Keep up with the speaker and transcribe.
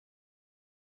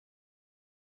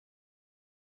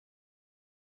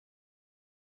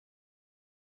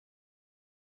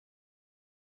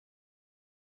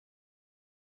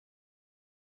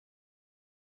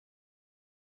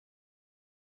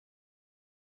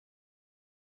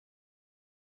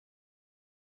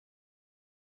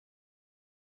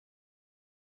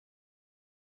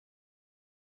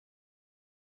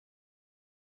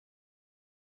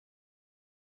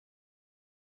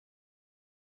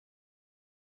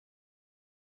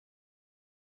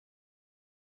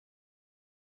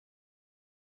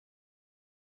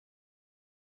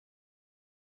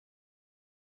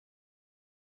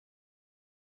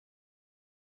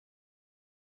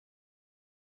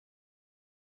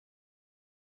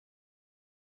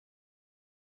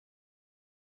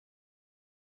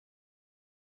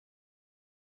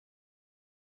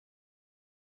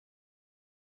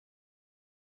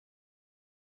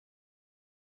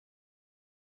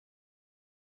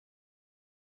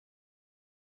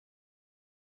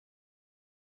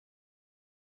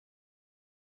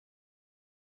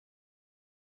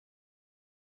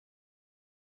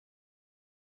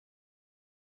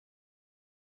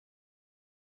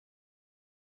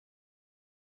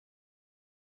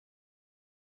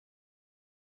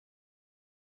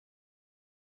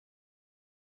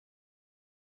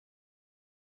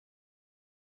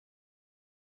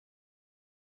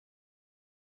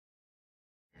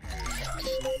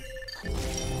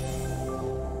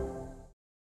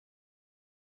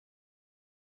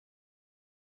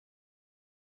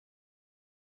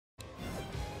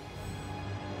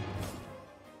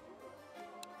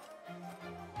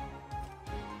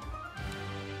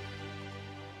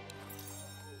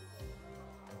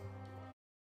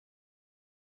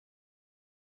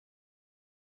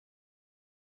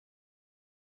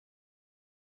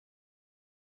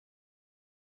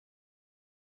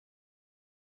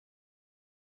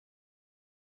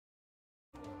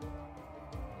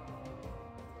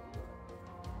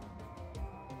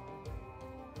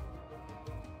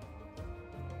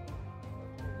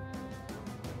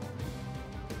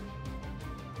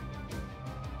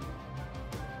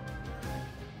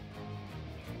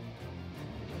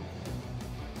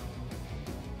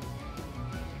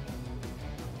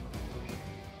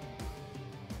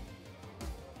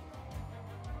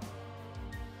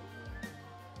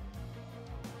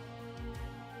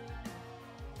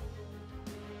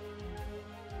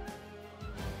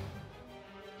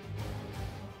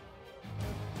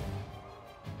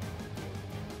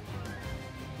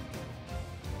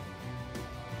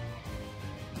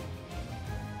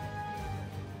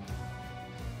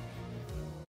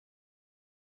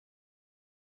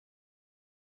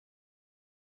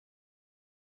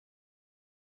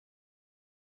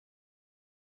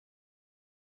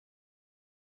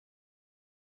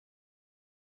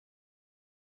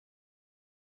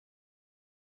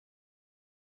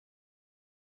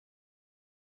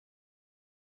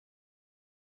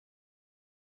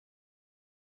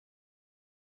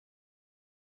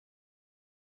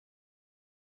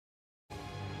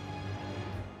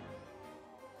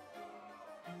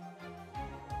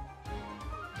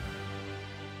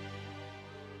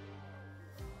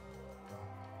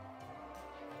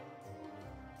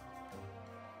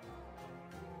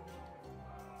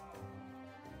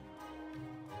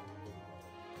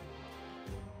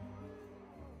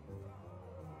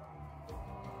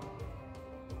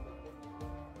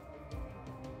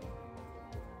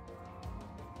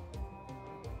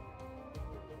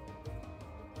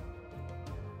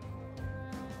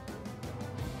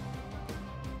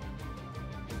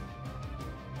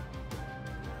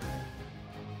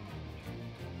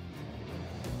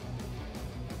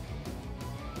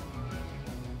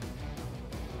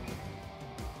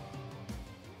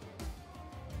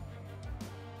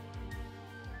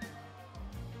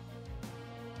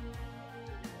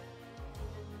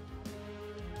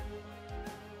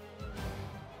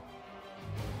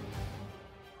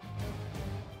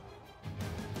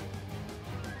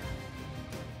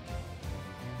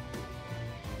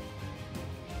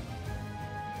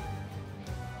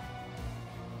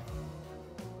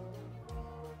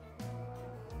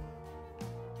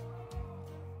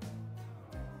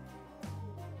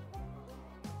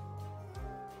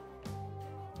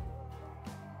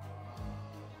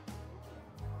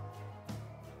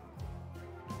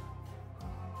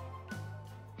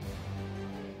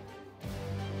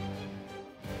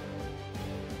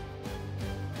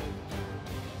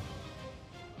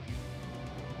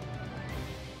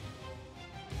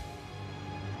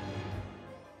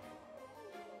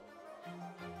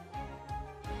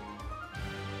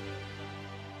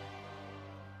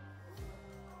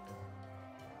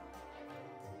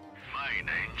Main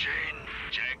engine,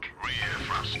 check. Rear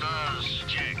thrusters,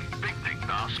 check. Picnic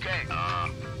basket,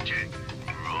 check.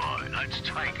 Right, let's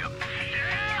take them.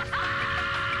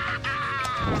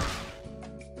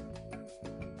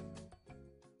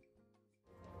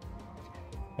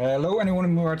 Hello,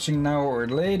 anyone watching now or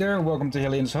later. Welcome to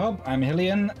Hillyan's Hub. I'm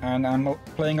Hillyan, and I'm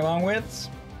playing along with...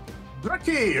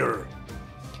 Drakir!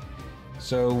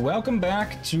 So, welcome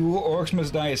back to Orc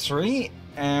Muse Die 3,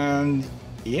 and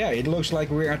yeah, it looks like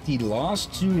we're at the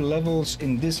last 2 levels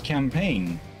in this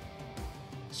campaign.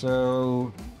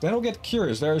 So, that'll get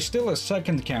curious. There is still a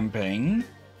second campaign,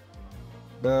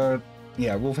 but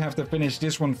yeah, we'll have to finish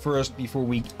this one first before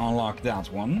we unlock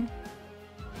that one.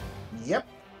 Yep.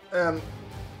 I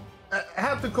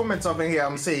have to comment something here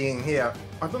I'm seeing here.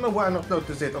 I don't know why I not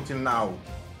noticed it until now.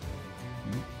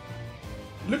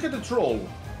 Look at the troll.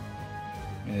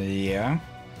 Yeah.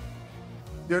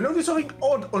 Do you notice something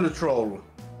odd on the troll?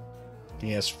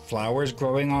 He has flowers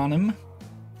growing on him.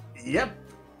 Yep.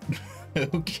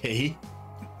 Okay.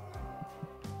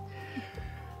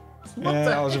 What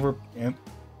the heck?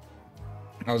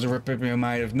 As a people who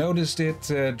might have noticed it,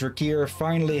 Drakir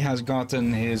finally has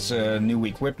gotten his new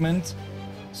equipment.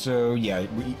 So yeah,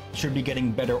 we should be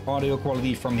getting better audio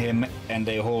quality from him and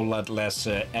a whole lot less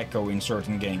echo in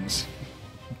certain games.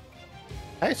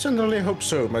 I certainly hope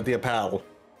so, my dear pal.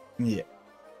 Yeah.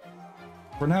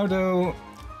 For now though,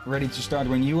 ready to start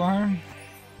when you are.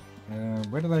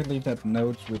 Where did I leave that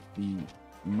note with the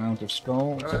amount of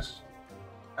skulls?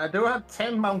 I do have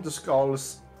 10 mounted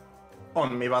skulls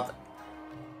on me, but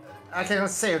I can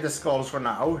save the skulls for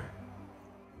now.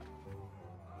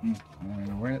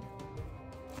 Where?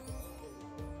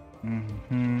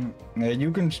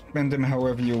 You can spend them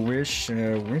however you wish.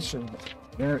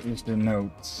 There is the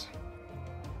note.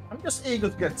 I'm just eager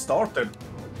to get started.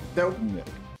 Though Yeah.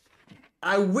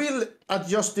 I will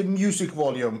adjust the music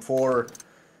volume for...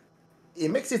 It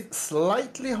makes it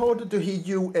slightly harder to hear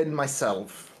you and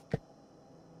myself.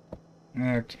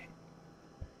 Okay.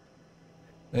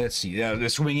 Let's see. The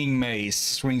swinging mace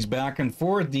swings back and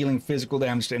forth, dealing physical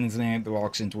damage to anything that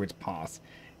walks into its path.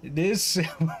 This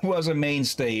was a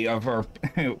mainstay of our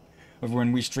of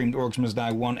when we streamed Orc Muse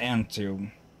Die 1 and 2.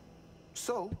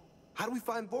 So, how do we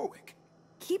find Borwick?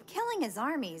 Keep killing his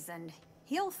armies and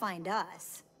he'll find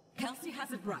us. Kelsey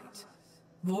has it right.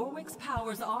 Warwick's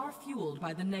powers are fueled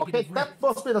by the negative. Okay, that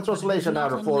must be the translation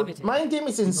error for... My game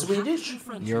is in Swedish.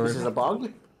 This is a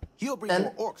bug. He'll bring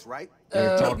And- more orcs, right?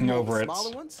 You're talking over it.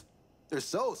 Smaller ones? They're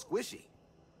so squishy.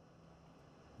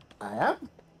 I am?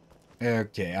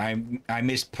 Okay, I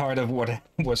missed part of what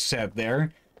was said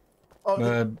there.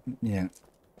 Okay. Yeah.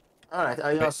 Alright,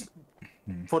 I just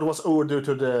thought it was over due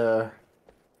to the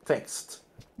text.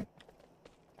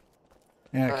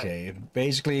 Okay,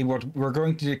 basically what we're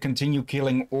going to continue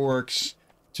killing orcs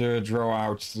to draw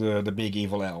out the big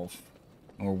evil elf,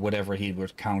 or whatever he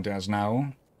would count as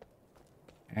now.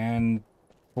 And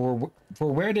for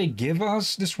where they give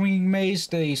us the swinging mace,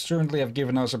 they certainly have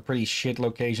given us a pretty shit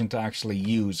location to actually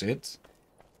use it.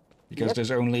 Because Yep.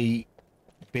 there's only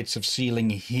bits of ceiling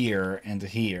here and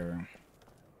here.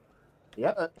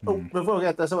 Yeah, oh, before I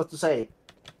get this, I was to say,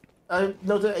 I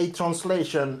noted a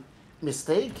translation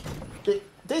mistake.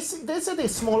 They say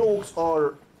these small orcs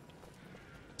are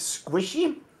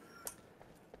squishy.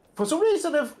 For some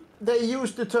reason, they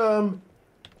use the term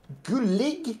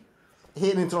gullig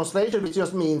here in translation, which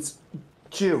just means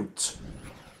cute.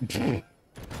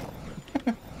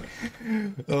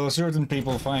 Certain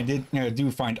people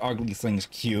do find ugly things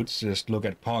cute. Just look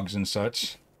at pogs and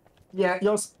such. Yeah,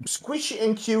 just squishy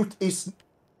and cute it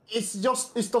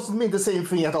doesn't mean the same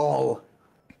thing at all.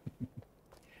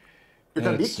 You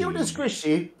can be Let's cute and see.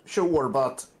 squishy, sure,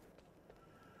 but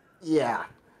yeah.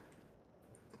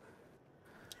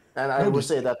 And I would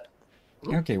say that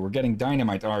Okay, we're getting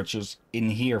dynamite archers in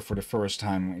here for the first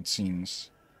time, it seems.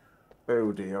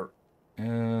 oh dear.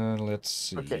 Let's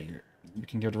see. Okay. We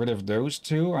can get rid of those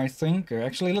two, I think.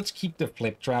 Actually, let's keep the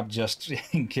flip trap just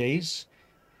in case.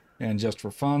 And just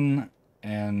for fun.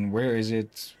 And where is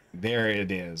it? There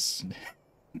it is.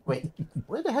 Wait,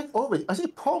 where the heck are we? I see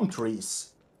palm trees.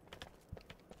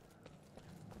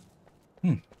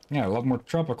 Yeah, a lot more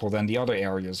tropical than the other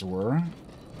areas were.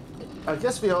 I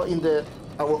guess we are in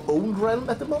our own realm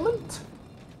at the moment.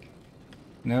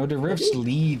 No, the rifts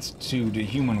lead to the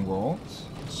human world.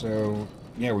 So,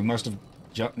 yeah, we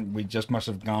just must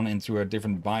have gone into a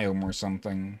different biome or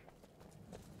something.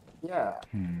 Yeah.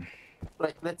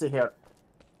 Right, let's see here.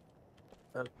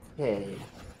 Okay.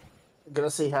 Gonna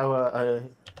see how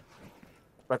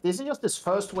but this is just this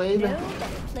first wave. No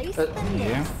better place than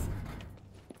Yeah. this.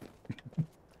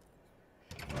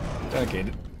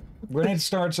 Okay, when it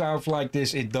starts out like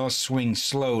this, it does swing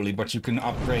slowly, but you can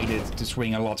upgrade it to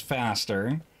swing a lot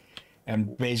faster.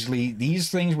 And basically, these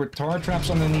things with tar traps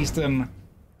underneath them,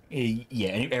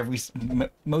 yeah,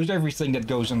 most everything that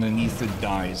goes underneath it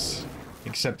dies,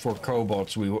 except for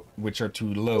kobolds, which are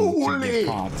too low to get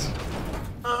caught.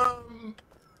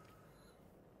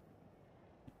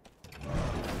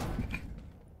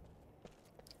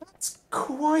 That's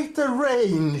quite a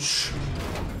range.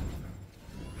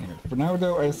 For now,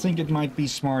 though, I think it might be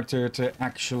smarter to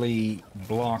actually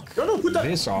block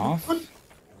this off.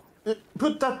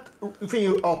 Put that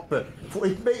thing up. For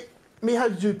it may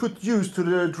have to put use to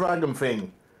the dragon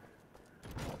thing.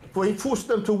 For it forced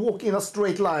them to walk in a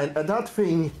straight line, and that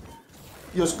thing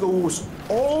just goes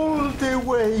all the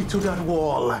way to that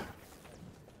wall.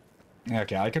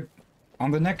 Okay, I could...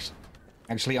 On the next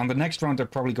round, they're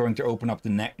probably going to open up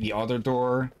the other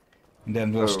door. And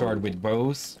then we'll start with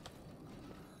both.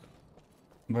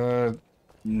 But...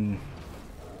 yeah,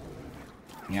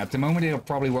 at the moment, it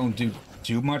probably won't do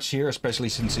too much here, especially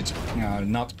since it's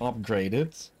not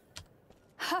upgraded.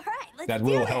 All right, let's That do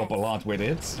will this. help a lot with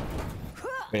it.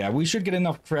 But yeah, we should get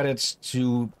enough credits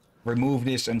to remove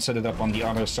this and set it up on the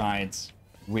other side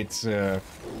with a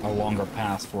longer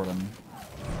path for them.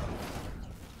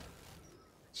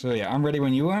 So yeah, I'm ready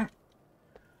when you are.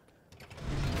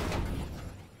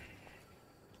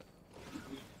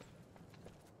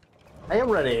 I am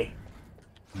ready.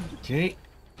 Okay,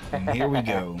 and here we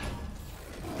go.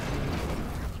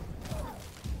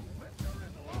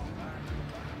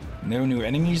 No new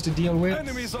enemies to deal with.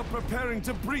 Enemies are preparing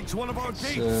to breach one of our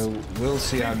gates. So we'll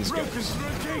see how this Broken goes. through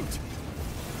a gate.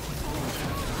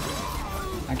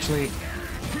 Actually,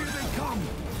 Here they come.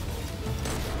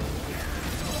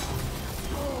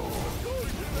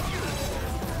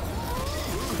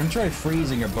 I can try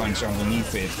freezing a bunch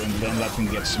underneath it and then let them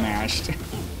get smashed.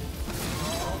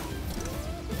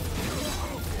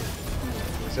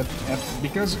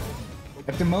 Because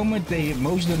at the moment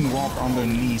most of them walk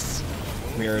underneath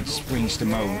where it springs the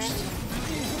most.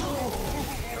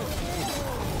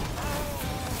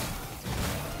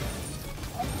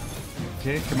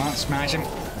 Okay, come on, smash him.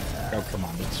 Oh, come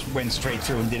on, it went straight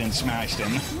through and didn't smash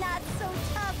them. Not so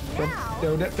tough But, now.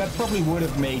 though, that probably would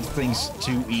have made things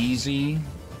too easy.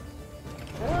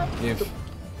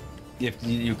 If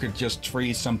you could just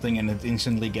freeze something and it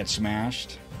instantly gets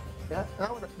smashed. Yeah,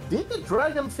 now, did the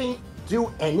dragon thing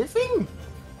do anything?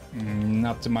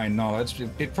 Not to my knowledge.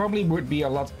 It probably would be a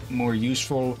lot more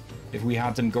useful if we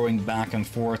had them going back and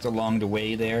forth along the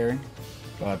way there.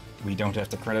 But we don't have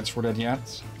the credits for that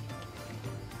yet.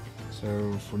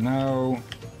 So for now...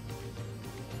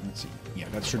 Let's see. Yeah,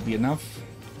 that should be enough.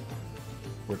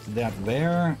 Put that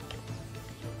there.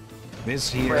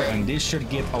 This here, and this should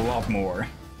get a lot more.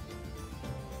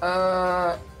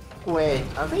 Wait,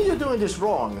 I think you're doing this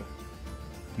wrong.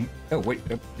 Oh, wait,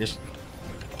 just...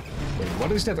 Wait,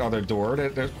 what is that other door?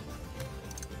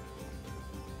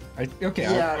 Okay,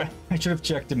 Yeah. I should have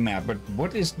checked the map, but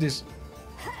what is this?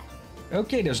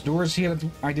 Okay, there's doors here that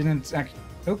I didn't...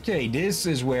 Okay, this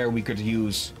is where we could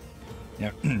use... Yeah,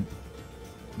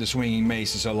 the swinging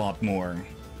maces a lot more.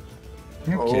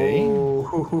 Okay.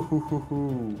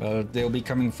 Oh. They'll be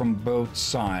coming from both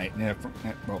sides.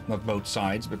 Well, not both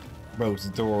sides, but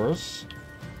both doors.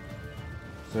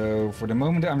 So, for the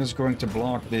moment, I'm just going to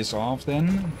block this off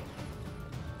then.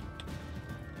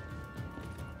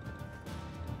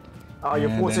 You're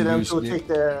And forcing then them use to the- take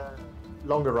the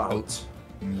longer route.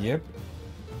 Yep.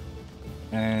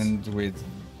 And with...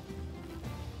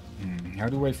 how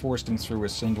do I force them through a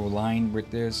single line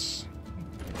with this?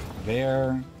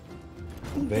 There.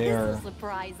 There. This'll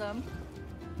surprise them.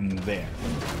 And there.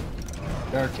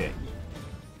 Okay.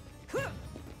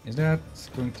 Is that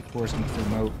going to force them through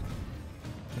mode?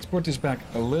 Let's put this back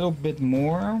a little bit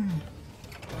more.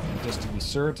 Just to be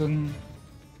certain.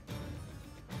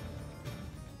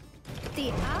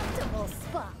 The optimal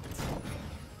spot.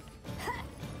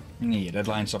 Yeah, that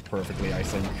lines up perfectly, I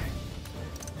think.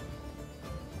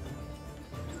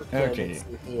 Okay. Let's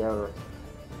see here.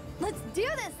 Let's do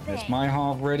this thing. That's my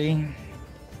half ready.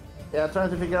 Yeah, trying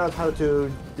to figure out how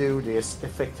to do this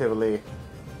effectively.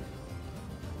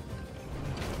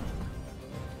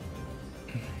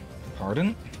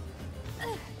 Pardon?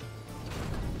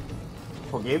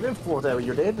 Forgive him for whatever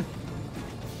you did.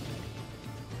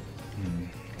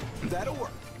 That'll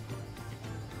work.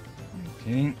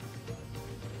 Okay.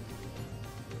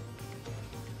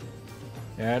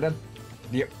 Yeah, that...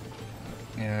 The...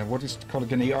 what is it called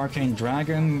again? The Arcane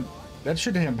Dragon? That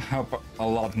should help a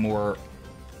lot more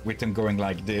with them going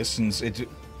like this, since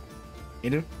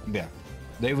yeah.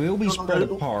 They will be spread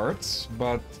apart,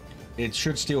 but it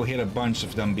should still hit a bunch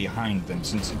of them behind them,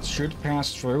 since it should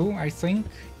pass through, I think.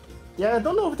 Yeah, I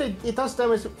don't know if it does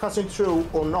damage passing through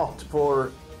or not.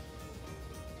 For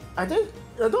I'm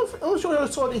not sure I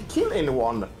saw it kill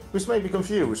anyone, which may be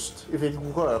confused if it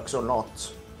works or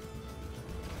not.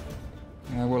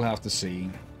 We'll have to see.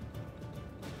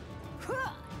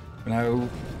 Now,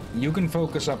 you can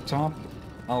focus up top.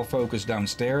 I'll focus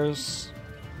downstairs.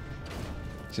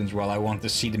 Since, well, I want to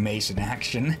see the mace in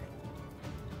action.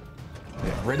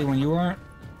 Yeah, ready when you are.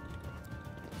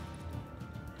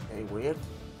 Okay, weird.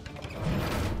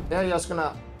 They're just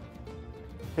gonna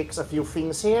fix a few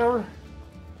things here.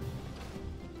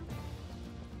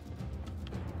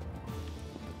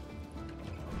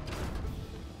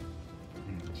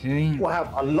 Okay. We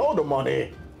have a lot of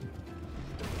money.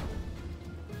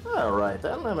 Alright,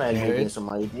 then I'm getting some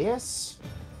ideas.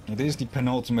 It is the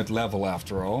penultimate level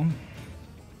after all.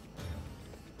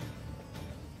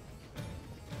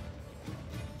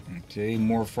 Okay,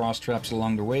 more frost traps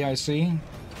along the way, I see.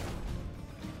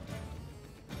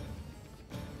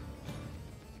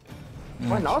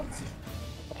 Why not?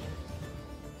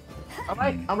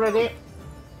 Alright, I'm ready.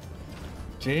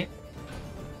 Okay.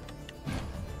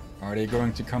 Are they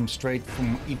going to come straight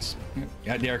from each?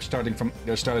 Yeah, they're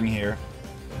starting here.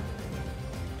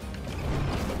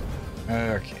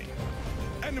 Okay.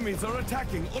 Enemies are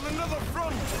attacking on another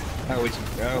front.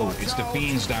 It's the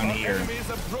fiends down Our here. enemies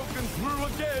have broken through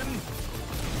again.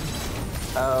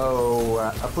 Oh,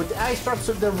 I put the ice traps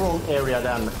in the wrong area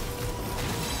then.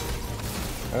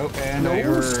 Oh, and I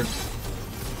heard.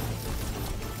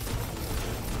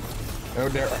 Oh,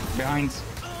 they're behind.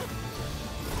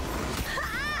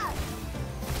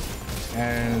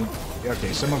 And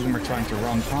okay, some of them are trying to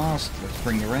run past. Let's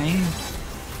bring the rain.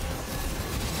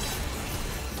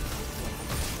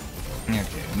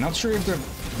 Okay, I'm not sure if the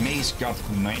maze got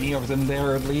many of them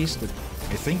there at least, but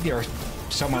I think they are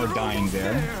somewhere dying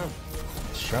there.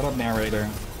 Shut up, narrator.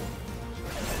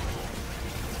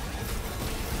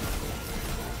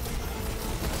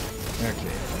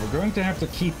 Okay, we're going to have to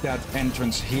keep that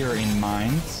entrance here in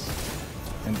mind.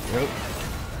 And oh,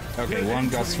 okay, one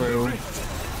got through.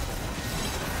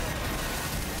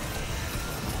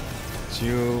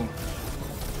 Two.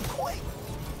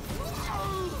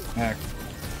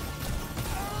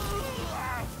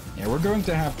 Yeah, we're going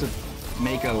to have to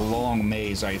make a long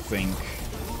maze, I think.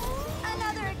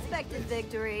 Another expected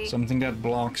victory. Something that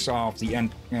blocks off the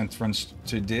entrance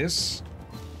to this,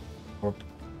 or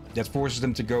that forces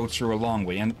them to go through a long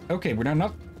way. And okay, but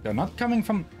they're not coming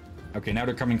from. Okay, now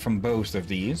they're coming from both of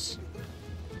these.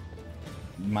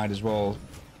 Might as well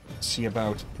see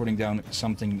about putting down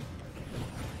something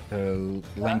to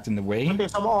lengthen the way.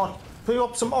 Put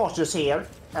up some archers here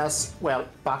as well.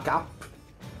 Back up.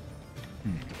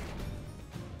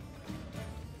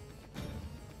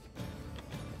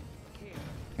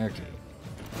 Okay.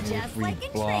 Just If we like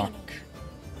in block training.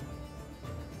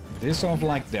 this off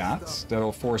like that,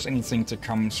 that'll force anything to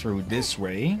come through this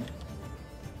way.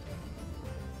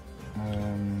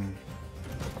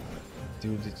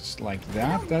 Do this like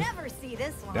that. You'll never see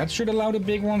this one. That should allow the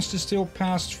big ones to still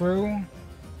pass through.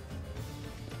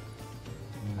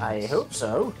 I hope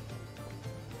so.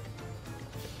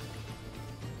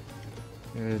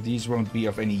 These won't be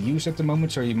of any use at the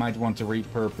moment, so you might want to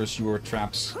repurpose your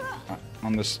traps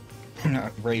on this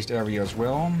raised area as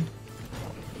well.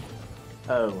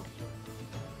 Oh.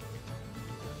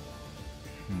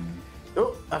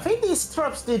 Oh, I think these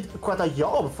traps did quite a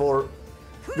job for.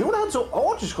 We would have some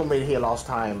archers come in here last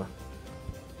time.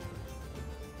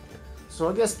 So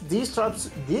I guess these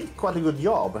traps did quite a good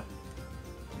job.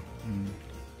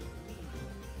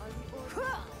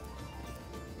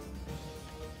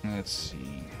 Let's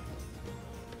see.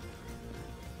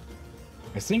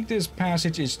 I think this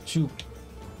passage is too...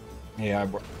 Yeah,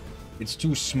 it's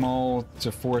too small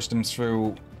to force them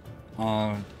through...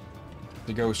 to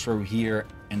go through here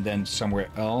and then somewhere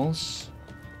else.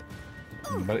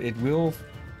 But it will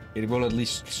at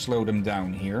least slow them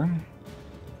down here.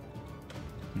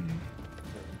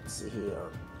 Let's see here.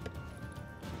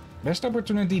 Best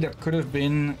opportunity that could have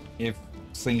been, if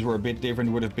things were a bit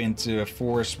different, would have been to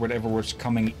force whatever was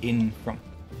coming in from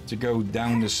to go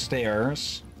down the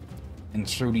stairs and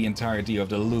through the entirety of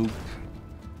the loop.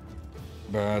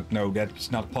 But no,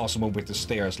 that's not possible with the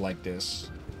stairs like this.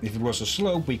 If it was a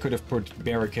slope, we could have put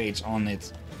barricades on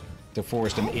it to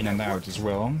force them in and out as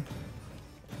well.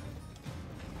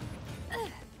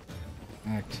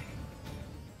 Okay.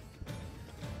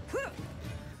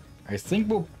 I think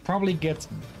we'll probably get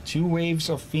 2 waves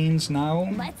of fiends now.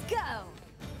 Let's go.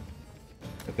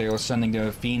 But they are sending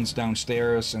the fiends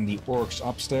downstairs and the orcs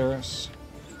upstairs.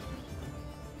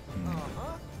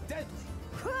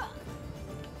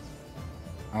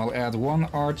 I'll add one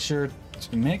archer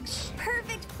to the mix.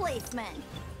 Perfect placement.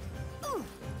 Ooh.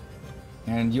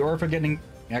 And you're forgetting...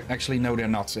 Actually, no, they're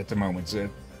not at the moment.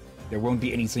 There won't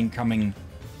be anything coming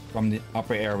from the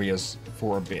upper areas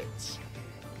for a bit.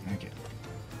 Okay.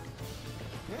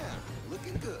 Yeah,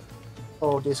 looking good.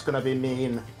 Oh, this is gonna be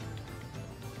mean.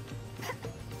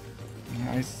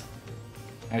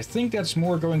 I think that's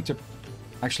more going to...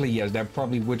 Actually, yes, that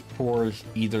probably would pour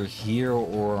either here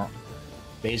or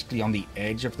basically on the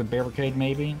edge of the barricade,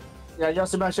 maybe. Yeah,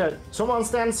 just imagine someone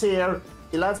stands here,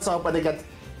 he lights up, and they get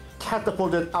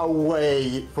catapulted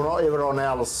away from everyone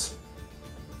else.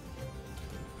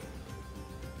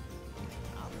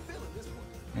 I'm feeling this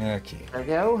one. Okay. There you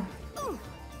go.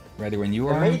 Ready when you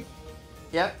And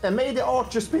are? may the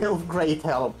archers be of great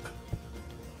help.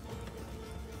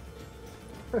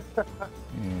 Yeah,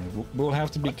 we'll have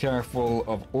to be careful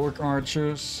of orc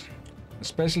archers,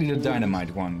 especially the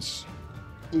dynamite ones.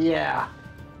 Yeah.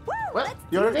 Woo, Well, let's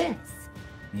you do ready? this.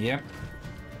 Yep.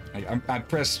 I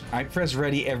press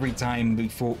ready every time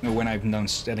before when I'm done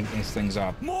setting these things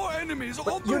up. More enemies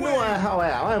on the You know way! how I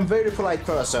am. I'm a very polite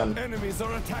person. Enemies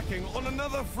are attacking on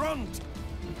another front!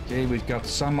 Okay, we've got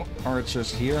some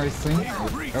archers here, I think.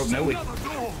 Reach Oh no, another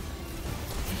door!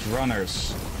 it's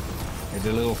runners. With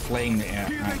the little flame. Here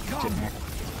they come.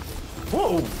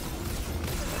 Whoa!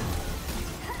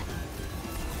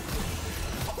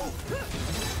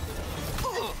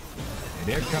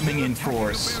 They're coming in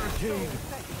force. Barricade.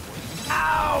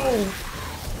 Ow!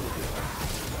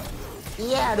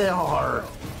 Yeah, they are.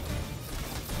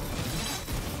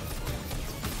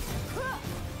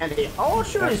 And the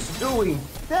archer is doing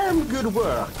damn good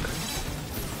work.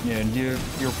 Yeah, and your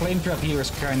flame trap here is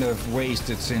kind of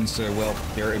wasted since, well,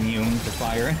 they're immune to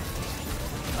fire.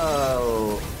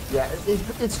 Oh, yeah,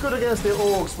 it's good against the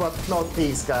orcs, but not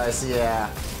these guys, yeah.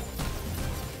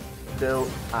 Though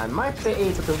I might be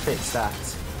able to fix that.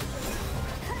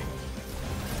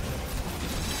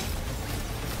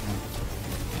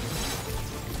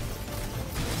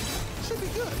 Should be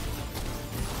good.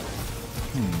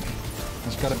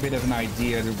 It's got a bit of an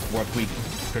idea of what we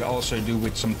could also do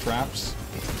with some traps.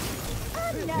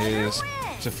 Another Is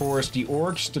win. to force the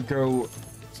orcs to go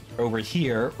over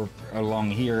here or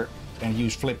along here and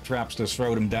use flip traps to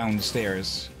throw them down the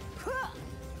stairs.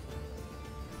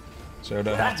 So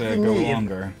they'll have to That'd be go neat.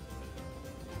 longer.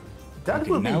 That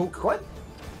Okay, would now- be quite...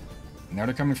 Now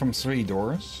they're coming from 3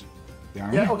 doors.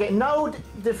 Down. Yeah, okay, now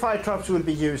the fire traps will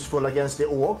be useful against the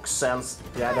orcs, since...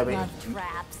 Yeah, I they will... love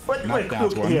traps. Wait, Not wait, that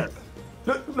look one. here.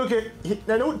 Look here.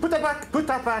 No, put that back, put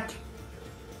that back.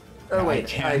 Oh, I wait,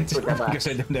 can't put that back. because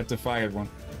I don't have the fired one.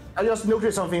 I just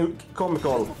noticed something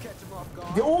comical. Catch him off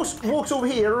guard. The orcs walks over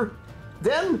here,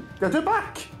 then they're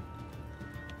back.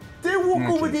 They walk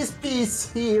over Okay. this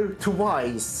piece here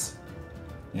twice.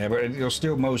 Yeah, but it'll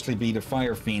still mostly be the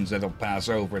fire fiends that'll pass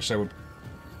over, so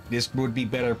this would be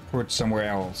better put somewhere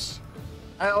else.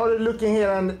 I already looking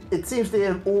here, and it seems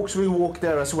the orcs will walk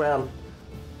there as well.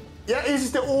 Yeah, this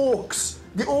is the orcs.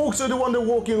 The orcs are the one that are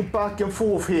walking back and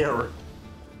forth here.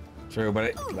 True,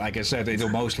 but like I said, it'll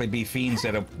mostly be fiends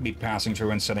that'll be passing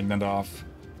through and setting them off.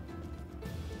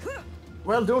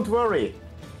 Well, don't worry.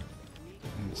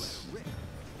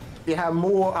 We have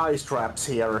more ice traps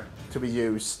here to be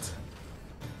used.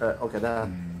 Okay, that.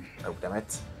 Oh, damn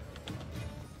it.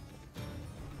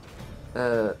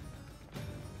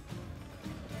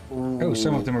 Oh,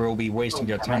 some of them will be wasting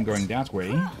their time damn it. going that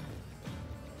way.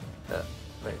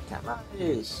 Wait, can I?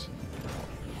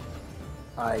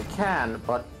 I can,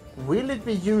 but will it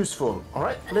be useful? All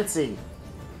right, let's see.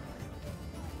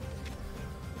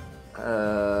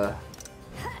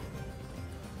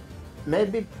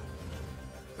 Maybe.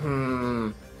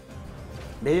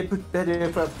 Maybe put better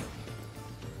if I.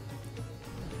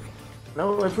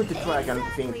 No, I put the dragon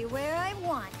Exactly thing. where I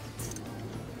want.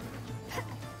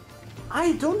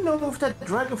 I don't know if that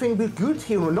dragon thing will be good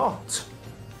here or not.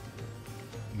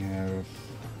 Yeah,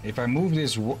 if I move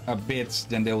this a bit,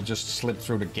 then they'll just slip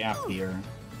through the gap here.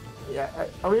 Yeah,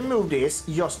 I remove this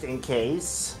just in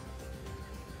case.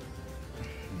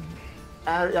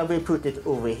 I will put it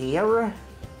over here.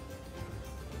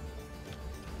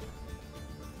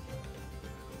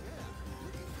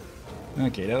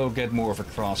 Okay, that'll get more of a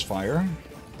crossfire.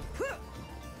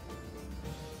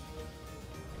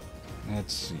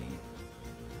 Let's see.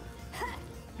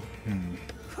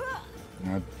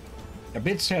 A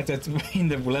bit sad that in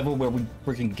the level where we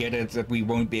freaking get it, that we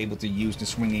won't be able to use the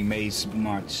swinging mace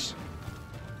much.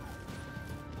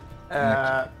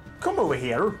 Come over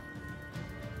here.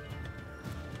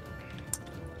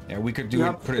 Yeah, we could do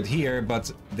Yeah. it, put it here,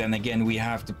 but then again we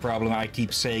have the problem I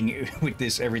keep saying with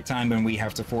this every time when we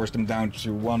have to force them down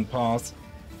to one path.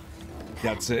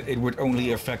 that it would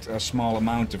only affect a small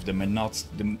amount of them and not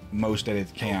the most that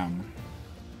it can.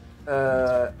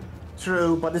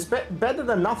 True, but it's better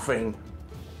than nothing.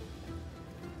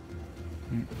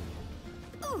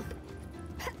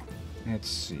 Let's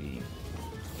see.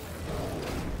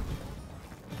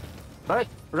 Right,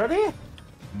 ready?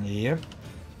 Yep.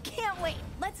 Can't wait.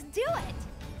 Let's do it.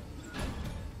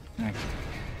 Okay.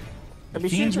 Have The you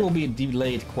seen Fiends the- will be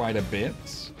delayed quite a bit.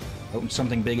 Oh,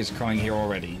 something big is coming here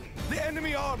already. The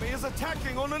enemy army is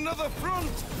attacking on another front.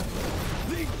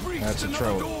 They breached That's a another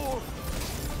troll. door.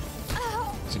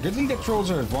 It's a good thing that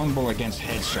trolls are vulnerable against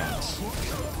headshots.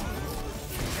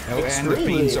 Oh, and the Extremely.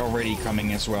 Fiends already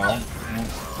coming as well. Yeah.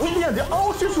 Hillyan, the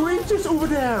archers reaches over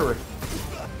there!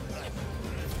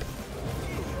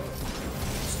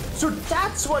 So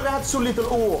that's why we had so little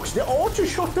orcs. The archers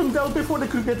shot them down before they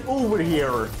could get over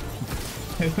here.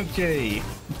 Okay.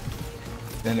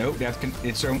 Then no,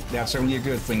 that's only a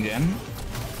good thing then.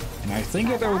 And I think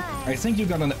you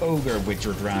got an ogre with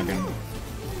your dragon.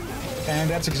 And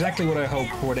that's exactly what I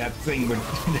hoped for that thing would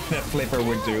that flipper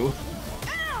would do.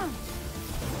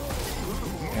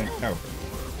 And, oh.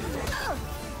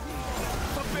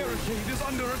 The barricade is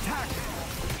under attack.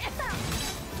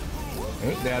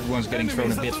 Oh, that one's getting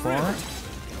thrown a bit far.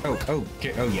 Oh,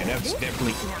 okay. Oh yeah, that's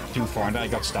definitely too far, and I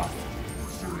got stuck.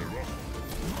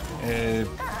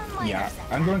 Yeah,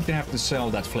 I'm going to have to sell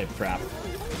that flip trap.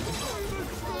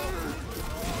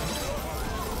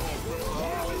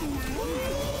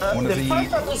 One of The the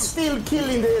fighter is still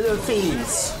killing the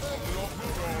fiends.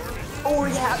 Oh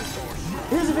yeah.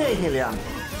 Here's the thing, Hillyan.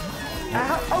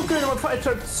 How good about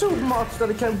fighter so much that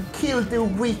it can kill the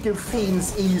weaker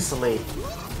fiends easily.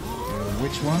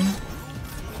 which one?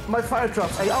 My fire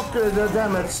traps, I upgraded the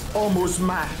damage almost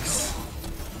max.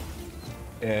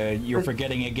 You're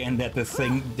forgetting again that the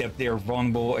thing that they're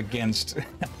vulnerable against,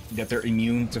 that they're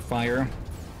immune to fire.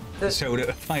 So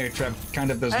the fire trap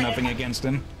kind of does nothing against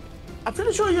them. I'm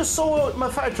pretty sure you saw my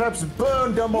fire traps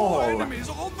burn them all. Enemies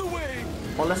on the way.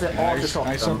 Unless they I, archer shot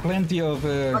I saw them. plenty of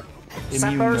immune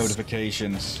Sappers.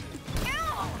 notifications.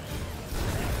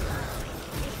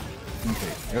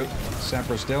 Okay, oh,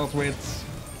 Sappers dealt with.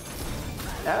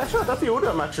 Yeah, I shot a few of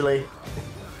them actually.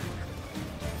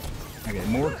 Okay,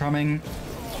 more coming.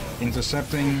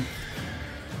 Intercepting.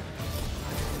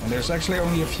 And there's actually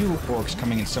only a few orcs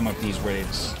coming in some of these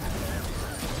waves.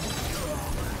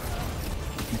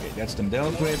 Okay, that's them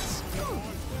dealt with.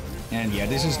 And yeah,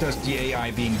 this is just the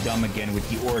AI being dumb again with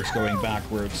the orcs going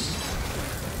backwards.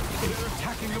 They're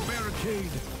attacking a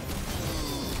barricade.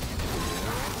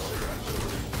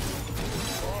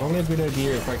 Probably a good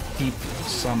idea if I keep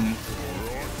some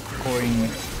coin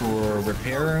for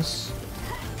repairs.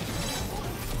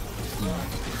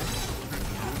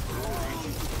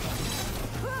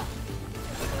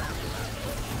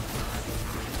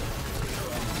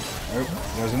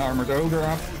 Oh, there's an armored ogre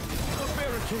up. The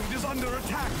barricade is under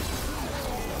attack.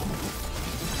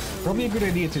 Probably a good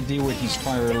idea to deal with these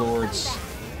fire lords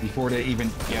before they even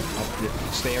get up the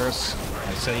stairs.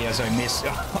 I say as I miss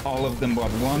all of them but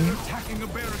one. Attacking a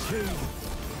barricade.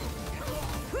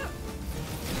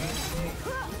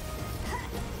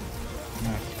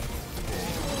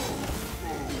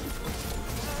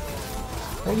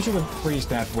 Probably should have freezed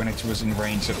that when it was in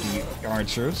range of the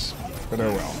archers, but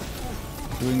oh well.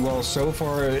 Doing well so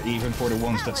far, even for the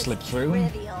ones that slipped through.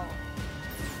 Trivial.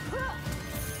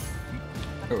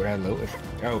 Oh, hello.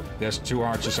 Oh, there's two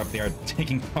archers up there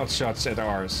taking pot shots at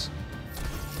ours.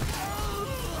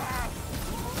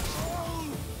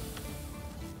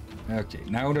 Okay,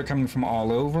 now they're coming from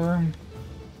all over.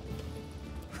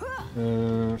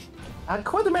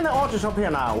 Quite a many archers up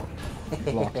here now.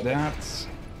 Block that.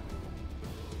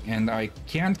 And I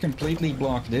can't completely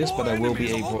block this, but I will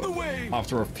be able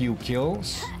after a few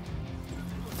kills.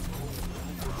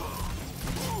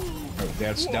 Oh,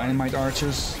 that's dynamite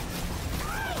archers.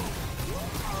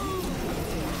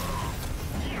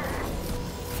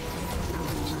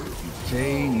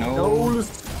 Okay, no. Goals.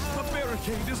 The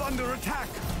barricade is under attack.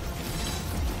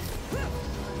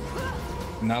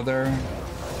 Another.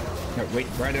 No, wait,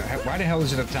 why the hell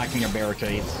is it attacking a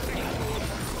barricade?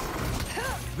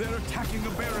 They're attacking a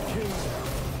barricade.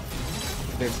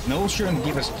 The no shouldn't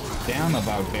give us damn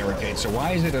about barricades, so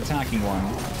why is it attacking one?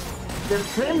 The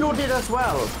flame lord did as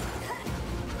well.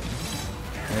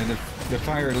 The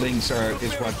fire links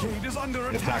is what Barricade is under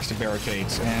attack. attacks the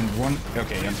barricades, and one.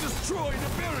 Okay, Destroyed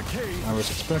a barricade. I was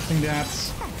expecting that.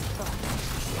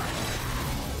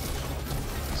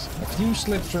 A few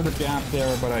slipped through the gap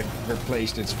there, but I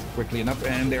replaced it quickly enough.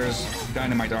 And there's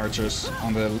dynamite archers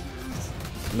on the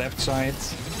left side.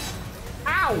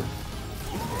 Ow!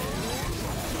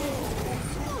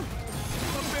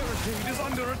 is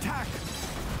under attack.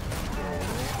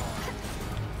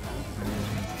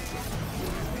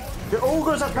 The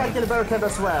ogres are attacking the barricade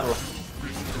as well.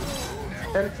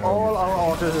 And all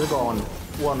our archers are gone.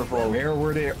 Wonderful. Where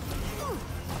were they?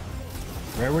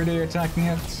 Where were they attacking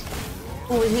it?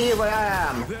 Over here where I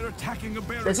am. They're attacking a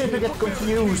barricade. They seem to get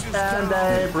confused and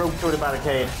they broke through the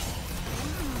barricade.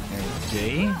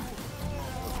 Okay.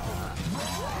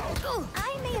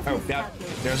 Oh,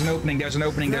 there's an opening, there's an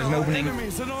opening, there's an opening.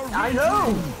 I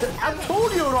know! I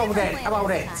told you about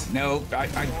it! No, I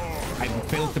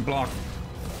failed to block.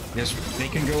 Yes, they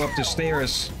can go up the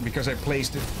stairs because I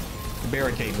placed the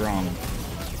barricade wrong.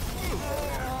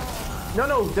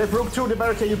 No, they broke through the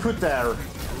barricade you put there.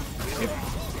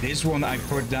 This one I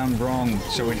put down wrong,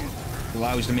 so it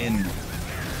allows them in.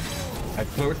 I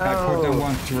put down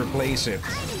one to replace it.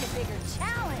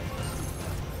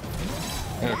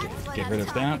 Okay, get rid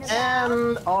of that.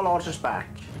 And all archers back.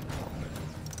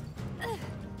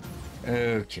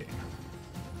 Okay.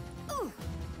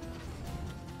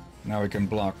 Now we can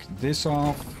block this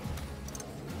off.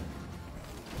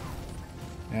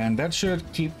 And that should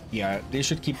keep, yeah, they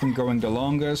should keep them going the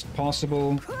longest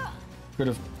possible. Could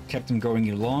have kept them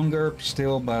going longer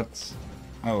still, but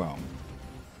oh well.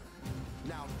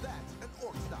 Now that's an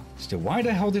orc stop. Still, why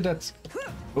the hell did that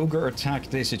ogre attack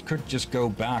this? It could just go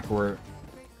back, or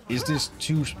is this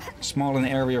too small an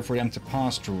area for them to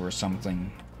pass through or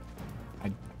something?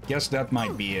 I guess that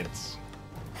might be it.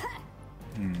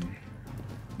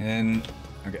 And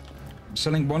okay, I'm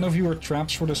selling one of your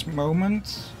traps for this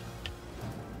moment.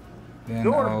 Then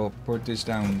Sure. I'll put this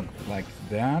down like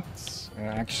that.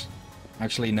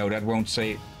 Actually, no, that won't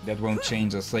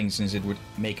change a thing since it would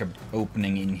make an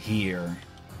opening in here.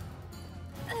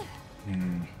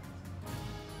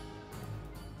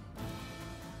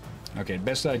 Okay,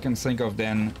 best I can think of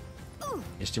then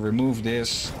is to remove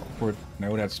this.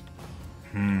 No, that's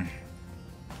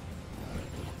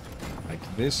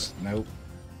like this. No,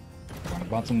 on the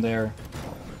bottom there.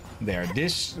 There.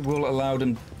 This will allow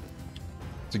them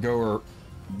to go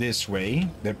this way,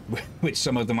 that which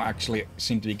some of them actually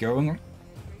seem to be going,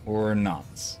 or not.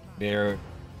 They're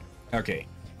okay.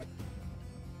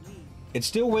 It's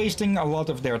still wasting a lot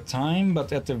of their time,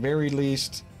 but at the very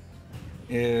least,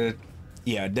 yeah,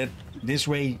 that this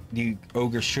way the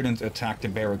ogre shouldn't attack the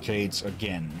barricades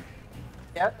again.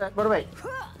 Yeah, by the way,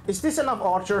 is this enough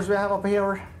archers we have up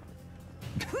here?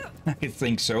 I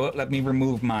think so. Let me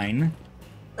remove mine.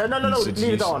 No,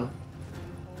 leave it on.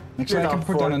 Actually, I can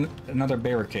put for- down another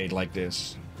barricade like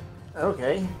this.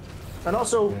 Okay. And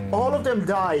also, all of them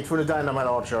died for the dynamite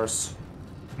archers.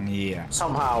 Yeah.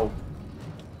 Somehow.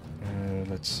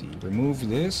 Let's see. Remove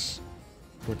this.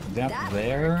 Put that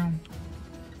there.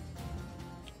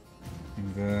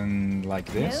 And then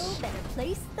like this. No better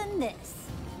place than this.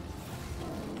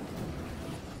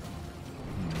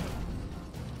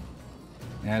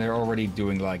 Yeah, they're already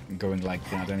going like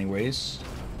that anyways.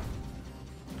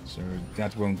 So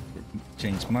that won't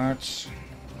change much.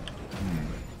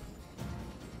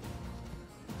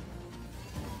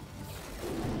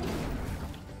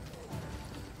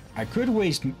 I could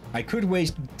waste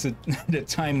the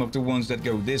time of the ones that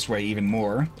go this way even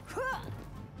more.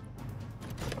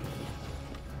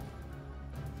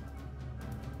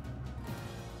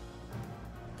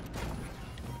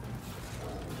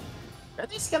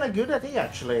 That is kind of good, I think,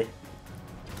 actually.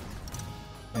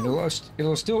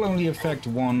 It'll still only affect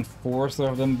 1/4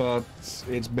 of them, but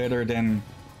it's better than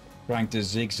trying to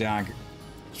zigzag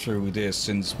through this,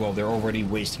 since, well, they're already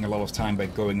wasting a lot of time by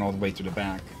going all the way to the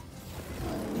back.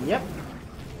 Yep.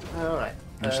 Alright.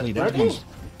 Actually, that one's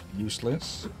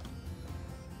useless.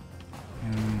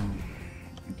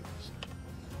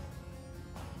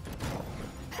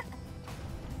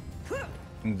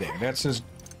 There, that's as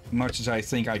much as I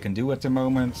think I can do at the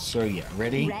moment, so yeah,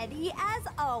 ready? Ready as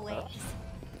always.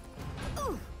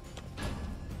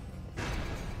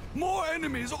 More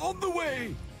enemies on the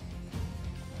way.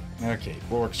 Okay,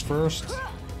 orcs first.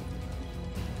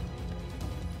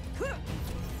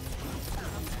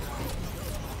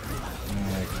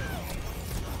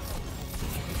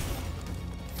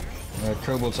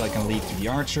 Kobolds I can leave to the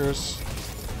archers.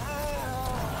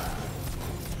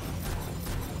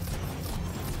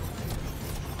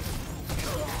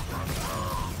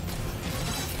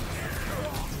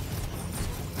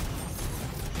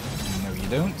 No, you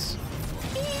don't.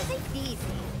 Easy peasy.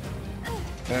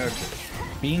 Okay.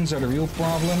 Beans are the real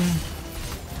problem.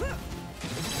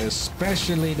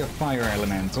 Especially the fire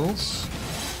elementals.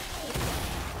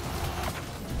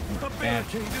 The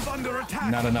barricade is under attack.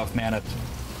 Not enough mana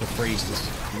to freeze these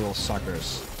little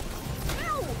suckers.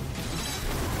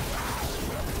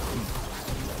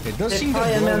 It does The seem that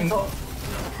firemen blowing...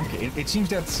 Okay, it seems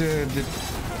that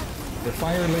the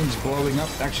fire lanes blowing up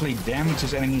actually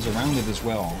damages enemies around it as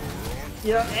well.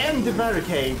 Yeah, and the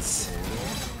barricades.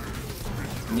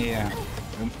 Yeah.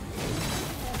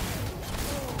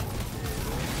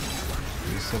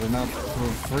 Is that enough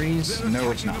for freeze?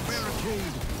 No, it's not.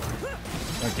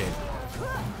 Okay.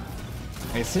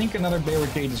 I think another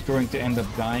barricade is going to end up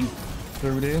dying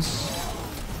through this.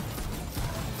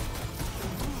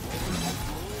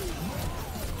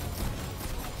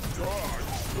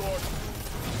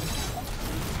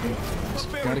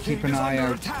 Gotta keep an eye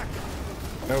out.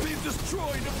 Oh. We've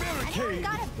destroyed a barricade.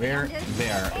 Where?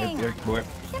 There.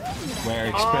 Where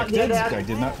expected. yeah, I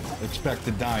did not expect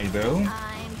to die though.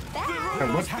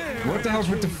 What the hell's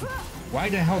with the... Why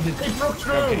the hell did... They broke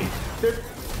through. Okay.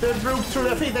 They broke through.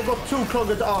 I think they got too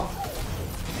clogged up.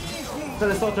 So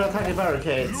they started attacking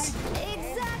barricades.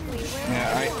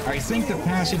 Yeah, I think the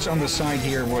passage on the side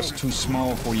here was too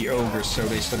small for the ogres, so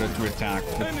they started to attack.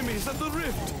 Enemies at the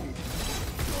rift.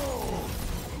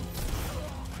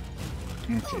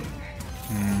 Okay.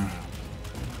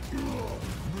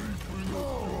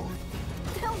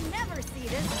 They'll never see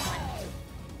this one.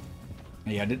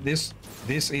 Yeah, this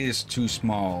is too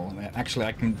small. Actually,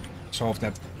 I can solve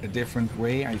that a different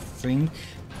way, I think.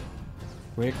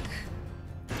 Quick.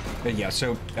 But yeah,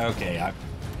 so okay.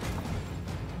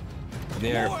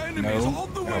 There. No.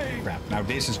 Oh crap! Now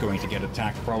this is going to get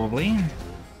attacked probably.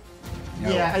 No.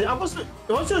 Yeah, I was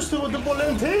just doing the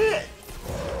volunteer.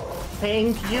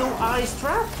 Thank you, Ice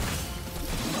Trap.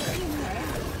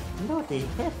 Bloody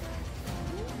heck.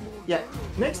 Yeah,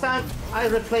 next time I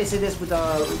replace this with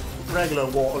a regular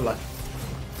water.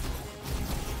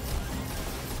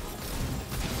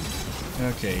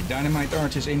 Okay, dynamite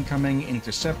archers incoming,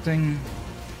 intercepting.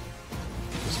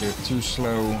 Because they're too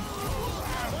slow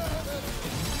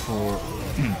for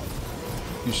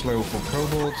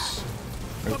kobolds.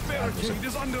 The barricade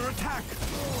is under attack.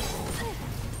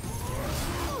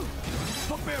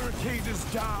 The barricade is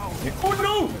down. Oh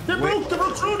no! They broke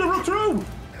through!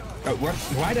 Oh, what?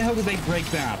 Why the hell did they break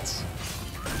that?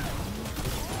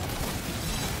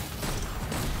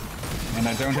 And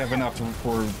I don't have enough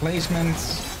for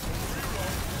replacements.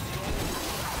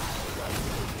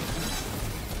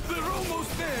 They're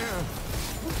almost there.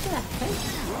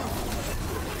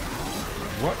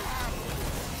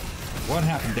 What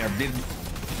happened there?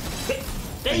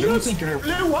 They don't just think they're-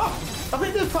 blew up! I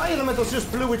think the fire elementals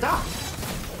just blew it up!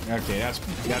 Okay, that's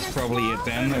probably it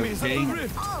then. Enemies at the Okay.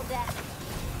 rift. All that.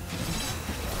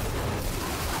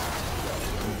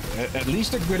 At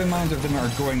least a good amount of them are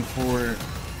going for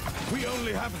We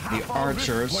only have half the our rift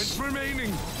archers. points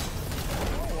remaining.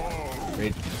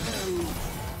 Wait.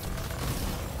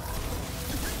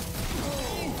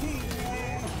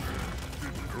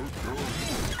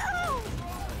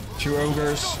 Two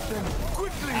ogres.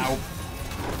 Quickly. Ow.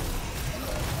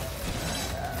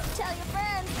 Tell your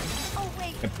friends. Oh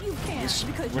wait, you can't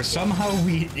because Well, somehow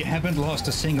we haven't lost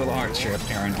a single archer,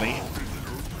 apparently.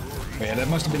 But yeah, that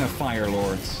must have been a fire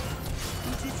lord.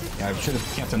 Yeah, I should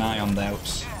have kept an eye on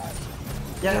those.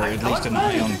 Yeah, Or I at was least an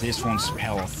eye trying- on this one's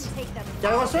health. take them. Yeah,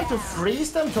 I was trying to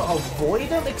freeze them to avoid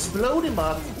them exploding,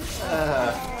 but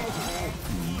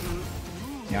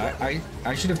Yeah,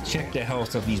 I should have checked the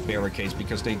health of these barricades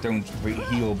because they don't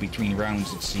heal between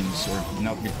rounds, it seems, or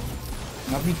not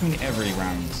between every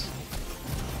round.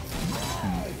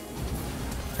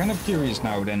 Kind of curious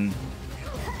now then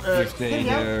if they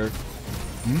Hillyan,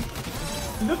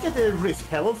 look at the rift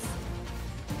health.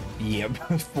 Yep,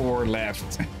 4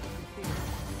 left.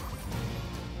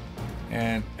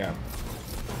 And yeah.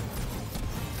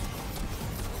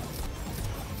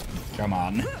 Come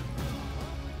on.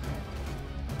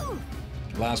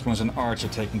 Last one's an archer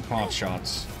taking pot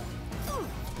shots.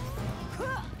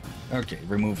 Okay,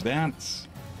 remove that.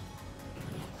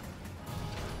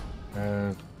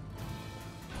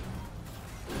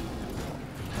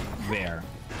 There.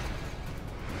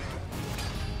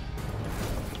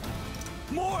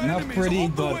 More Not enemies pretty,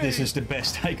 on the but way. this is the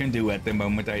best I can do at the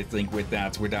moment, I think, with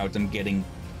that, without them getting,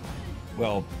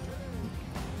 well,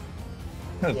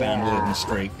 a vandalism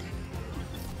streak.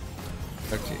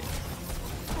 Okay.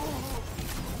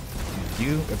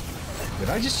 You, did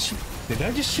I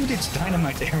just shoot its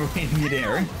dynamite arrow in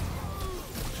midair?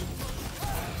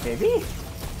 Maybe?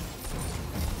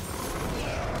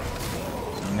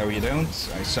 No, you don't.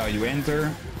 I saw you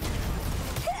enter.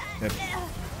 Yep.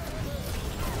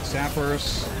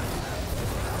 Sappers.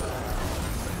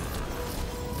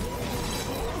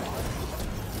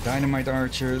 Dynamite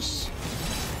archers.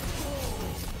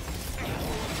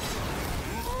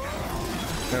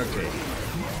 Okay.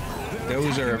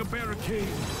 Those are... A barricade.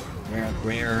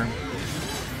 Where?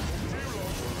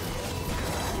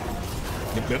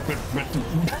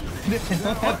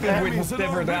 What happened with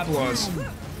whatever that was?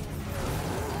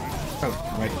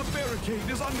 Oh, wait. The barricade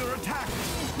is under attack.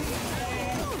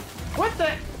 What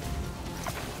the?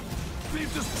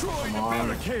 They've destroyed the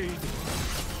barricade.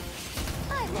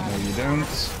 No, you don't.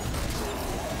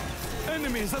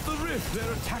 Enemies at the rift.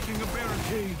 They're attacking a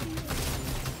barricade.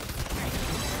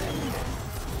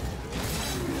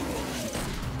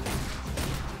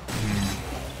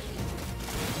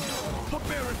 The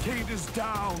barricade is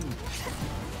down.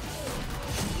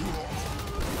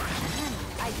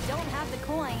 I don't have the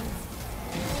coins.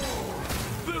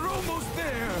 They're almost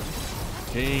there.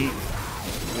 Okay,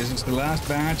 this is the last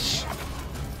batch.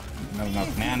 Not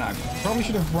enough mana. I probably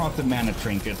should have brought the mana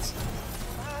trinket.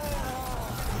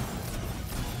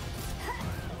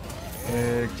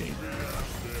 Okay.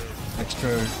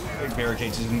 Extra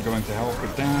barricades isn't going to help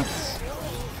with that.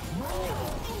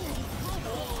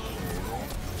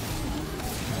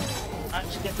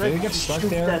 Did we get stuck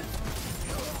there?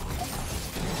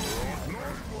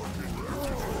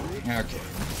 Okay.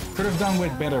 Could have done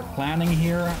with better planning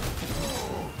here.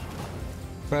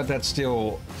 But that's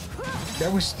still...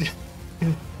 That was...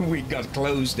 we got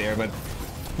close there, but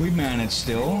we managed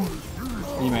still.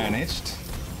 We managed.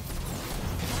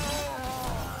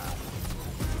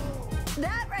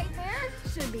 That right there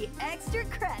should be extra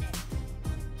credit.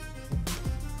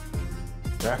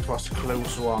 That was a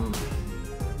close one.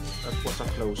 That was a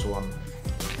close one.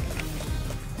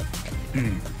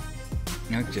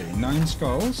 Okay, 9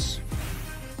 skulls.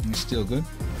 Still good.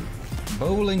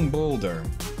 Bowling Boulder.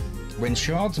 When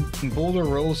shot, Boulder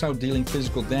rolls out, dealing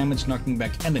physical damage, knocking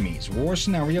back enemies. War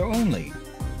scenario only.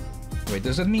 Wait,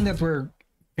 does that mean that we're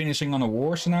finishing on a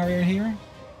war scenario here?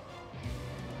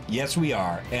 Yes, we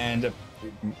are. And...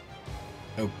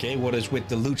 okay, what is with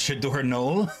the Luchador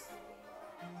Knoll?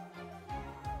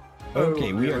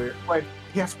 Okay, we are... Wait,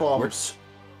 he has bombs.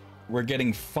 We're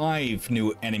getting 5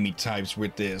 new enemy types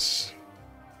with this.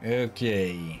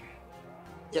 Okay.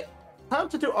 Yeah, time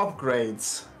to do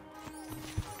upgrades.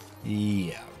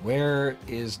 Yeah, where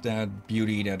is that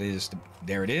beauty that is...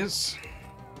 there it is.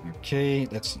 Okay,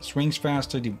 that's swings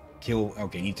faster to kill...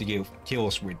 okay, need to give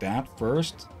kills with that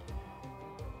first.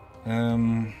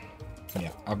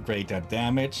 Yeah, upgrade that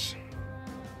damage.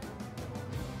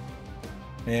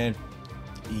 And...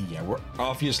 yeah, we're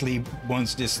obviously,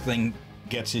 once this thing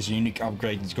gets his unique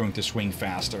upgrade, it's going to swing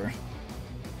faster.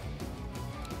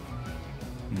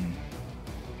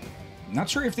 Not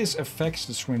sure if this affects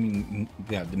the swinging,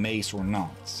 yeah, the mace or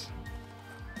not.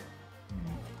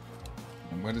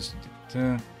 And what is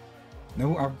it?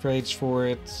 No upgrades for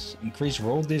it. Increase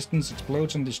roll distance,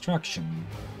 explodes and destruction.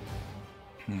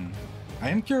 I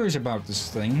am curious about this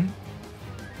thing.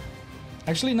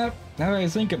 Actually, now that I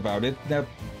think about it, that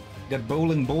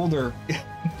bowling boulder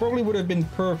probably would have been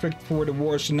perfect for the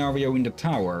war scenario in the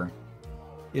tower.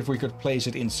 If we could place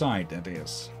it inside, that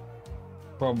is.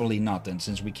 Probably not then,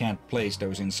 since we can't place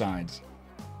those inside.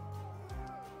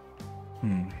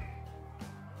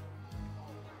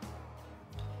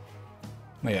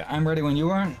 But yeah, I'm ready when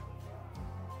you are.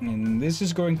 And this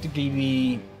is going to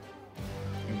be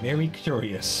very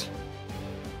curious.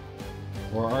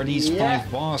 Or are these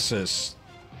 5 bosses?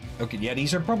 Okay, yeah,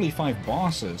 these are probably 5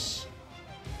 bosses.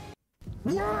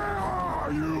 Where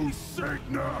are you,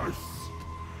 Cygnus?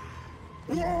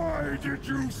 Why did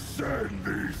you send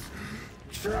these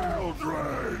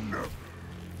children?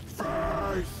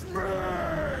 Face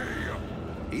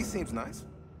me! He seems nice.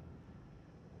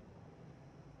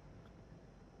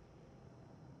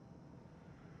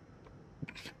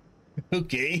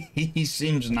 Okay, he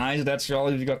seems nice. That's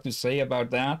all you've got to say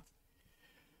about that.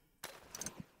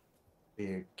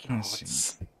 Dear Let's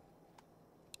gods. see.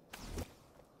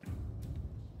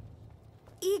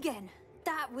 Egan,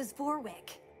 that was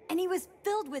Vorwick. And he was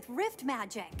filled with rift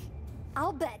magic.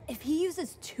 I'll bet if he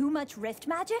uses too much rift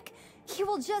magic, he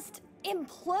will just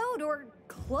implode or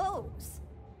close.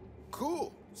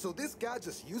 Cool. So this guy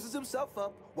just uses himself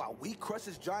up while we crush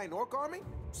his giant orc army?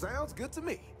 Sounds good to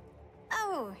me.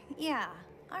 Oh, yeah.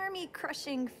 Army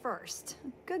crushing first.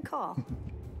 Good call.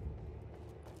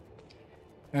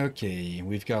 Okay,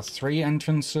 we've got 3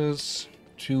 entrances.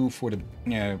 2 for the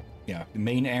the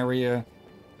main area.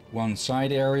 1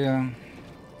 side area.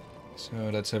 So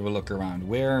let's have a look around.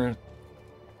 Where?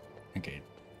 Okay,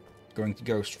 going to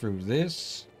go through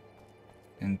this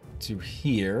and to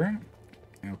here.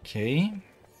 Okay.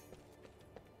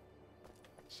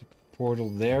 There's a portal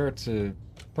there to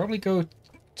probably go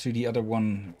to the other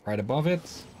one right above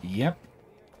it. Yep.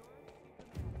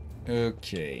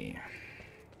 Okay.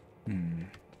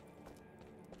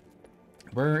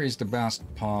 Where is the best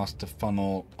path to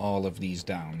funnel all of these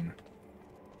down?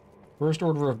 First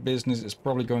order of business is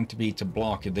probably going to be to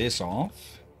block this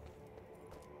off.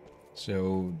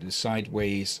 So the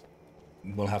sideways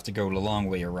will have to go the long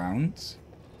way around.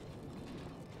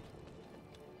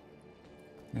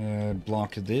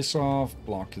 Block this off,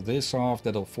 block this off.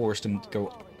 That'll force them to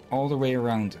go all the way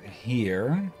around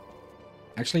here.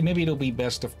 Actually, maybe it'll be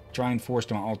best to try and force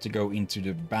them all to go into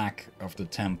the back of the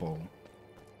temple.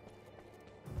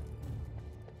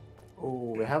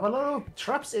 Oh, we have a lot of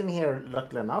traps in here,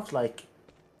 luckily enough, like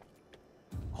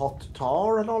hot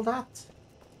tar and all that.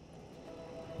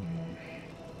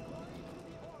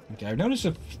 Okay, I've noticed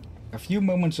a few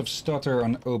moments of stutter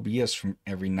on OBS from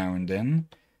every now and then.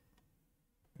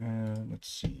 Let's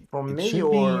see. From It me should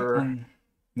or... be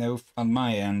no, on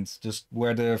my end, just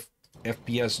where the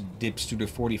FPS dips to the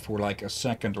 44 like a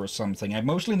second or something. I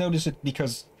mostly notice it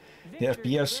because the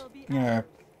FPS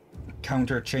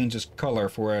counter changes color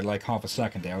for like half a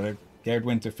second there. There it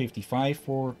went to 55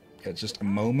 for just a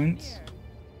moment.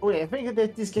 Oh yeah, I think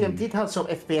that this game did have some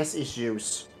FPS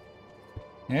issues.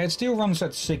 Yeah, it still runs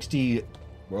at 60,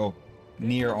 well,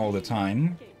 near all the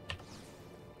time.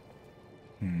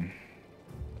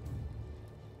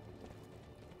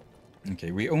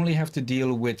 Okay, we only have to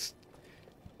deal with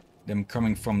them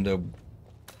coming from the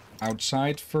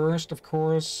outside first, of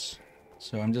course.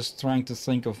 So I'm just trying to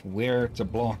think of where to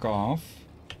block off.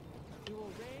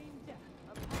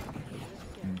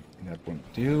 That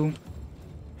won't do.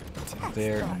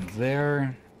 There and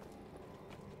there.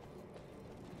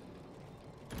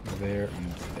 There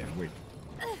and there. Wait.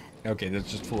 Okay,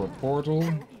 that's just for a portal.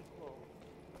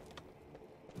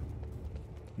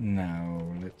 Now,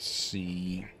 let's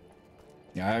see.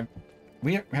 Yeah,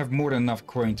 we have more than enough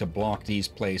coin to block these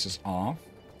places off.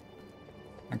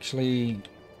 Actually,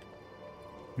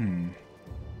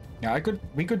 yeah,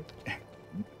 we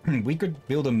could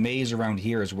build a maze around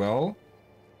here as well.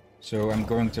 So I'm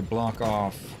going to block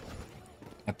off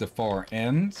at the far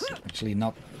end. Actually,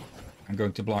 not. I'm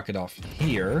going to block it off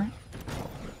here,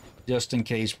 just in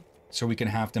case, so we can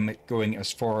have them going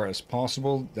as far as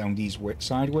possible down these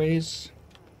sideways.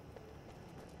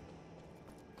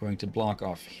 Going to block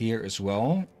off here as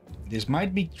well. This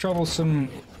might be troublesome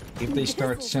if they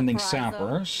start sending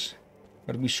sappers,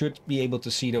 but we should be able to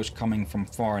see those coming from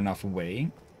far enough away.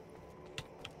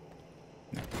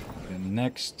 The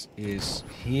next is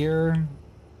here,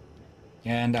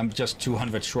 and I'm just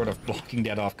 200 short of blocking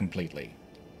that off completely.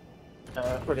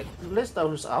 Okay, list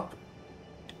those up.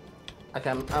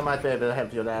 I might be able to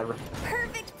help you there.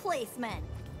 Perfect placement.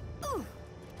 Ooh.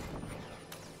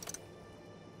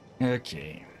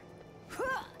 Okay.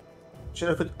 Should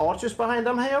I put archers behind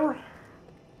them here?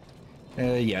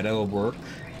 Yeah, that'll work.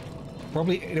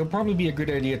 It'll probably be a good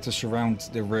idea to surround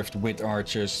the rift with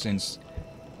archers, since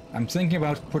I'm thinking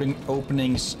about putting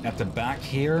openings at the back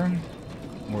here,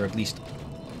 or at least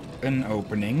an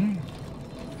opening.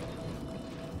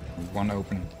 One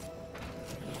opening.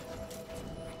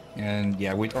 And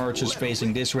yeah, with archers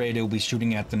facing this way, they'll be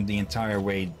shooting at them the entire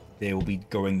way they will be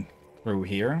going through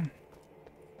here.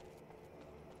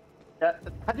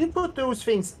 Have you put those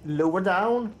things lower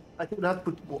down? I could not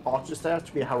put archers there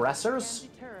to be harassers.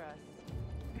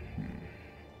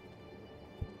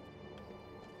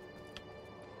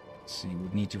 Let's see, we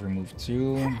need to remove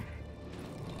 2.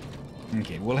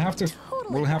 Okay, we'll have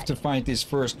to fight this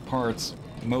first part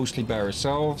mostly by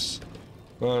ourselves,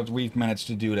 but we've managed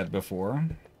to do that before.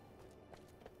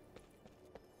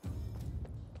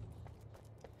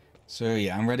 So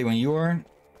yeah, I'm ready when you are.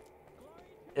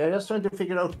 Yeah, just trying to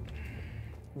figure out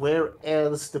where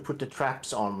else to put the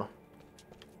traps on.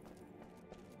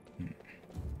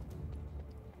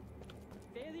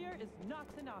 Failure is not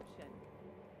an option.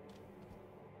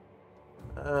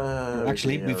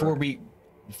 Actually, dear. before we,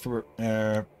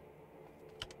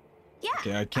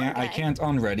 okay, I can't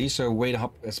unready, so wait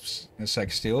up a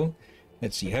sec still.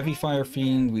 Let's see, Heavy Fire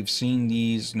Fiend, we've seen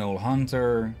these, Null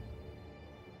Hunter.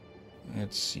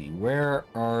 Let's see, where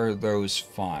are those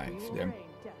 5? They're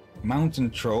Mountain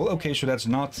Troll, okay, so that's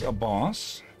not a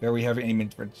boss. Very heavy aim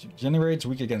generates,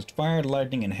 weak against fire,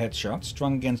 lightning, and headshots.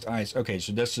 Strong against ice. Okay,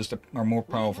 so that's just a more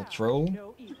powerful troll.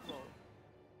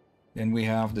 Then we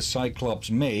have the Cyclops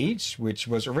Mage, which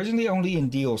was originally only in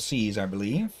DLCs, I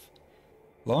believe.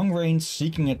 Long range,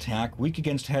 seeking attack, weak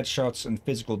against headshots and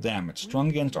physical damage. Strong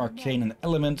against arcane and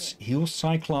elements, heals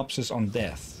Cyclopses on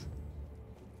death.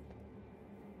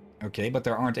 Okay, but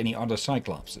there aren't any other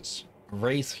Cyclopses.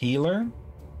 Wraith Healer.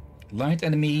 Light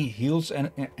enemy, heals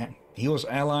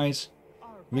allies,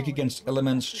 weak against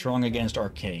elements, strong against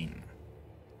arcane.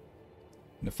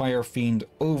 The Fire Fiend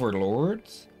Overlord.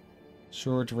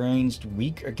 Short ranged,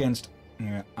 weak against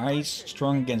ice,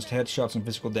 strong against headshots and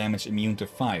physical damage, immune to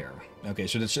fire. Okay,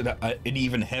 so that's an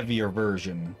even heavier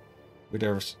version. With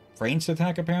their ranged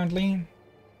attack, apparently.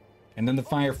 And then the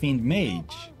Fire Fiend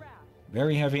Mage.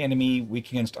 Very heavy enemy, weak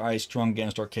against ice, strong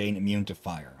against arcane, immune to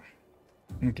fire.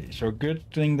 Okay, so good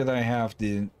thing that I have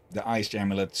the ice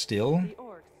amulet still. The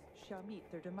orcs shall meet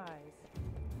their demise.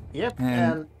 Yep,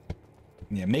 And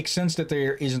yeah, makes sense that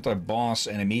there isn't a boss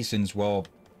enemy since, well,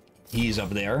 he's up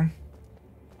there.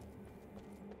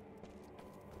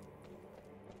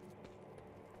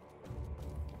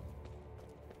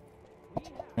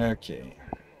 Okay.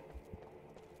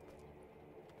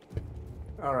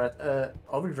 Alright,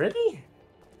 are we ready?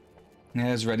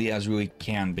 As ready as we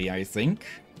can be, I think.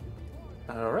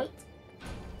 Alright.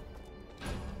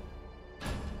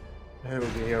 Oh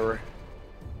dear.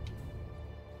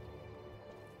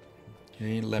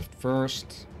 Okay, left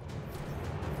first.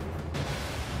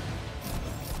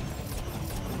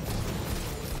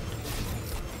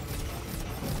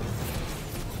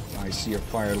 I see a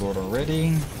Fire Lord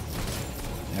already.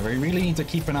 And we really need to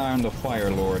keep an eye on the Fire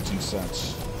Lords and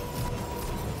such.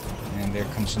 And there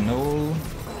comes Noel.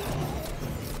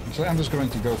 So I'm just going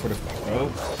to go for the...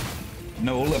 Oh.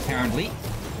 Noel, apparently.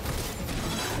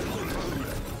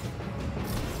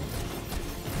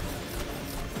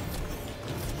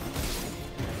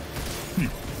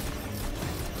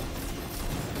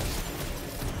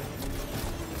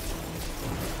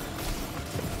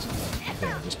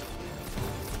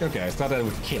 Okay, I thought I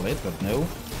would kill it, but no.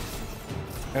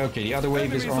 Okay, the other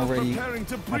wave is already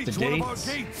at the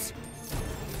gates.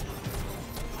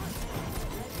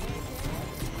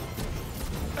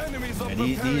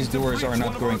 Yeah, these doors are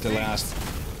not going to last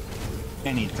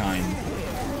any time.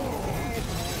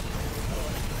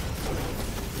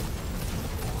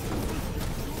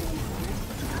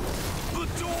 The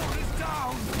door is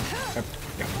down.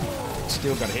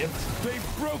 Still got hit.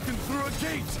 They've broken through a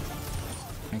gate.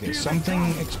 Okay,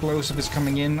 something explosive is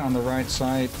coming in on the right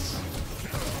side.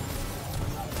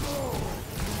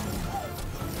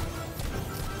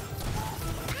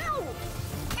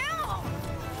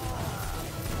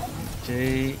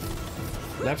 Okay,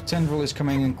 left tendril is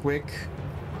coming in quick,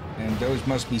 and those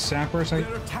must be sappers.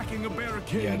 They're attacking a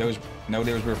barricade. Yeah, those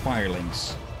were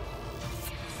firelings.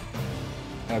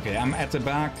 Okay, I'm at the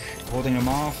back, holding them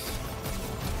off.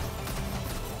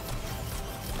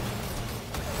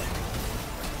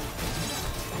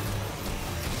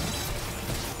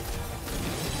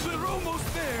 They're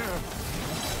almost there.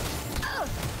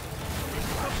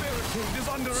 The barricade is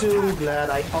under So attack. glad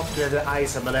I upgraded the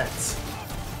ice amulet.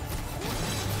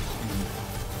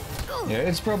 Yeah,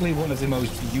 it's probably one of the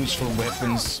most useful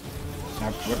weapons.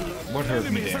 What hurt me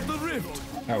Enemies there? at the rift.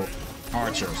 Oh,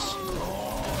 archers.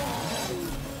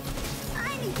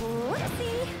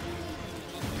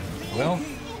 Well,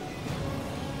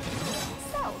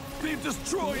 They've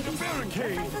destroyed a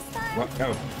barricade. what?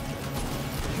 Oh,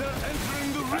 They're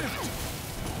entering the rift.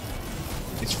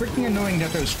 it's freaking annoying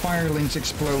that those firelings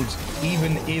explode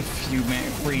even if you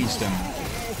freeze them.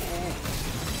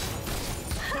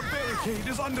 The barricade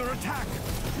is under attack.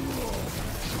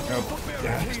 Oh,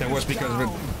 yeah, that was because of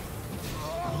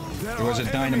it. There was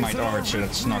a dynamite archer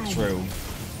that snuck through.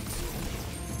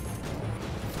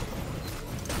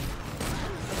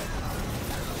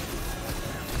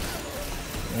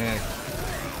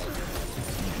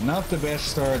 Not the best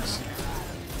start.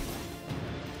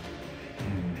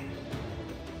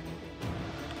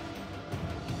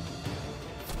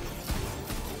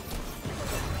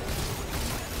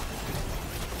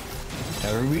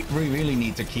 We really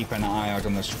need to keep an eye out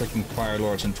on those freaking Fire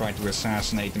Lords and try to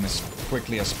assassinate them as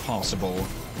quickly as possible.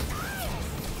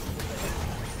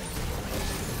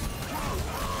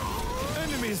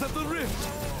 Enemies at the rift.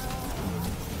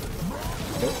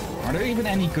 Are there even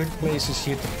any good places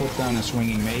here to put down a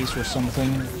swinging mace or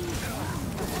something?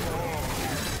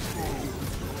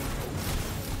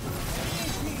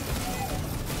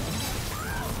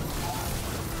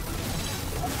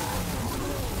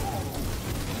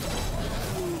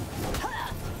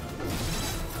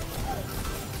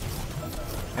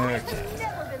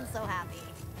 Never been so happy.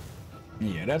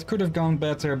 Yeah, that could have gone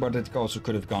better, but it also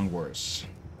could have gone worse.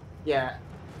 Yeah.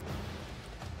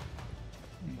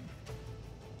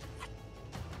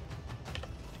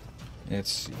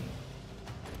 Let's see.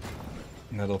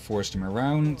 That'll force them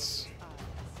around.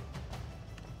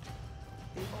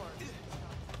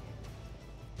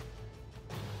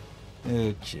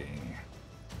 Okay.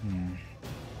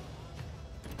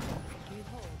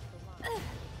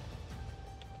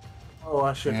 Oh,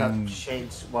 I should have Um,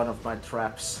 changed one of my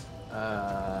traps.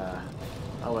 I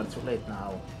went too late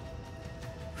now.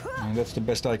 And that's the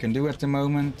best I can do at the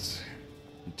moment.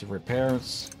 To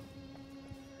repairs.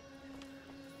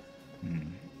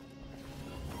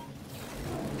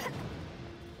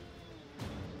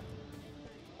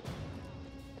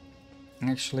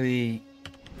 Actually,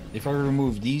 if I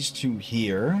remove these two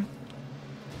here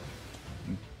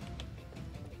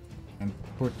and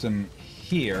put them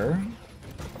here,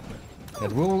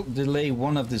 that will delay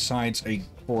one of the sides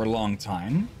for a long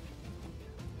time.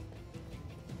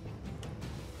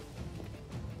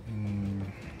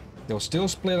 They'll still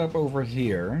split up over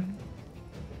here.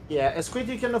 Yeah, as quick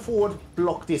you can afford,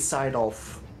 block this side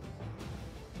off.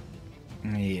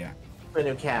 Yeah. When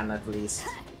you can, at least.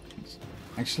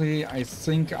 Actually, I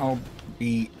think I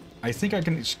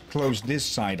can close this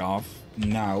side off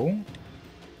now.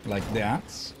 Like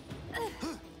that.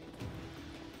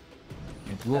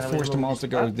 It will force them all to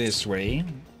go this way.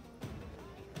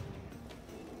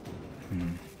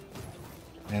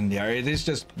 And yeah, it is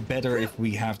just better if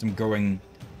we have them going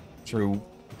through,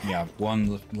 yeah,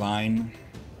 one line.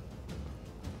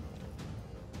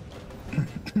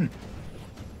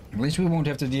 At least we won't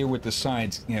have to deal with the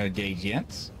side gate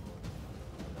yet.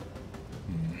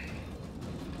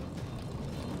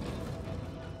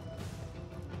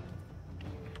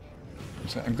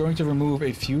 So I'm going to remove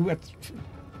a few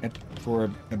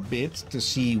for a bit to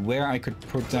see where I could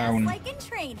put down. Like in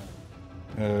training.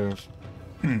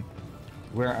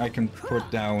 Where I can put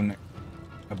down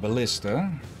a ballista.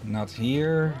 Not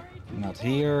here, not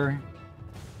here.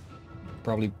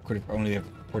 Probably could have only have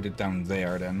put it down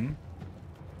there then.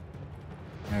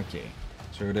 Okay,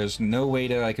 so there's no way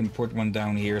that I can put one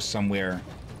down here somewhere.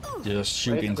 Just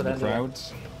shoot into the crowd.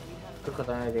 Good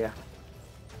idea.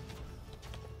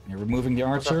 You're removing the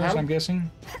archers, I'm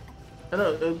guessing?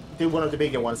 No, do one of the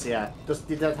bigger ones, yeah.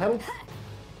 Did that help?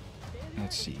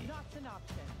 Let's see.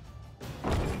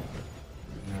 Put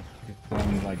it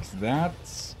down like that.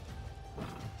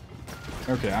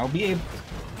 Okay, I'll be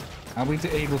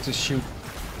able to shoot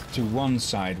to one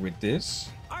side with this.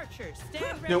 Archers,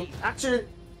 stand ready. No,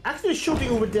 actually shooting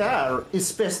over there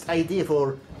is best idea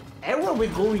for everyone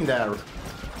we're going there.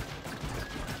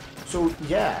 So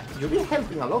yeah, you'll be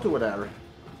helping a lot over there.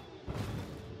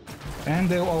 And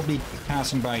they'll all be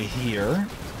passing by here.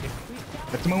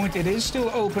 At the moment it is still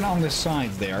open on the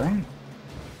side there.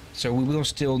 So we will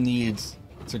still need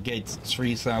to get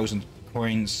 3,000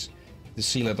 coins to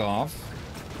seal it off.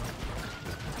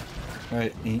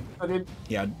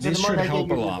 Yeah, this should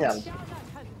help a lot.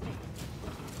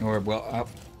 Or, well,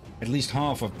 at least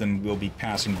half of them will be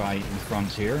passing by in front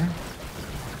here.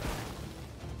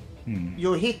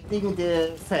 You're hitting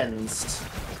the fence.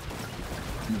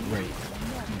 Wait.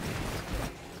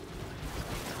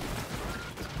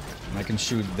 I can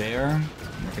shoot there.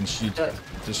 I can shoot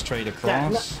just straight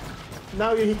across. Yeah,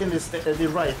 now you're hitting the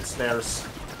right stairs.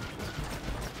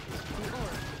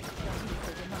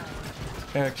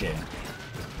 Okay.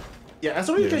 Yeah, as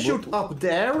long as you can shoot up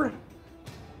there,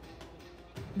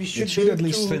 we should, it should at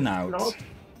least thin out.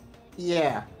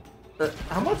 Yeah.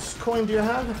 How much coin do you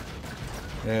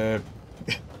have?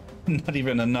 Not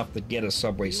even enough to get a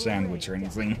Subway sandwich or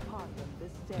anything.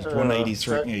 It's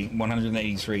 183.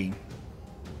 183.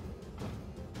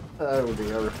 Oh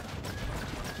dear.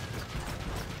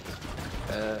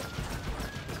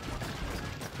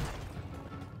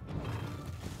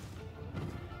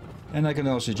 And I can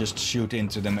also just shoot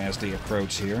into them as they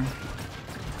approach here.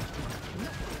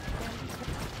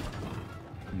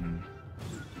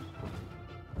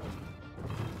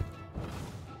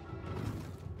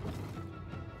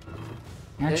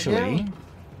 Actually,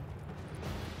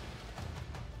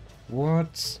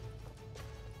 what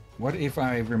if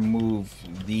I remove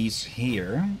these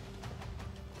here?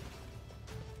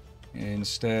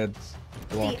 Instead,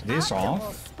 block this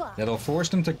off. That'll force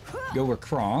them to go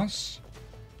across.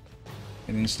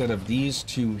 And instead of these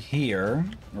two here,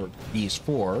 or these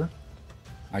four,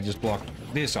 I just block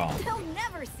this off. They'll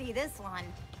never see this one.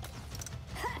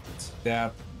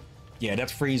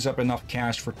 That frees up enough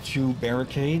cash for 2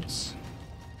 barricades.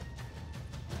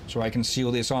 So I can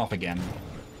seal this off again.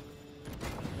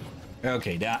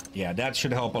 Okay, that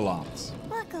should help a lot.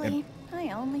 Luckily,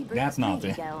 I only bruised that's not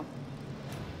it. go.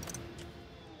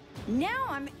 Now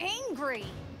I'm angry.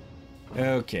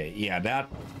 Okay, yeah, that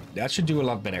should do a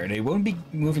lot better. They won't be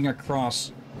moving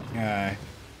across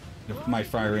my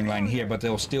firing line here, but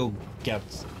they'll still get...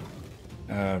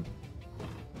 I'll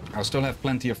still have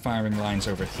plenty of firing lines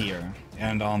over here,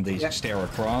 and on the stair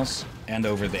across, and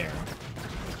over there.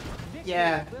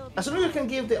 Yeah, as long as you can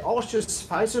give the archers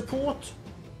fire support,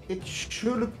 it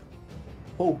should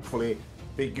hopefully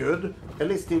be good. At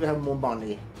least you have more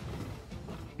money.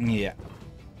 Yeah.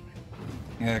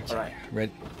 Okay,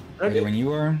 Alright. Ready when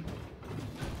you are.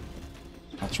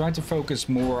 I'll try to focus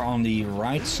more on the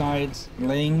right side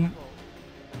lane,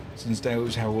 since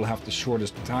those will have the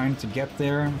shortest time to get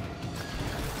there.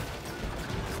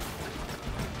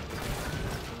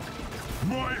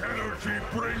 My energy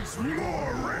brings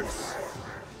more rifts.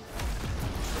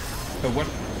 Oh, what?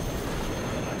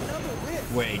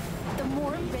 Wait. The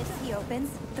more rifts he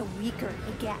opens, the weaker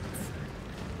he gets.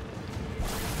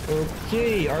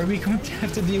 Okay, are we going to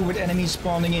have to deal with enemies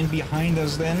spawning in behind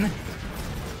us then?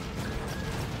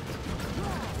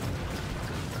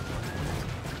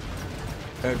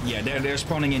 Yeah, they're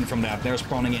spawning in from that. They're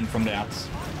spawning in from that.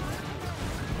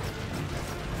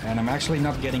 And I'm actually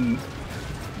not getting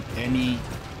any,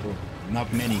 well,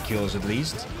 not many kills at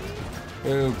least.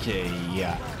 Okay,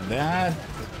 yeah, that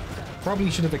probably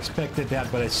should have expected that,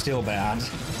 but it's still bad.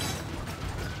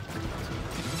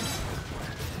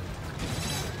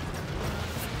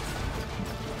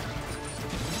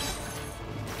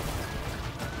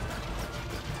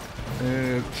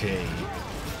 Okay.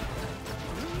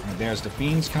 There's the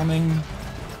fiends coming.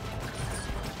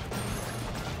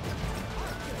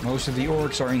 Most of the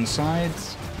orcs are inside.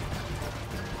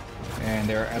 And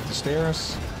they're at the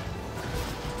stairs.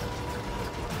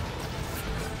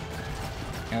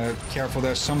 Careful,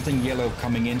 there's something yellow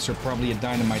coming in, so probably a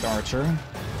dynamite archer.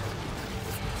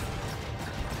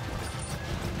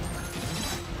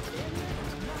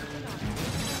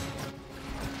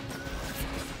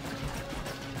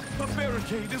 The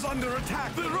barricade is under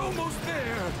attack. They're almost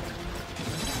there.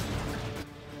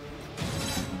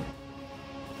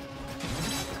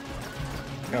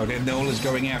 Oh, then Noel is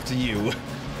going after you.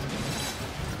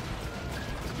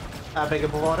 I beg your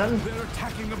pardon? They're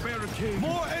attacking the barricade.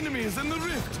 More enemies in the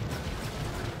rift.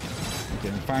 Okay,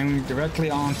 firing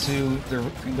directly onto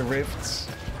the rifts.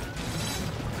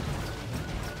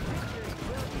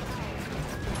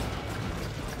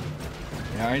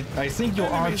 Yeah, I think your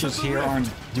archers here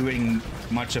aren't doing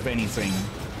much of anything.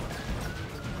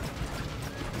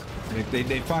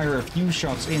 They fire a few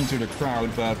shots into the crowd,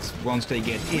 but once they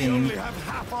get in,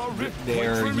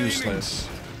 they're useless.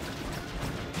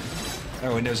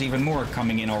 Oh, and there's even more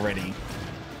coming in already.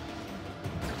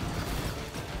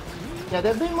 Yeah,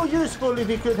 they'd be more useful if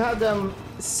you could have them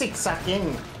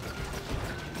zigzagging.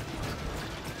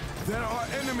 There are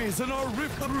enemies in our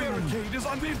rift. The barricade is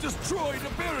on. They've destroyed a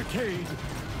barricade.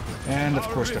 And of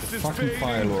course the fucking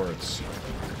Fire Lords.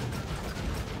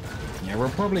 Yeah, we're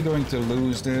probably going to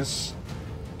lose this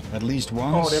at least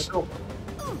once. Oh,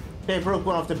 they broke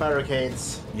one of the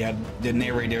barricades. Yeah, the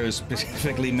narrator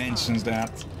specifically mentions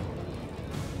that.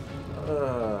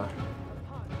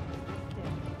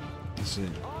 Let's see.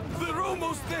 They're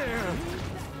almost there.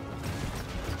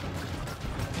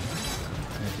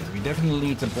 Okay, we definitely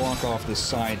need to block off the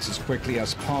sides as quickly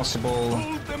as possible.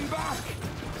 Hold them back.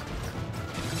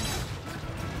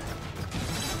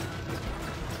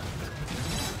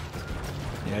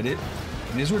 Yeah,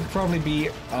 this would probably be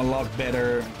a lot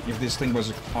better if this thing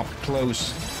was up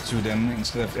close to them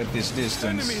instead of at this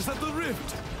distance. Enemies at the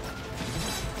rift.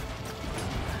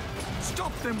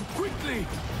 Stop them quickly.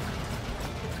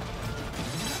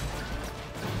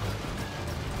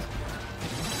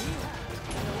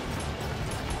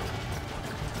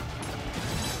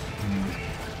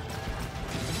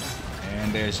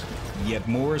 And there's yet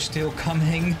more still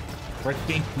coming.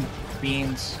 Freaking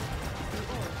beans.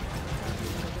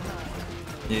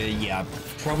 Yeah,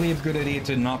 probably a good idea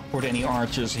to not put any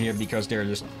archers here because they're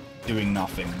just doing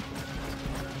nothing.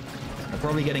 They're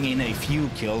probably getting in a few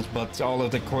kills, but all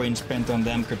of the coins spent on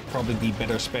them could probably be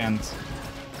better spent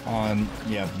on,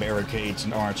 yeah, barricades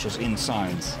and archers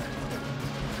inside.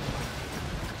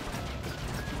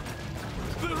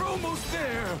 They're almost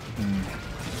there.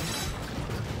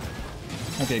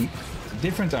 Okay,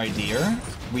 different idea.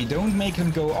 We don't make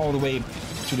them go all the way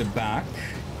to the back,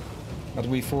 but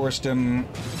we force them...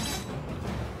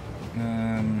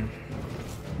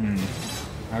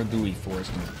 How do we force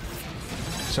them?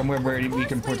 Somewhere where we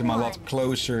can put them a lot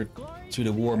closer to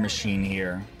the war machine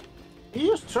here. You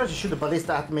just tried to shoot a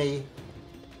ballista at me.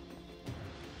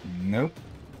 Nope.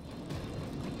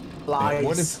 Lies.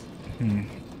 What if...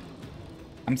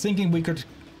 I'm thinking we could...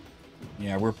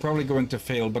 Yeah, we're probably going to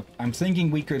fail, but I'm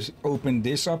thinking we could open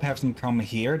this up, have them come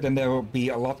here, then they will be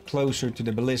a lot closer to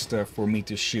the ballista for me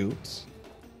to shoot.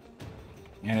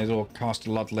 And it'll cost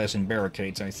a lot less in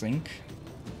barricades, I think.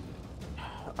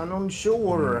 I'm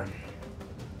unsure.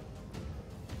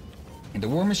 And the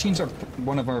war machines are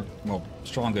one of our, well,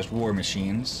 strongest war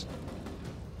machines.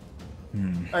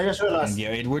 I just realized. And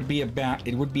yeah, it would be a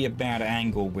bad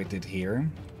angle with it here.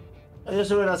 I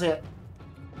just realized it.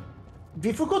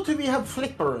 We forgot we have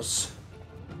flippers.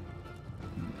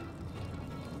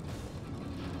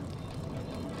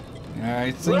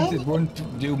 I think it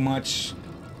won't do much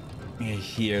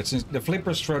here, since the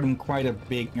flippers throw them quite a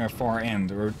big far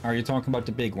end. Or are you talking about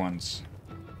the big ones?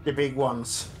 The big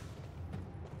ones.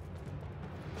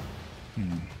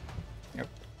 Yep.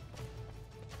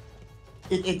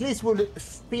 It at least would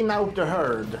spin out the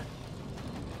herd.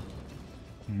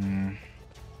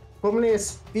 Problem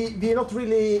is, we're not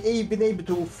really been able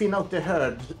to thin out the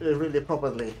herd really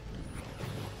properly.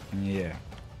 Yeah.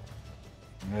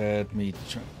 Let me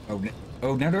try.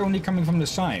 Oh, now they're only coming from the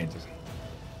side.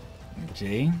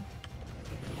 Okay.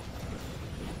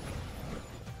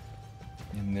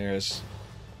 And there's...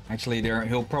 Actually,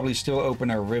 he'll probably still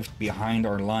open a rift behind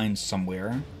our lines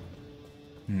somewhere.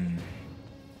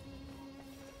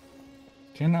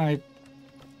 Can I...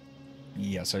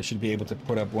 Yes, I should be able to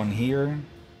put up one here.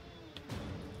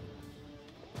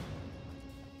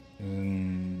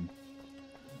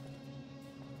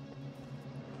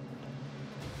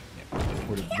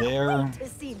 Put it there. Can't wait to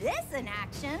see this in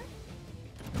action.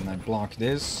 And I block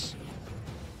this.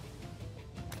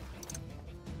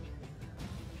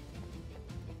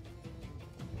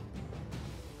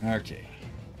 Okay.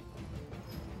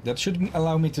 That should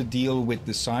allow me to deal with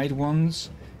the side ones.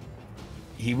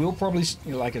 He will probably,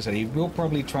 like I said, he will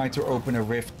probably try to open a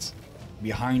rift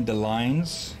behind the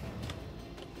lines.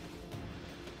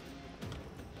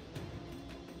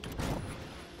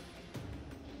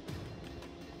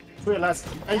 Realize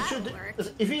I should.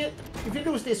 If you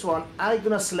lose this one, I'm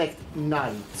gonna select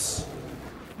knights.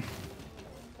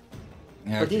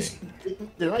 Okay.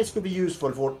 But the knights could be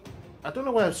useful for. I don't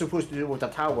know what I'm supposed to do with the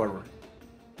tower.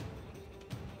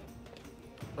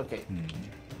 Okay.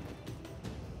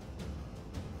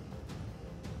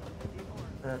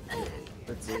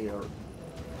 Let's see here.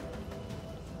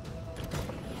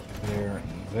 There,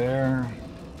 there,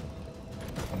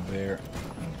 there,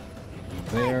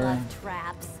 I there. love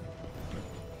traps.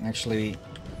 Actually,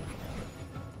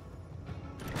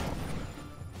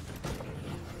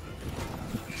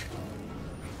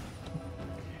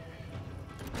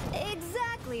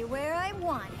 Exactly where I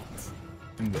want it.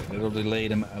 it'll delay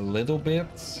them a little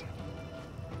bit.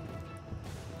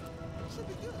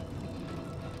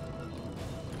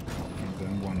 And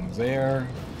then one there.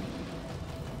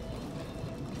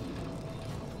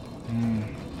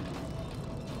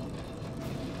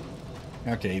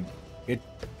 Okay, it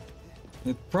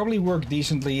probably worked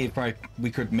decently if we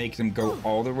could make them go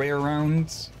all the way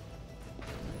around,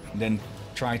 then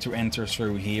try to enter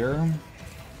through here.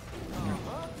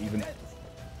 Even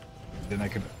then I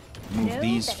could move No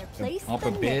these better place up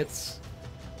a than bit. this.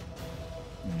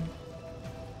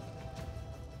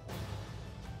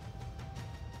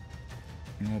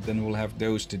 Then we'll have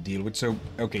those to deal with. So,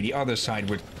 okay, the other side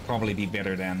would probably be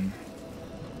better then.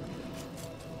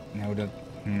 Now that...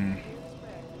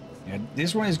 Yeah,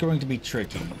 this one is going to be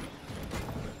tricky.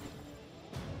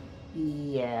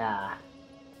 Yeah.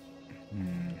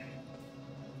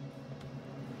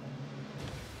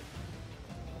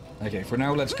 Okay, for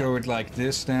now let's go with like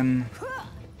this then.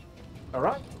 All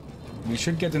right. We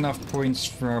should get enough points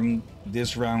from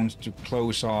this round to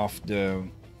close off the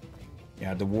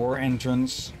war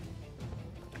entrance,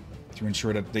 to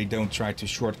ensure that they don't try to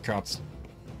shortcut.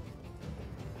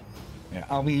 Yeah,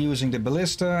 I'll be using the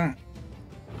ballista,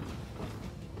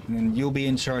 and then you'll be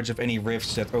in charge of any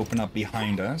rifts that open up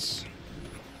behind us.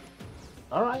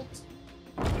 All right.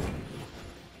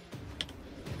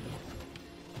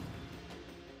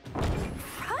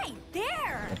 Right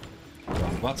there.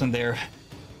 Wrong button there.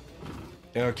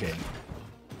 Okay.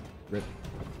 Rip.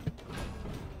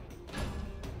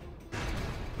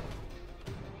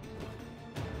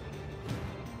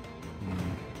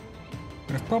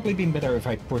 Would have probably been better if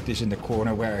I put this in the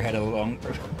corner where I had a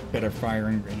better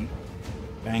firing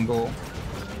angle.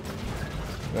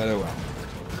 But oh well.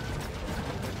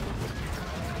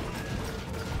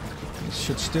 You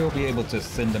should still be able to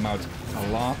thin them out a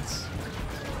lot.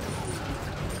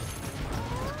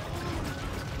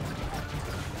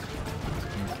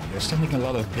 Okay, they're sending a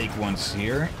lot of big ones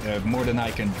here, more than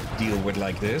I can deal with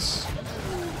like this.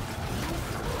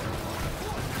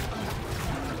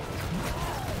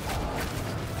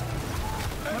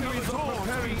 Enemies are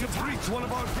preparing to breach one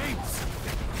of our gates.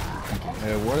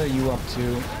 What are you up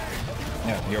to?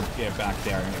 Yeah, you're back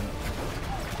there.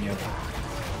 Yep.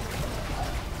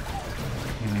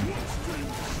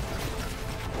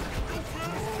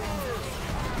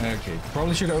 Okay,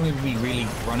 probably should only be really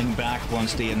running back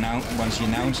once he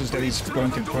announces that he's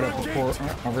going to put up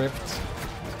a rift.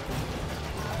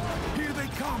 Here they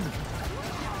come.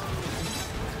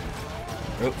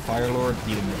 Oh, Firelord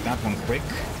dealing with that one quick.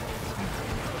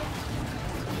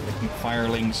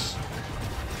 Firelings.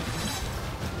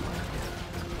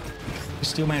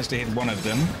 Still managed to hit one of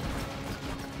them.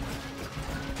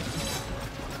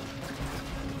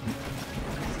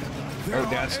 Oh,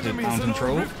 that's the mountain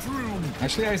troll.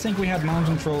 Actually, I think we had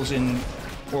mountain trolls in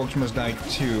Orc Muse Die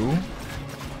 2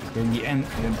 during the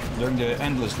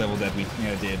endless level that we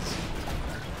did.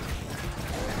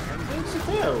 I think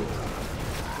so.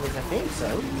 I think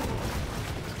so.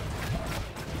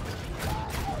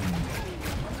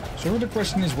 So the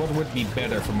question is, what would be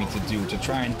better for me to do? To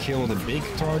try and kill the big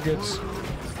targets,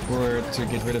 or to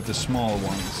get rid of the small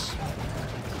ones?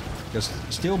 Because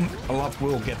still a lot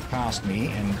will get past me,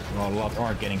 and well, a lot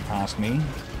are getting past me.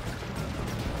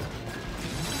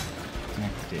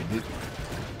 Okay,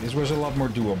 this was a lot more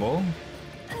doable.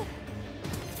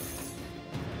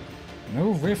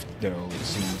 No rift though, it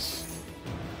seems.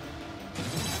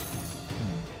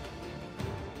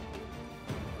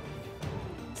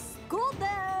 School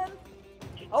them!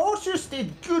 Archers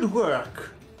did good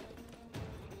work.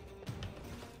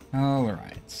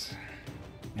 Alright.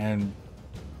 And...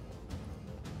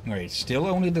 wait, still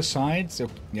only the sides?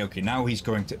 Okay, now he's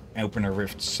going to open a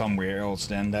rift somewhere else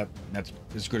then. That's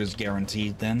as good as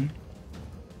guaranteed then.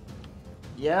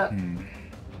 Yeah.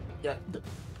 Yeah.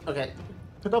 Okay.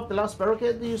 Put up the last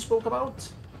barricade you spoke about.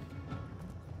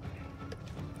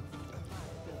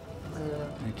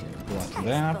 Okay, block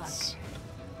that.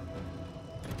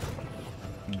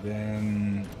 And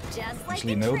then... Just like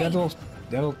actually, in no, trade.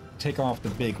 that'll take off the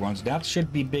big ones. That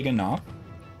should be big enough.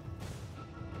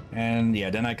 And yeah,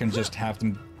 then I can just have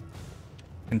them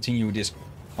continue this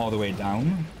all the way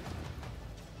down.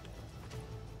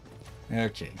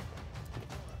 Okay.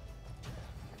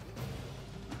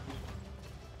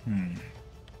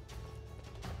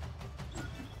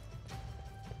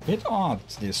 Bit odd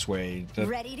this way. That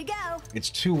Ready to go.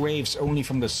 it's 2 waves only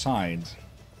from the side.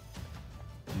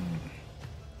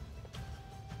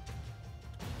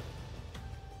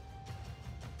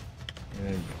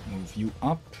 Move you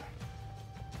up.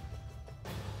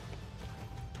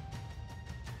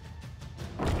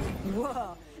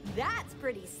 Whoa, that's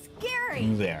pretty scary.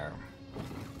 There.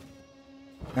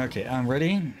 Okay, I'm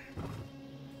ready.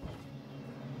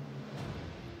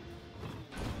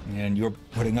 And you're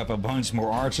putting up a bunch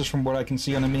more archers from what I can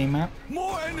see on the minimap.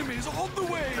 More enemies on the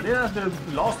way! I did have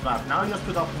the last map. Now just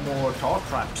put up more tar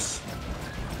traps.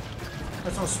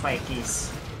 That's some spikies.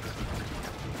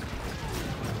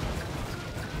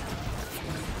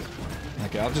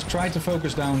 Okay, I'll just try to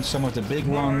focus down some of the big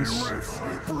ones.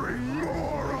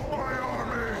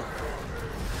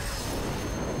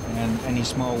 And any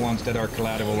small ones that are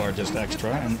collateral are just extra.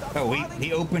 And oh,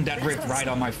 he opened that rift right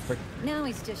on my frick. Now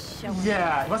he's just showing.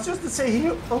 Yeah, it was just to say he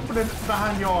opened it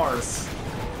behind yours.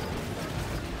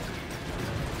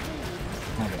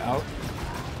 Okay, out.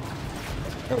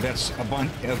 Oh, that's a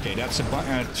bunch. Okay, that's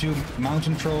a 2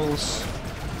 mountain trolls.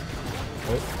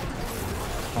 Oh,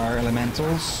 fire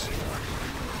elementals.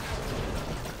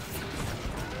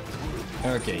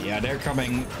 Okay, yeah, they're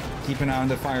coming. Keep an eye on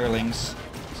the firelings.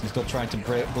 Since they'll try to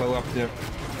blow up the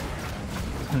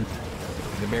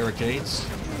barricades.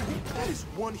 That is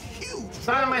one huge.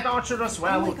 Dynamite archer as Oh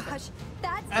well. my gosh,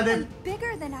 that's And even then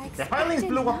bigger than I the hirelings expected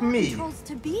blew up mountain me. trolls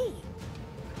to be.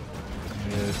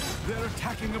 They're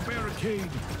attacking a barricade.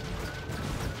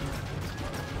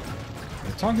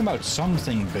 They're talking about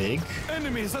something big.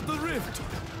 Enemies at the rift.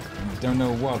 Don't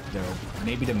know what though.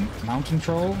 Maybe the mountain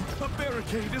troll? The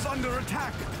barricade is under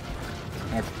attack.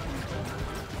 Okay.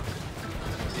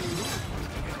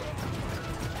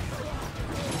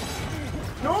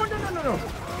 No.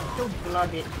 Don't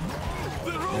blood it.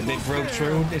 They broke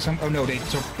through. Oh no, they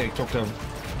took the.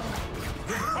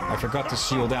 I forgot to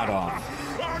seal that off.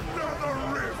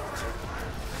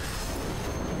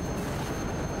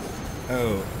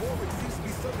 Oh. Seems to be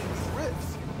summoning these rifts.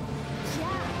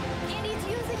 Yeah, and he's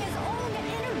using his own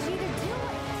energy to do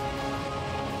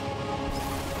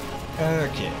it.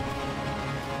 Okay.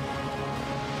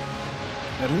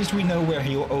 At least we know where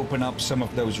he'll open up some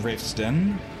of those rifts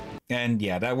then. And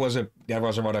yeah, that was a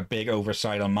rather big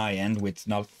oversight on my end with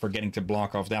not forgetting to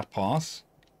block off that path.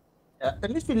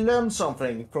 At least we learned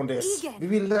something from this. Egan, We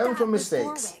will learn that from was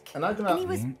mistakes. Warwick. And I'm And he gonna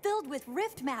was filled with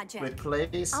rift magic.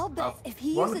 replace I'll bet if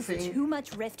he one uses thing too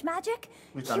much rift magic,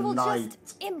 with he a will knight.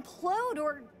 just implode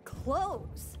or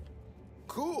close.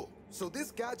 Cool. So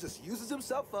this guy just uses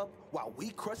himself up while we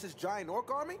crush his giant orc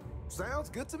army? Sounds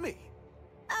good to me.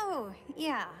 Oh,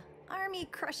 yeah. Army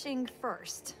crushing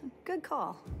first. Good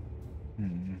call.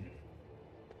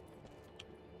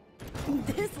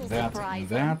 This'll surprise him.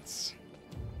 That.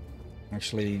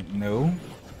 Actually, no.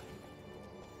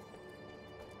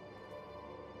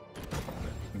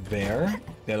 There.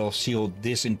 That'll seal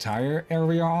this entire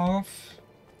area off.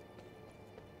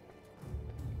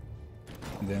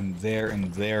 them there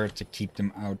and there to keep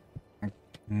them out.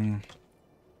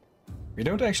 We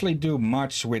don't actually do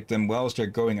much with them whilst they're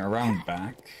going around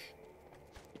back.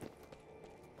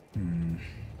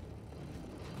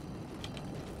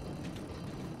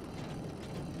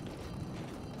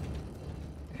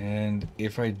 And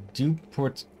if I do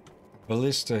put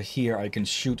ballista here, I can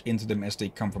shoot into them as they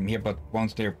come from here, but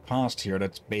once they're past here,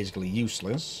 that's basically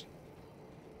useless.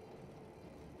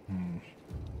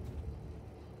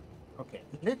 Okay,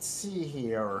 let's see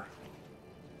here.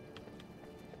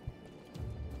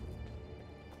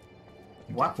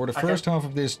 What? For the first half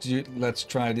of this, let's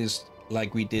try this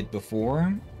like we did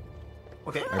before.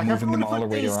 Okay, By moving them all the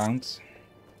way around.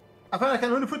 I think I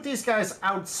can only put these guys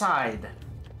outside.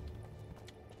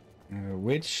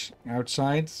 Which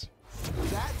outside? That's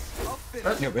a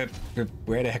finish.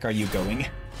 Where the heck are you going?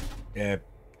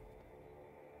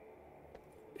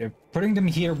 Putting them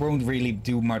here won't really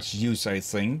do much use, I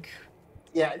think.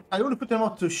 Yeah, I only put them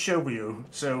up to show you,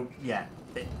 so yeah,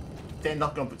 they're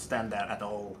not going to stand there at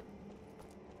all.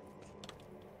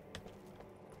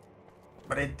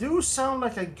 But they do sound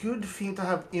like a good thing to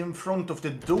have in front of the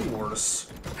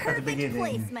doors at the beginning.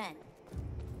 Placement.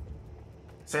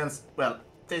 Since, well,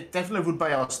 they definitely would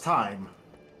buy us time.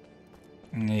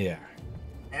 Yeah.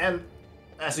 And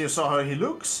as you saw how he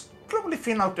looks, probably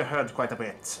thin out the herd quite a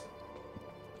bit.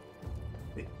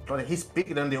 But he's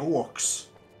bigger than the orcs.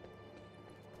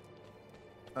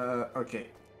 Okay.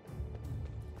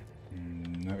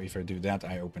 Now if I do that,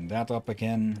 I open that up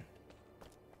again.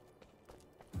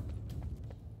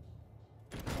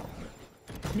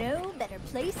 No better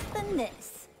place than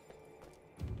this.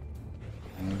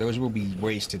 And those will be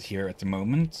wasted here at the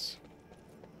moment.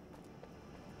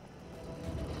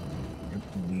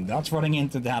 That's running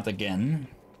into that again.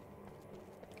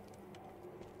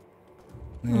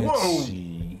 Let's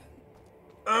see.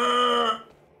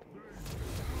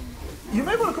 You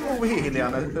may want to come over here,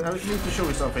 Hillyan. I need to show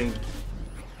you something.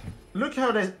 Look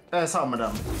how they summon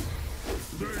them.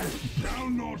 Shall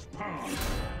not pass.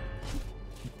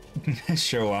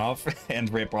 Show off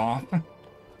and rip off.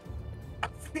 I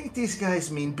think these guys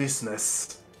mean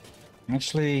business.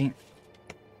 Actually,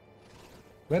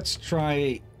 let's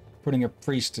try putting a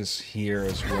priestess here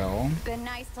as well. Been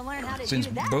nice to learn how to Since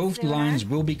do that both sooner. lines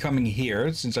will be coming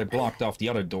here, since I blocked off the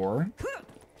other door.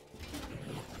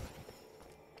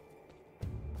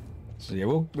 So yeah,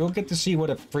 we'll get to see what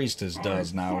a priestess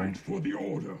does now. Fight for the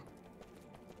order.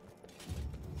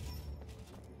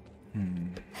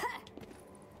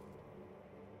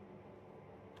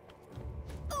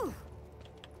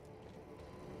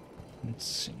 Let's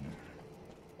see.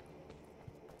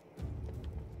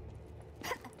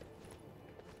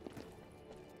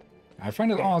 I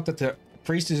find it odd that the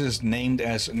priestess is named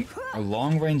as a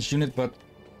long-range unit, but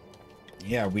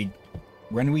yeah,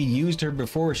 when we used her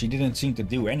before, she didn't seem to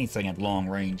do anything at long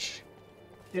range.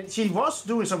 She was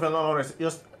doing something along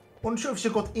just unsure if she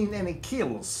got in any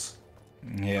kills.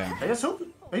 Yeah. I just hope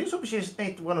she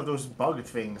ate one of those bug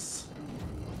things.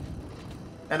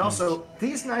 And also,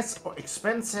 these knights are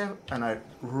expensive, and I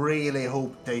really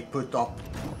hope they put up.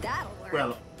 That'll work.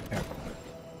 Well,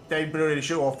 they really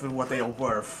show off what they are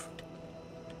worth.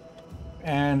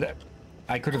 And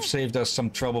I could have saved us some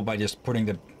trouble by just putting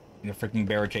the freaking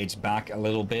barricades back a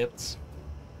little bit.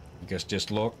 Because just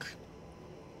look.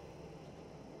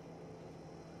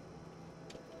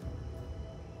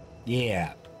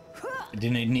 Yeah.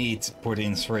 Didn't need to put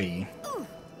in 3.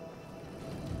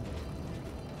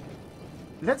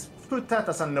 Let's put that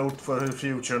as a note for the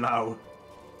future now.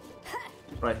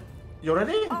 Right. You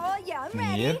ready? Oh, yeah, I'm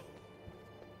ready. Yep.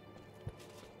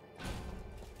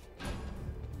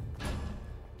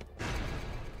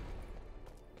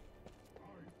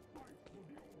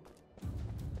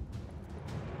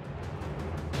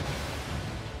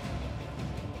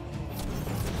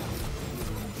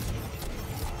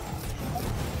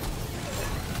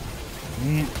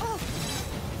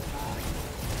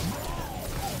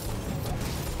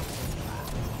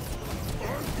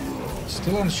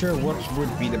 Still unsure what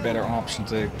would be the better option,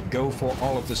 to go for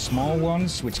all of the small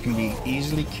ones, which can be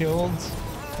easily killed,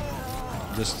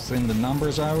 just thin the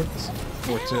numbers out,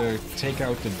 or to take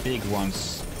out the big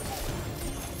ones.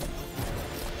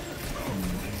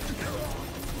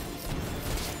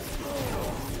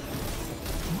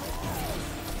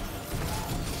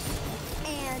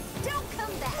 And don't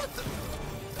come back.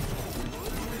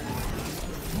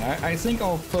 I think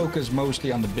I'll focus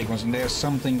mostly on the big ones, and there's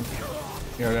something.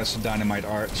 Yeah, that's a dynamite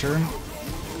archer.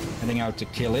 Heading out to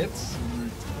kill it.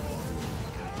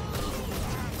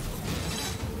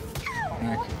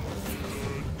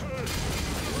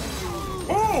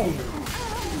 Oh!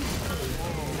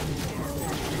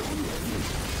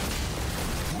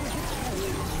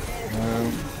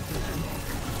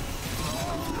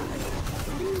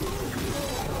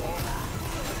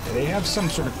 have some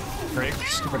sort of trick,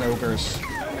 stupid ogres.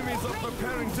 Enemies are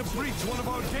preparing to breach one of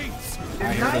our gates. I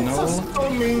heard a Knights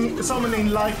knoll. are summoning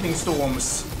lightning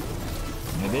storms.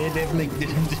 Yeah, they definitely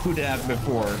didn't do that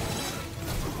before.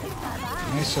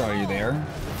 I saw you there.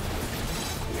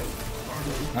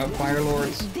 Oh, Fire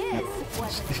Lords. This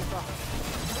was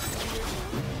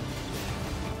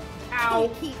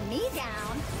Ow! keep me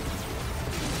down.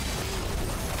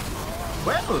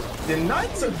 Well, the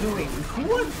knights are doing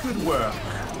quite good work.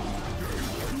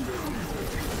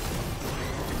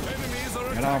 Enemies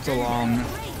are Get off the lawn.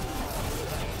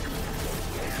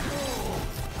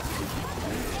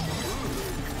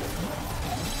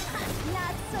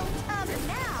 Not so tough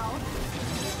now.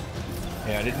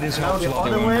 Yeah, this Now helps a the lot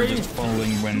other when we're way. just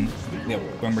funneling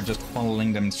when we're just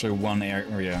funneling them through one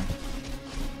area.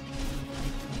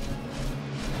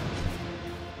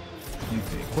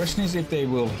 Okay, question is if they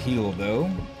will heal though.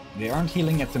 They aren't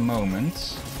healing at the moment.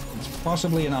 It's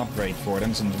possibly an upgrade for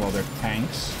them since well they're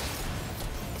tanks.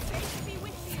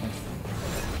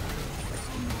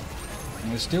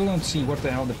 I still don't see what the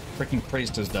hell the freaking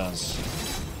priestess does.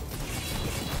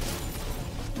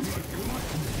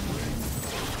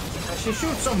 She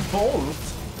shoots some bolt,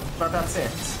 but that's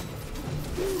it.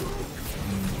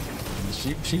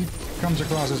 She comes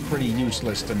across as pretty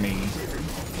useless to me.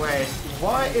 Wait,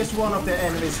 why is one of the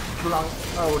enemies flung?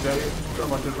 Oh, they're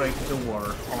about to break the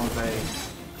door, aren't they?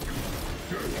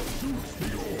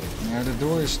 Yeah, the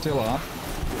door is still up.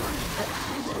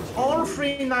 All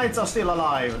three knights are still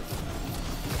alive.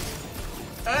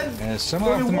 And Some of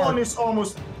only them one are... is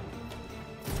almost...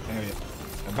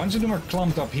 A bunch of them are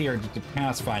clumped up here due to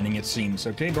pathfinding, it seems.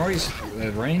 Okay, boys,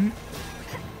 rain.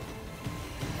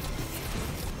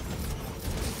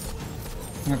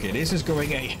 Okay, this is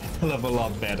going a hell of a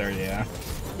lot better, yeah.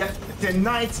 Yeah, the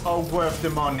knights are worth the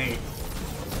money.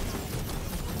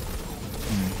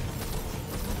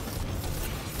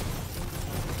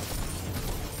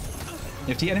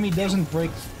 If the enemy doesn't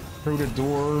break through the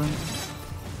door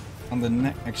on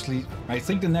the actually, I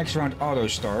think the next round auto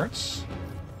starts.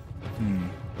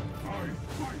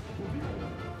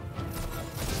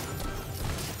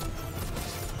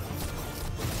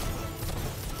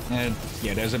 And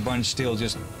yeah, there's a bunch still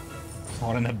just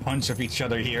caught in a bunch of each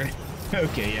other here.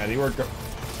 Okay, yeah, they were.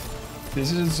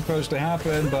 This isn't supposed to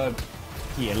happen, but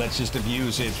yeah, let's just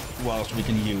abuse it whilst we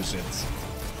can use it.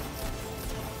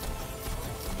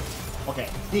 Okay,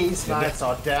 these knights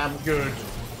are damn good.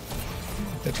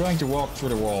 They're trying to walk through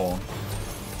the wall.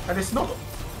 And it's not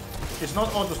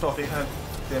auto-starting, and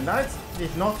the knights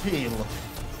did not heal.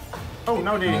 Oh,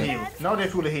 now they healed. Now they're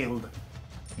fully healed.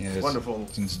 Yes, Wonderful.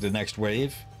 Since the next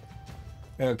wave.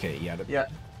 Okay, yeah, the Yeah.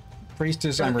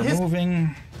 priestess I'm His-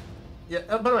 removing. Yeah,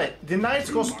 by the way, the knights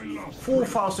cost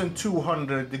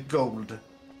 4,200 gold.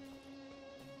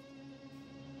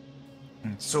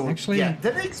 So, Actually- yeah,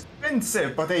 they're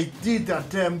expensive, but they did a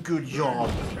damn good job.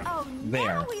 Oh, There.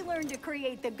 now we learn to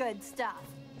create the good stuff.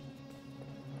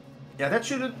 Yeah, that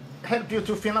should help you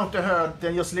to thin out the herd,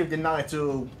 then just leave the knight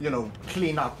to, you know,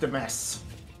 clean up the mess.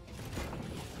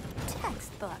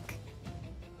 Textbook.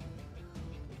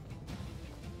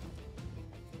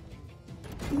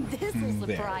 This will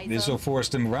There. surprise This them. will force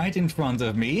them right in front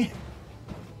of me.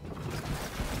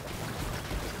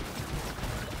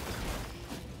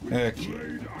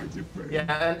 Okay. Yeah,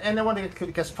 and anyone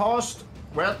that gets past,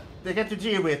 well, they get to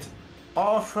deal with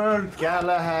Arthur,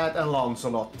 Galahad, and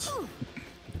Lancelot.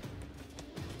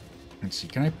 Let's see,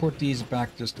 can I put these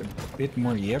back just a bit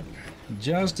more? Yep.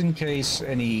 Just in case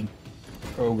any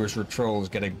ogres or trolls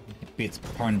get a bit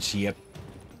punchy at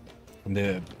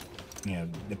the,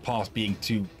 the path being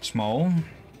too small.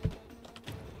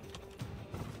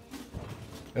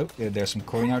 Oh, there's some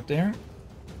coin out there.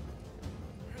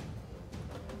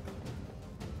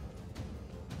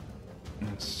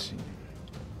 Let's see.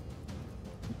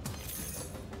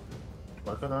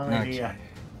 What an idea.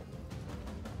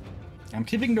 I'm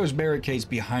keeping those barricades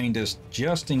behind us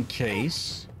just in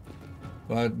case,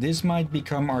 but this might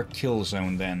become our kill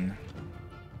zone then.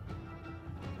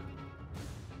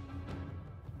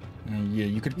 Yeah,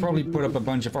 you could probably put up a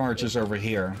bunch of archers over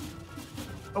here.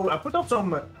 Oh, I put up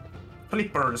some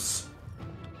flippers.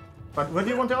 But where do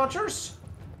you want the archers?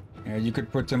 You could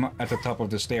put them at the top of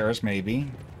the stairs, maybe.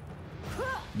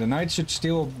 The knights should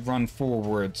still run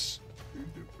forwards.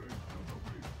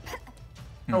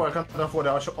 Oh, I can't afford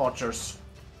the archers.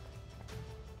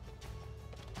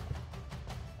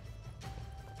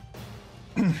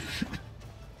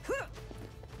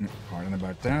 Pardon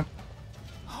about that.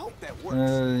 Hope that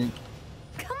works.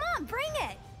 Come on, bring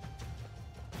it.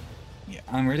 Yeah,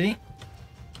 I'm ready.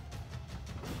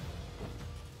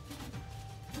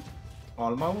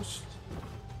 Almost.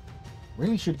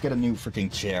 Really should get a new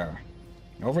freaking chair.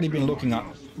 I've already been looking up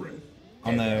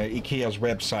on the IKEA's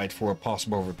website for a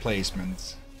possible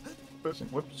replacement.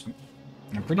 Whoops.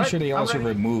 I'm pretty Right, sure they I'm also ready.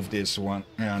 removed this one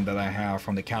that I have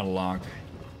from the catalog.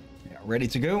 Yeah, ready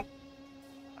to go?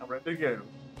 I'm ready to go.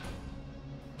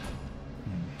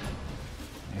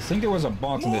 I think there was a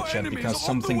bot in the More chat enemies because on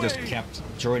something the just way. kept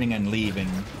joining and leaving.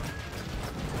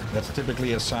 That's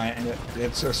typically a sign.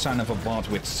 It's a sign of a bot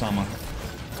with some.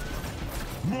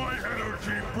 My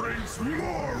energy brings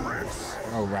more rifts.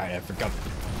 Oh right, I forgot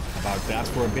about that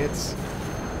for a bit.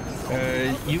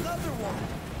 You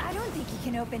I don't think he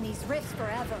can open these rifts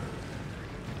forever.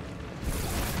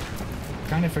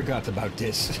 kind of forgot about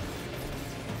this.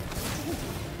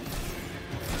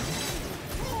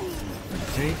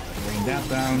 Okay, bring that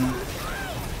down.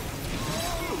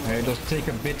 It'll take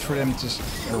a bit for them to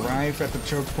arrive at the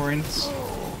choke points.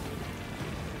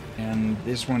 And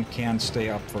this one can't stay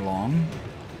up for long.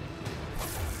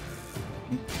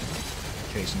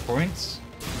 Case in point.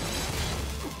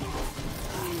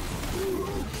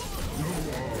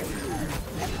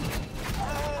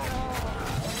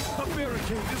 The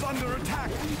barricade is under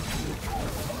attack.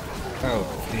 Oh,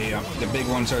 the big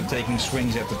ones are taking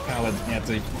swings at the pallet at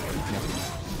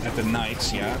the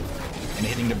knights, yeah, and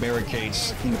hitting the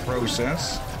barricades in the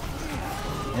process.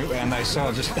 And I saw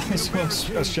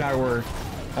a shower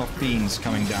of beans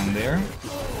coming down there.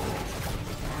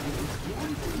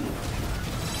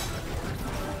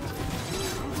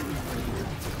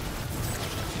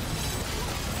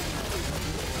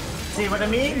 See what I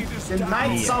mean? The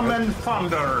Knight Yeah. Summon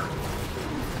Thunder.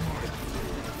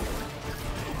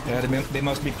 They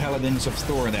must be paladins of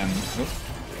Thor then. Oh,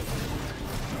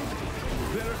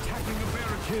 They're attacking the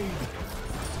barricade.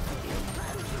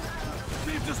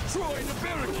 They've destroyed the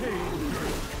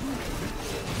barricade.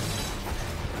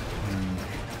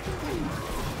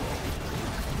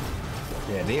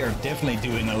 yeah, they are definitely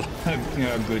doing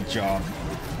a good job.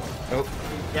 Oh,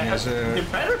 Yeah, there's the a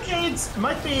barricades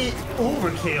might be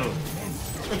overkill.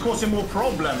 They causing more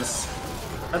problems.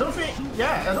 I don't think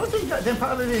that the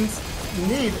paladins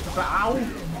need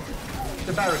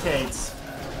the barricades.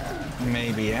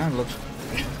 maybe, yeah. Looks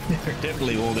they're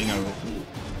definitely holding a.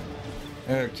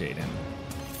 Okay then.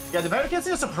 Yeah, the barricades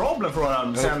is a problem for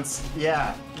them since,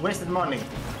 yeah, wasted money.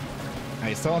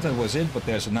 I thought that was it, but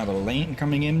there's another lane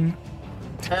coming in.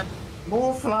 And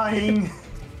more flying.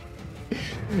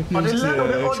 Oh, they land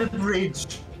on the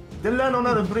bridge. They land on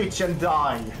the bridge and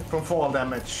die from fall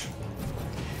damage.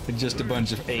 Just a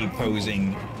bunch of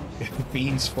A-posing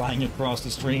beans flying across the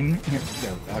stream.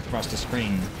 Across the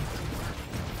screen.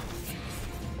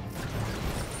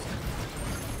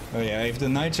 Oh yeah, if the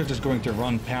knights are just going to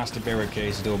run past the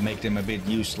barricades, it'll make them a bit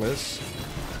useless.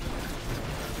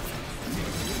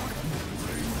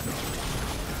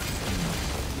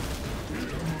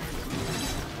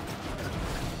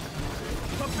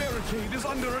 The barricade is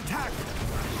under attack.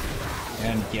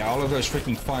 And yeah, all of those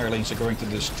freaking firelings are going to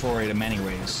destroy them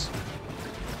anyways.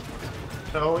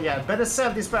 So yeah, better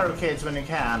sell these barricades when you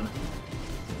can.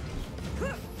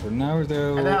 For now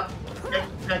though... And now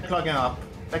they're clogging up.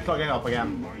 They're clogging up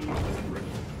again.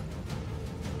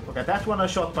 Okay, that one I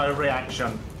shot by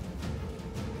reaction.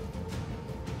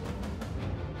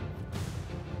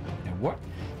 What?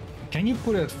 Can you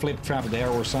put a flip trap there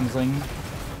or something?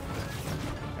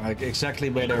 Like exactly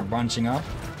where they're bunching up?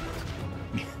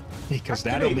 Because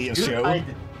that'll be a show.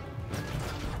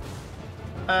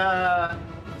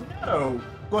 No,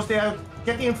 because they are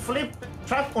getting flip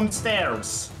trap on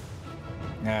stairs.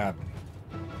 Yeah.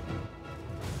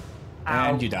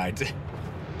 Ow. And you died.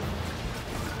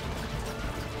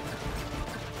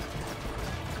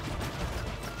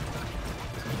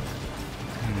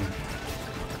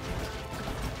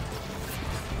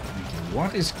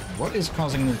 What is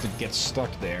causing them to get stuck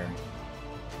there?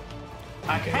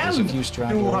 I Okay, can there's a few do,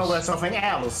 stragglers. however, something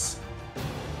else.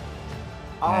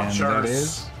 And that Archers.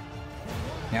 is...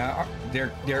 Yeah,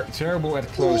 they're terrible at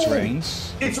close Ooh. range.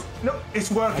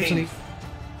 It's working. Actually,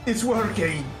 It's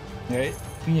working.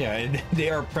 yeah, they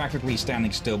are practically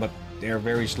standing still, but they're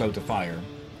very slow to fire.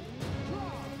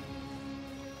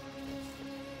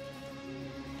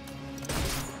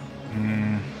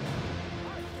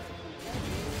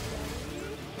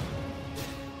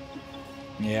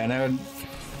 Yeah, no,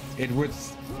 it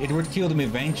would kill them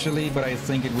eventually, but I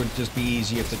think it would just be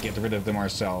easier to get rid of them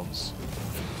ourselves.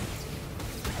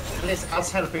 At least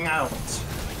us helping out.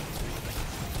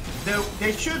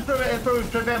 They should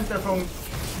prevent them from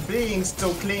being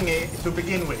so clingy to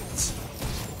begin with.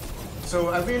 So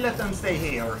I will let them stay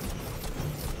here.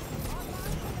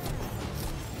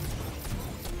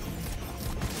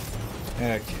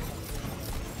 Okay.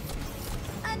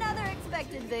 Another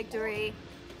unexpected victory.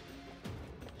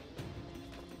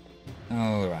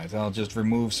 Alright, I'll just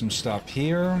remove some stuff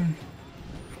here.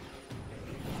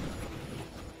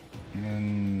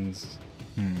 And...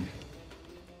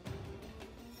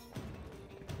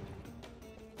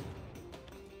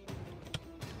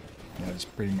 That's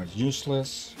pretty much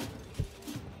useless.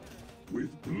 With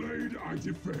blade I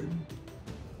defend.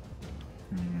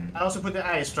 I also put the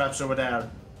ice traps over there.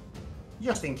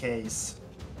 Just in case.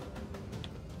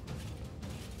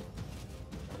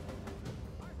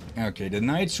 Okay, the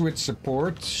knights with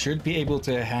support should be able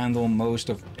to handle most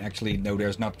of... Actually, no,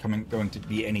 there's not going to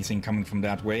be anything coming from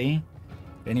that way.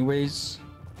 Anyways.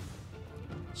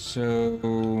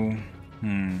 So...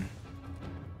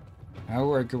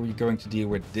 How are we going to deal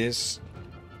with this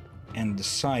and the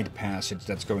side passage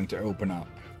that's going to open up?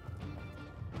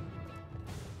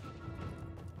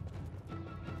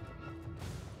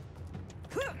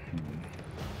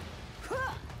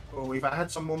 Oh, if I had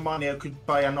some more money, I could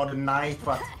buy another knight,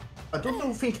 but I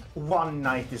don't think one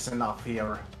knight is enough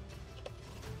here.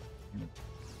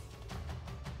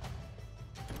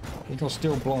 I think I'll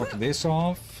still block this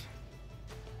off.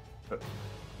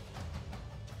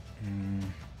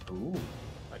 Ooh,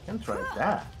 I can try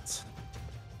that.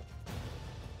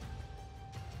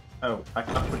 Oh, I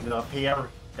can't put it up here.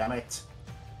 Damn it.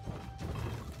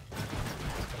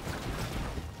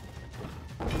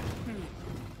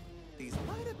 These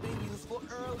might have been useful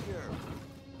earlier.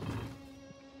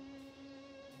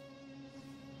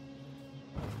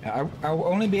 I'll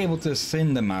only be able to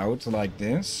thin them out like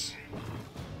this.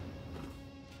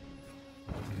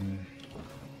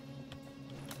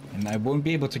 And I won't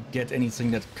be able to get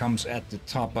anything that comes at the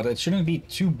top, but it shouldn't be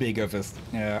too big of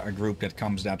a group that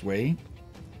comes that way.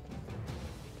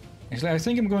 Actually, I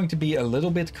think I'm going to be a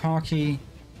little bit cocky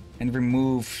and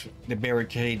remove the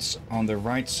barricades on the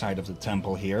right side of the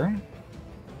temple here.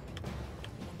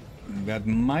 That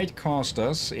might cost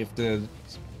us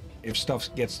if stuff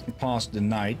gets past the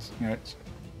night. Right?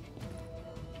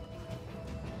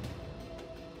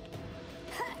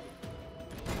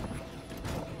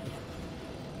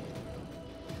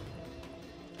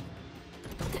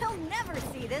 They'll never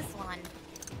see this one.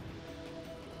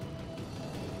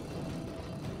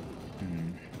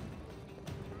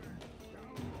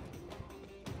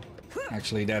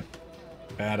 Actually, that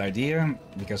bad idea,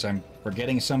 because I'm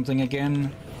forgetting something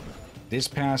again. This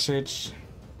passage.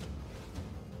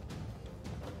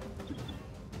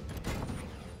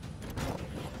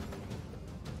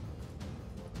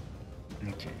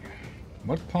 Okay.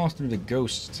 What path do the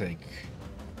ghosts take?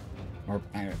 Or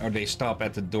they stop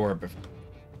at the door,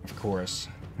 of course.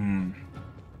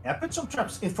 Yeah, put some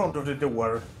traps in front of the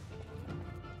door.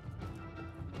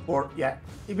 Or, yeah,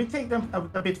 it will take them a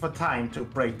bit of a time to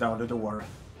break down the door.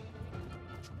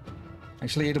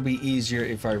 Actually, it'll be easier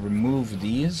if I remove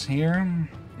these here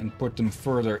and put them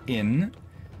further in.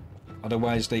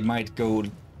 Otherwise, they might go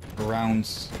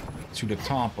around to the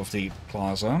top of the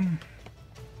plaza.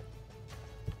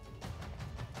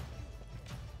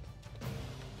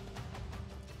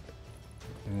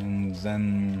 And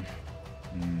then...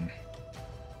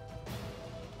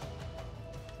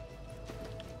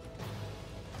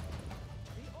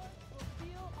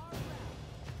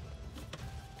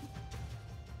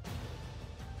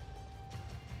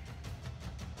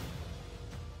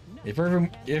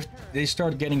 If they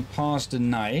start getting past the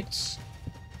knights,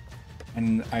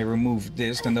 and I remove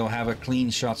this, then they'll have a clean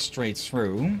shot straight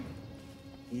through.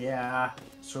 Yeah,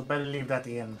 so better leave that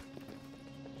in.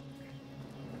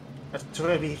 So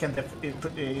maybe he can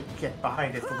get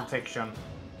behind it for protection.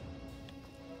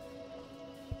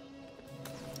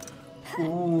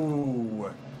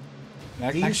 Ooh.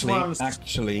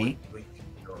 Actually,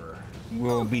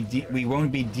 we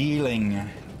won't be dealing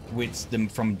with them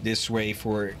from this way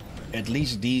for at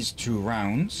least these 2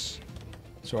 rounds.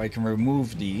 So I can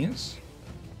remove these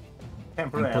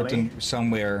and put them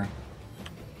somewhere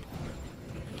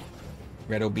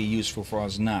where they'll be useful for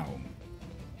us now.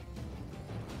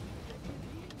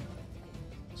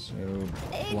 So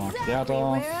block that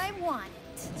off. Where I want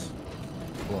it.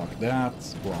 Block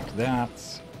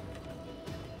that.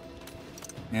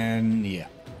 And yeah.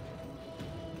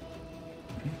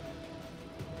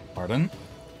 Pardon?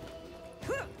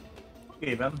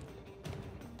 Even.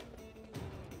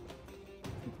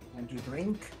 And to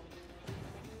drink.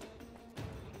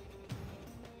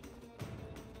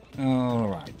 All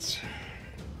right.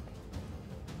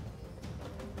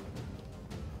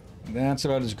 That's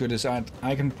about as good as I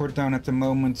can put down at the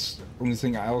moment. Only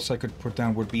thing else I could put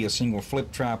down would be a single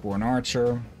flip trap or an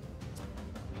archer.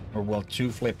 Or well, 2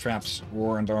 flip traps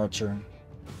or an archer.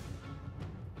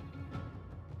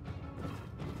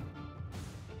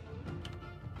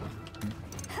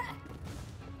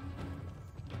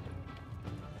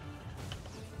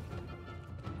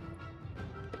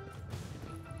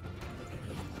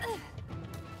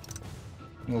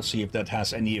 We'll see if that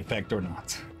has any effect or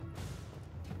not.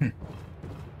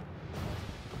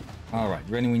 Alright,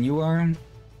 ready when you are.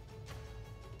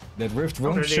 That rift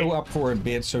won't show up for a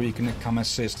bit, so you can come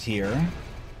assist here.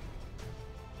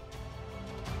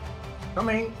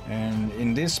 Coming. And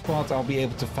in this spot, I'll be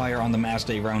able to fire on them as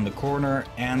they round the corner,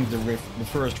 and the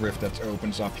first rift that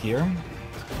opens up here.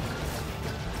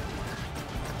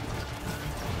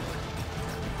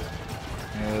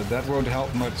 That won't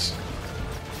help much.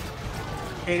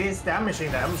 It is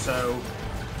damaging them, so...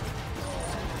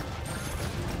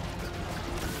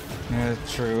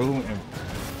 True.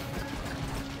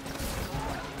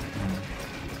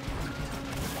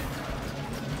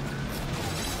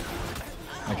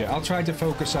 Okay, I'll try to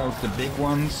focus out the big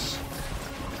ones.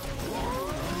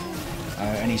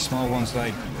 Any small ones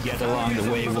that I get along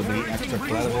the way will be extra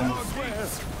palatable.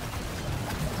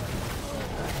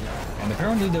 And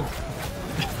apparently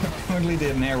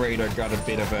the narrator got a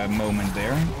bit of a moment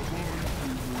there.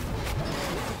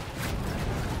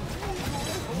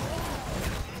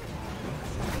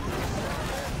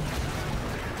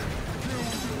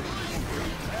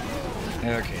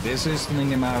 Okay, this is thinning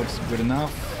him out good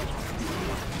enough.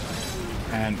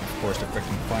 And of course the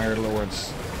freaking Fire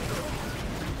Lords.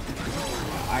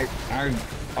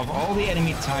 Of all the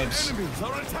enemy types,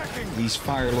 these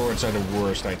Fire Lords are the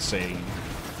worst, I'd say.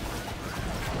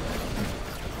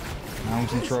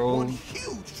 Mountain Troll.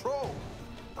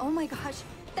 Oh my gosh,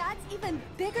 that's even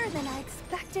bigger than I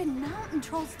expected mountain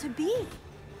trolls to be.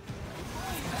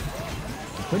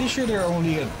 I'm pretty sure they're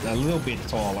only a little bit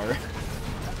taller.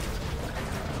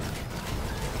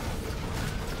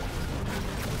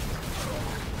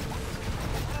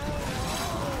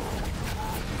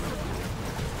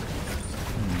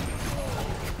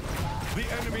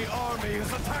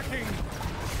 Is attacking.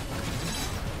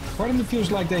 Part of me feels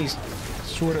like they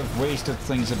sort of wasted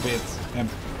things a bit. And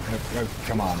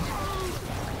come on,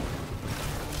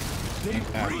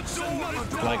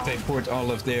 like they put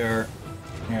all of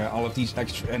these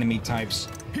extra enemy types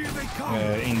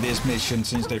in this mission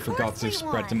since they forgot to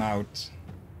spread them out.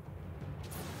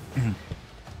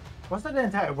 Was that the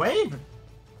entire wave?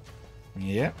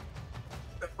 Yeah.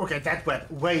 Okay, that went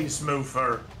way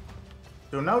smoother.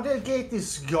 So now the gate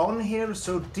is gone here,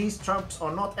 so these traps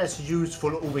are not as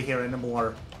useful over here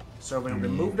anymore. So we'll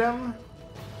remove them.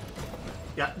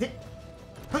 Yeah,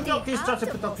 putting up these traps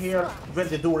and put up here when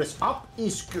the door is up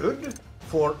is good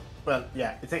for, well,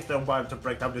 yeah, it takes them a while to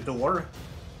break down the door.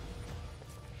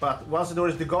 But once the door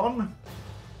is gone,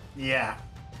 yeah,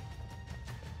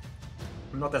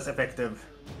 not as effective.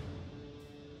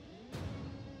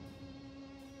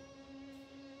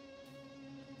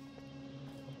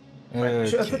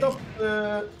 Should I put up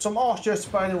some archers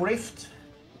by the rift?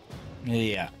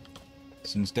 Yeah,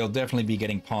 since they'll definitely be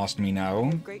getting past me now.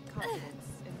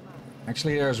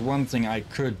 Actually, there's one thing I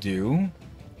could do.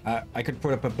 I could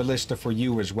put up a ballista for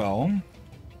you as well.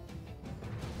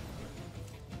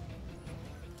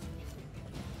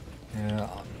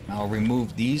 I'll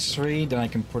remove these three, then I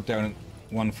can put down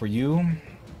one for you.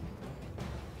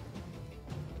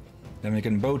 Then we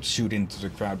can both shoot into the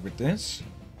crowd with this.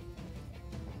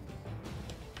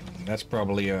 That's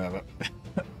probably a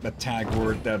tag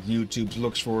word that YouTube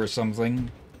looks for or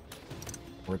something.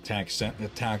 Or a tag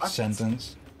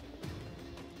sentence.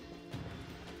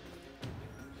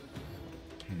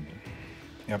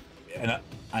 Yep, and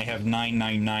I have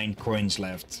 999 coins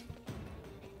left.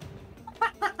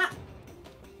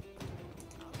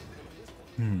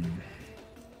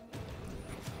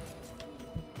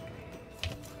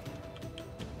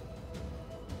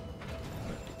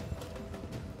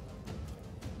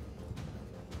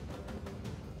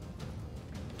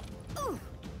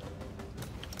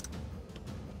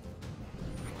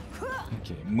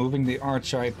 Okay, moving the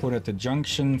archer I put at the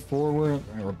junction forward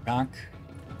or back.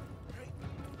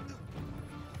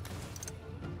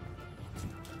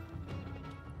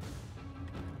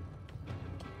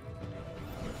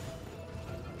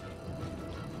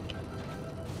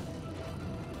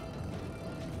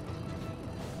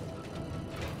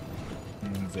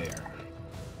 And there.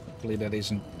 Hopefully that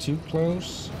isn't too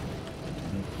close.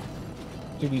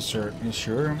 To be certain,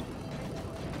 sure.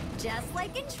 Just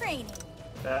like in training.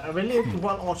 I will leave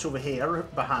one archer over here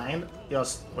behind.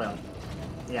 Just, well,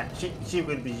 yeah, she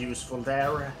will be useful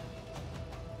there.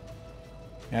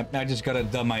 Yep, I just got a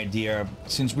dumb idea.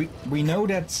 Since we know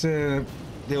that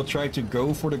they'll try to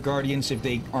go for the Guardians if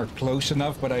they are close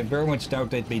enough, but I very much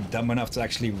doubt they'd be dumb enough to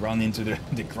actually run into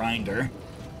the grinder.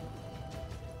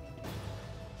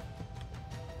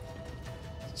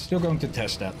 Still going to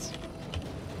test that.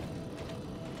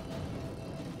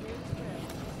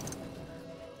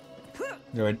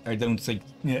 No, I don't think.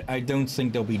 Yeah, I don't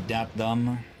think they'll be that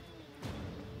dumb.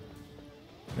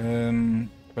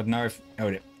 But now if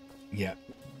yeah,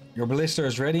 your ballista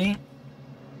is ready.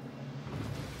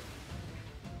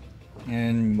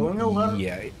 And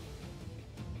yeah,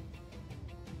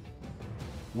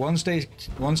 once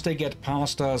they get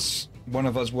past us, one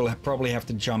of us will probably have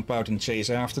to jump out and chase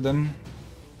after them.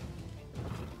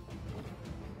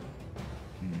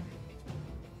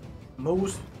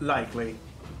 Most likely.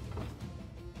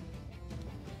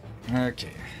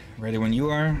 Okay, ready when you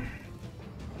are.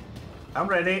 I'm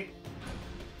ready.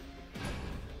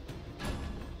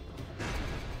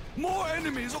 More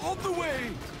enemies on the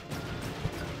way!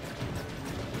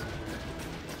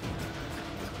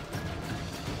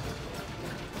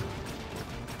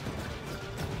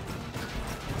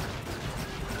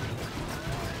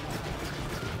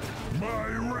 My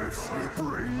wrist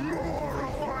bring more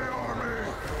of my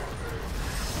army!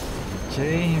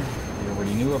 Okay, we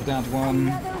already knew of that one.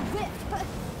 Another rift, but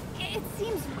it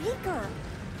seems weaker.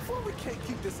 Well, we can't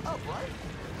keep this up, right?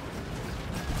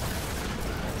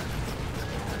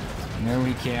 No,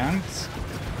 he can't.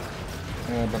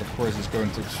 But of course he's going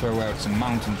to throw out some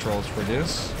mountain trolls for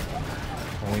this.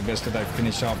 Only best that I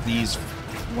finish off these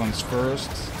ones first.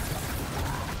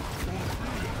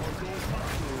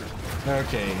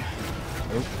 Okay.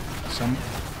 Oh, some...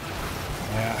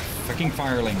 fucking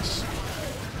firelings.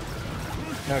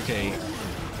 Okay.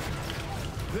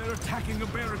 They're attacking a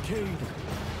barricade.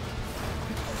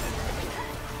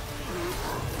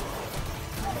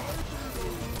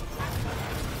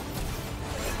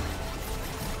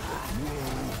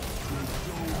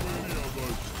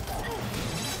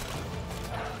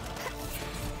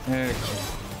 Okay.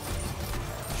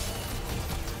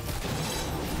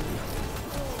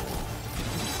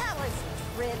 That was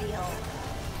trivial.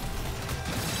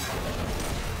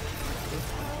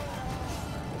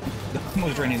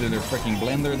 Almost ran into their freaking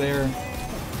blender there.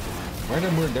 Where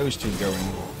were those two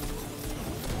going?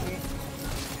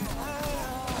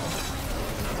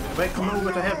 Wait, come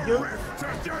over to help you.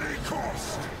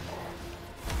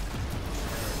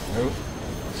 Oh,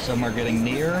 some are getting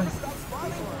near.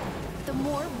 The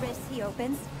more rifts he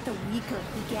opens, the weaker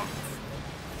he gets.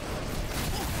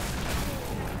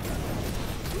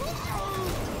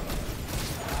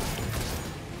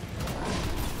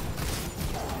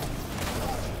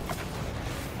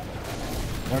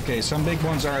 Okay, some big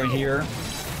ones are here.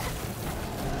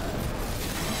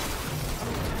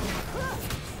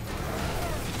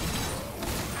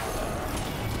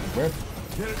 Where?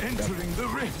 They're entering the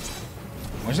rift.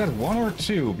 Was that one or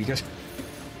two? Because...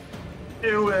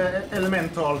 Two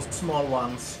elemental small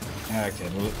ones. Okay,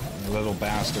 little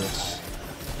bastards.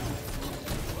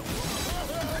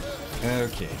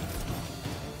 Okay.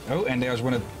 Oh, and there's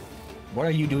one of... What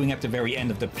are you doing at the very end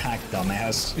of the pack,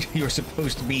 dumbass? You're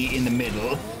supposed to be in the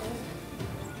middle.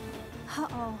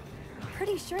 Uh-oh.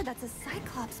 Pretty sure that's a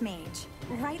Cyclops mage.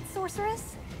 Right,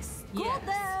 sorceress? School Yes,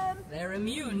 them! they're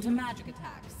immune to magic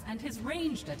attacks, and his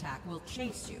ranged attack will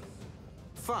chase you.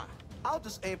 Fine. I'll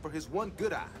just aim for his one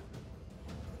good eye.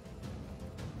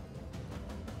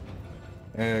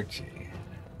 Okay.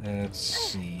 Let's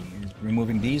see.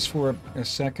 Removing these for a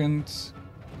second.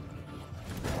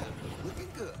 Looking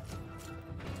good.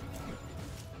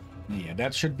 Yeah,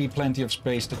 that should be plenty of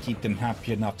space to keep them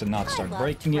happy enough to not start love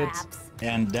breaking traps. it.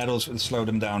 And that'll slow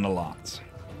them down a lot.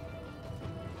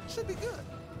 Should be good.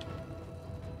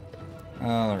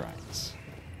 Alright.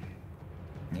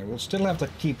 Yeah, we'll still have to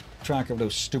keep track of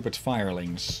those stupid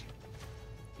firelings.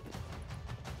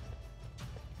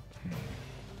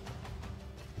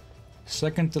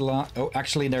 Second to last... Oh,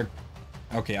 actually they're...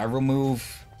 Okay, I'll remove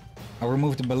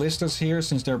the ballistas here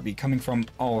since they're coming from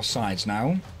all sides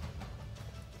now.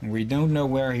 We don't know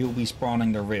where he'll be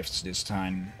spawning the rifts this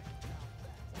time.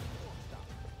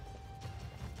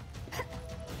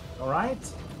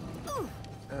 Alright.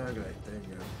 Great, there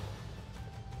you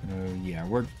go. Yeah,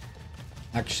 we're...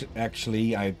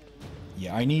 Actually, I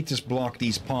need to block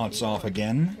these pots off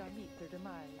again. Shall meet their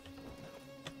demise.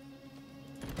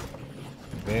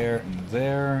 There and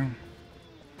there.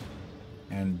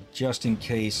 And just in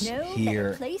case, No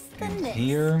here better place than and this.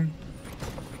 here.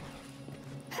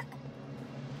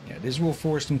 Yeah, this will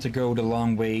force them to go the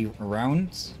long way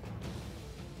around.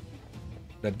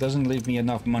 That doesn't leave me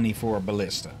enough money for a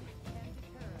ballista.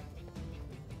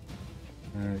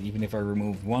 Even if I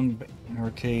remove one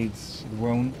arcade, it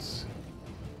won't.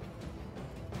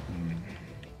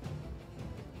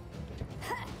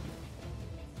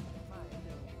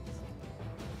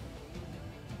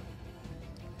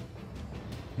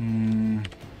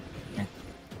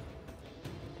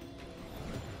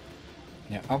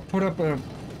 Yeah, I'll put up a...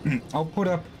 I'll put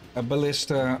up a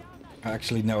ballista.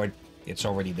 Actually, no, it's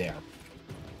already there.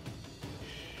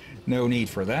 No need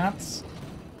for that.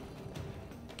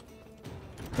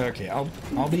 Okay, I'll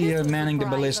be manning the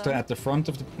ballista at the front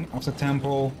of the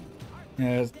temple.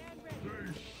 Yeah,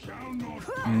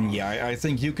 I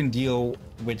think you can deal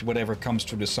with whatever comes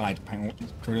through the side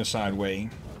way.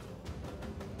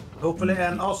 Hopefully,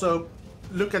 and also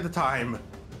look at the time.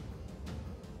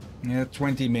 Yeah,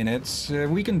 20 minutes.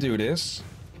 We can do this.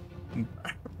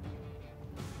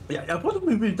 Yeah, I thought it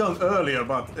would be done earlier,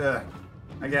 but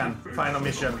again, final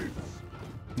mission.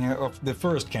 Yeah, of the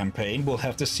first campaign, we'll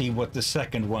have to see what the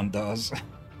second one does.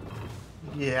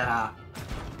 Yeah.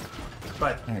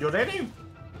 But you ready?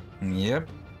 Yep.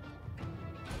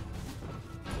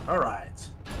 All right.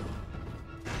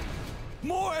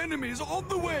 More enemies on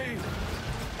the way!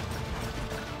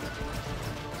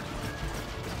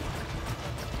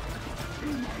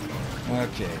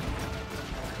 Okay.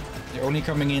 You're only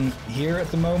coming in here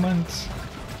at the moment.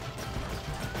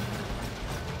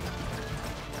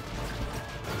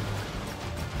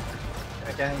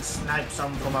 I can snipe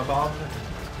some from above.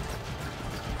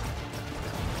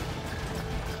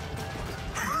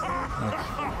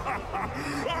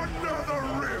 Another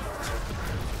rift!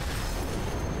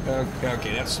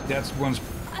 Okay, that's one's.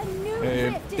 A new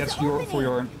rift That's is your opening. for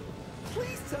your.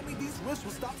 Please tell me these rifts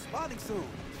will stop spawning soon.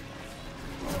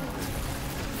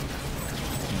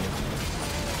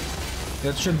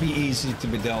 That should be easy to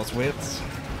be dealt with.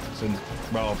 So,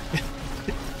 well.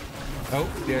 Oh,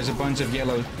 there's a bunch of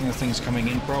yellow things coming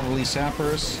in. Probably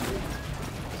sappers.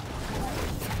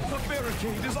 The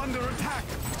barricade is under attack!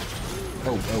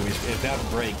 Oh, if that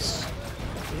breaks.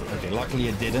 Okay, luckily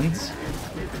it didn't.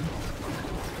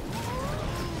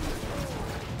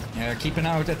 Keep an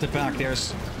eye out at the back.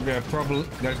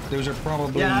 Those are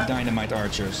probably Yeah. dynamite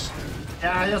archers.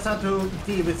 Yeah, I just have to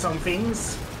deal with some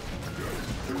things.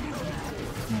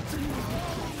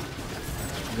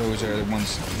 Those are the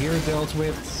ones here dealt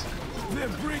with. They're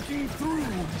breaking through!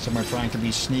 Some are trying to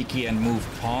be sneaky and move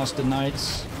past the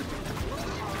knights.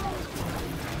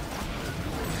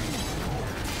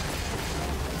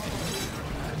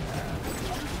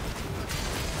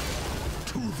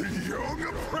 To the young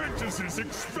apprentices,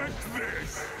 expect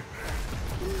this!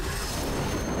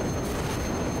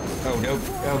 Oh, no.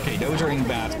 Okay, those are in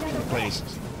bad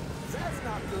places. That's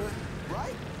not good,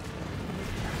 right?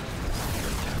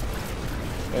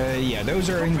 Yeah, those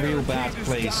are in real bad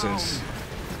places.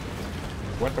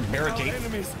 What, the Our barricade?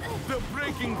 enemies, they're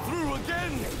breaking through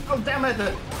again! Oh damn it!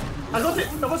 I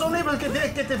was unable to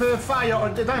get the fire or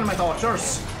the dynamite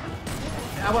archers.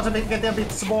 I was getting a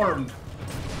bit swarmed.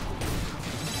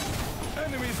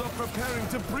 Enemies are preparing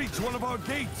to breach one of our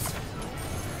gates!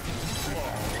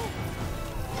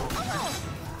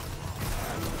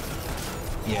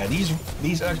 Yeah,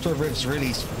 these extra rifts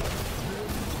really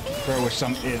throw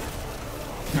some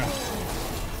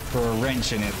for a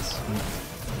wrench in it.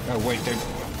 Oh wait,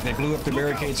 they blew up the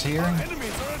barricades here.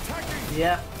 Enemies are attacking!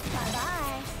 Yeah.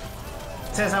 Bye-bye.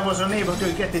 Since I was unable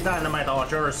to get the dynamite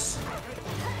archers.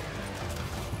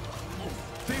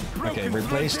 They've broken Okay, through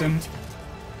replace the them. gate.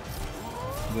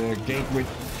 The gate with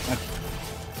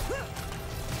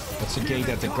that's the gate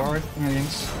at the guard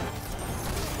entrance.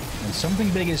 And something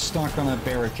big is stuck on a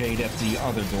barricade at the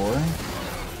other door.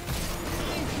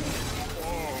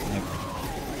 Yep.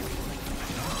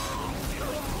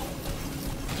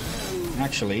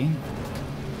 Actually,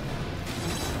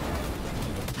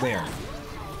 there.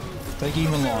 Take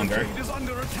even longer. Barricade is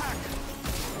under attack!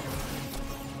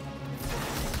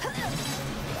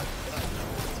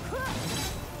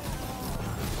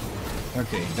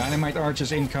 Okay, dynamite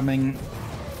archers incoming.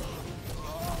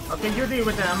 Okay, you deal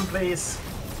with them, please.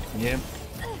 Yep.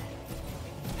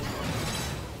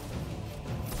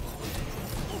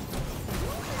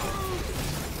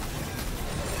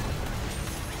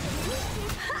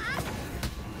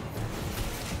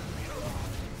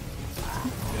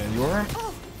 There you are.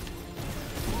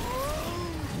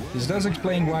 This does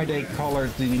explain why they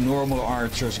colored the normal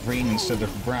archers green instead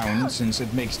of brown, since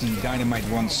it makes the dynamite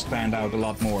ones stand out a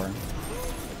lot more.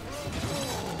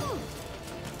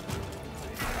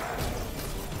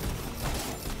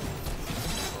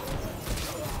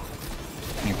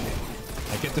 Okay.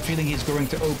 I get the feeling he's going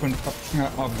to open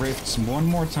up rifts one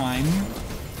more time.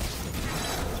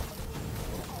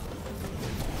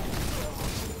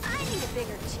 I need a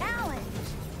bigger challenge.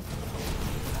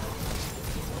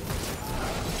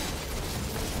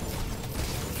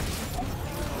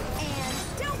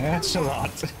 And don't That's a come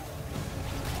lot. back.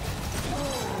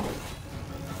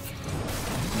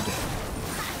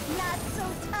 Not so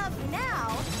tough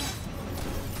now.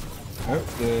 Oh,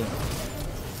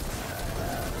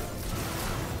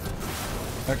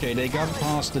 Okay, they got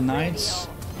past the knights,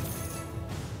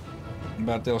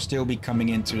 but they'll still be coming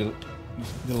into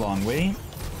the long way.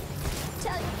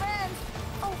 Tell your friends.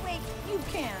 Oh wait, you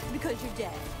can't because you're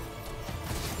dead.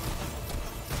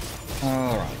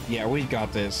 Alright, yeah, we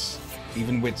got this.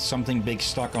 Even with something big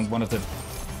stuck on one of the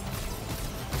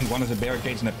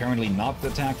barricades and apparently not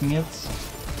attacking it.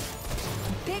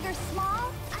 Big or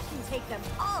small, I can take them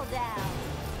all down.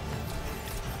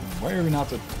 Why are we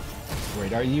not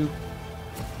wait, are you?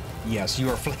 Yes, you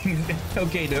are flame.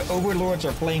 Okay, the overlords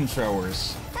are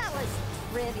flamethrowers. That was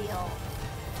trivial.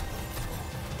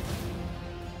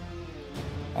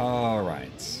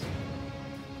 Alright.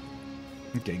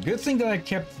 Okay, good thing that I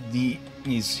kept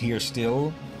these here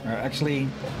still. Actually...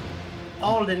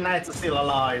 All the knights are still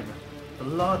alive.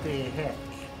 Bloody heck.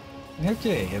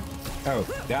 Okay. Oh,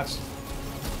 that's...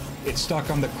 It's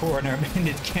stuck on the corner and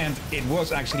it can't... It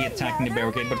was actually attacking the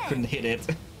barricade but couldn't hit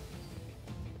it.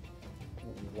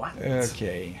 What?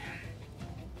 Okay.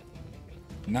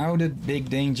 Now the big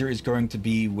danger is going to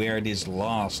be where this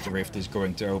last rift is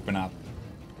going to open up.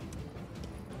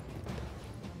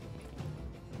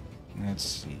 Let's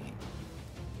see.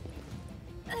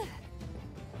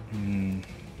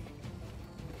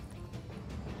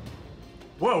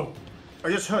 Whoa! I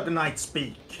just heard the knight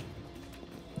speak.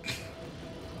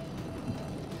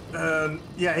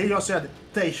 Yeah, he just said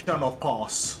they shall not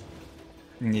pass.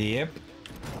 Yep.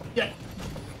 Yeah.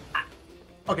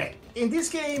 Okay, in this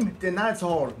game, the knights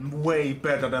are way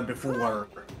better than before.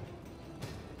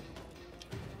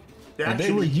 They're Well,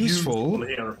 they were actually useful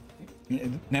here.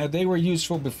 Now they were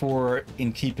useful before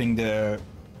in keeping the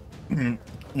in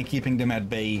keeping them at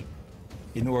bay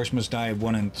in Orc Must Die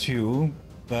 1 and 2,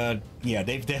 but yeah,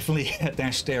 they've definitely had their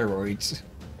steroids.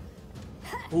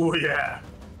 Oh yeah.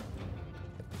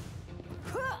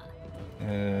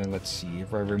 Let's see,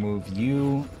 if I remove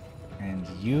you and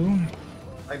you.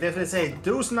 I definitely say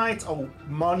those knights are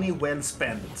money well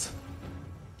spent.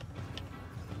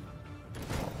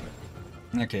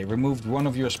 Okay, removed one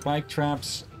of your spike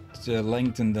traps to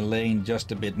lengthen the lane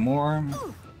just a bit more.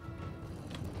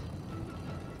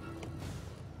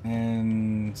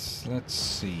 And let's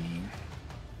see.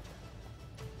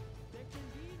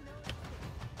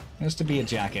 Has to be a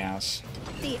jackass.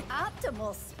 The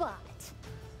optimal spot.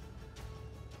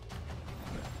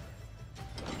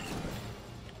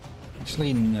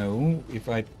 Actually, no. If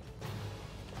I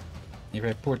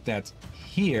put that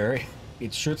here,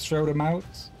 it should throw them out,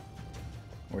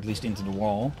 or at least into the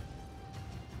wall.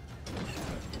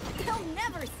 They'll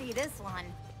never see this one.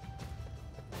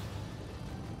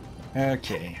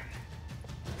 Okay.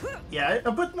 Yeah,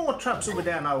 I put more traps over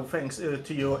there now thanks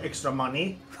to your extra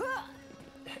money.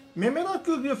 Maybe not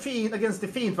good with fiend against the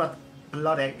fiend, but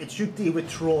bloody, it should deal with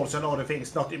trolls and other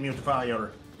things, not immune to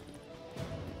fire.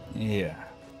 Yeah.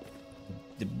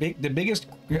 The biggest,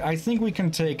 I think we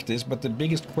can take this, but the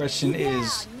biggest question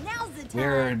is now's the time.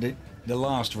 where the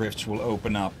last rifts will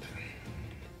open up.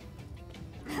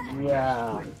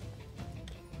 Yeah.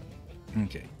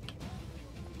 Okay.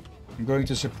 I'm going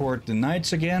to support the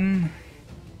knights again,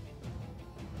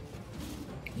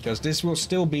 because this will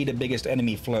still be the biggest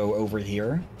enemy flow over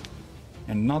here,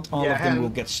 and not all of them will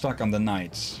get stuck on the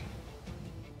knights.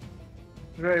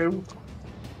 True.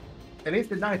 And if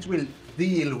the knights will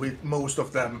deal with most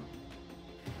of them.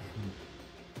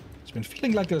 It's been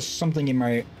feeling like there's something in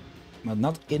my, well,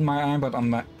 not in my eye, but on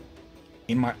my,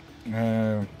 in my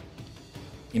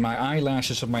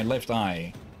eyelashes of my left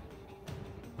eye.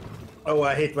 Oh,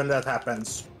 I hate when that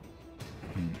happens.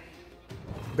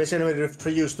 Basically, if for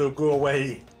you to go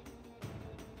away.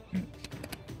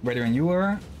 Ready when you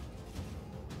are?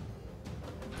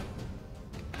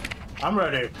 I'm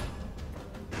ready.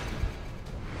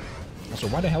 So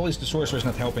why the hell is the sorceress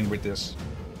not helping with this?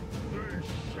 They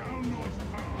shall not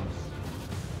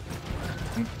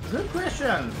pass. Good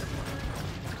question.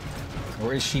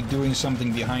 Or is she doing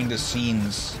something behind the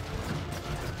scenes?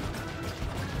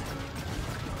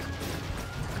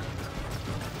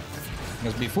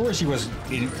 Because before she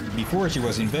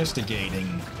was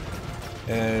investigating,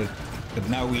 but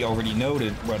now we already know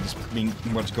that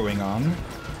what's going on.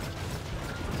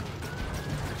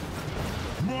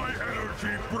 My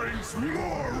energy brings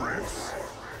more rifts.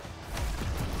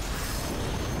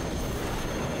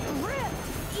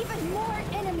 Rift! Even more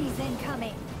enemies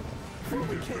incoming.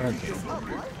 Okay.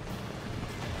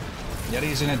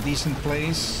 Yeti's in a decent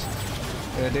place.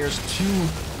 There's 2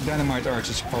 dynamite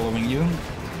archers following you.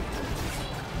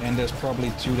 And there's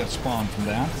probably 2 that spawn from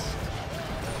that.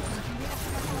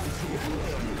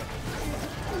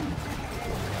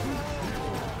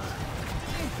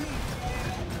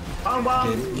 Found one,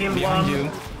 Okay, killed behind one.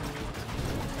 you.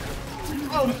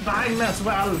 Oh, behind me as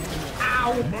well.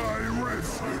 Ow! My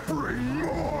wrist, bring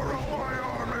more of my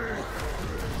army!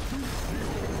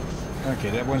 Okay,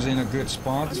 that was in a good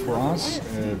spot for us.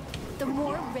 The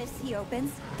more rifts he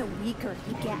opens, the weaker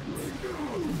he gets.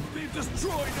 They've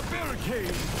destroyed the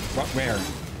barricade! What? Where?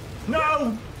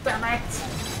 No! Damn it!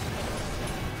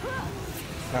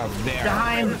 Oh, there.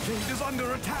 Behind! Barricade is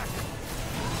under attack!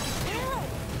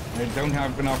 I don't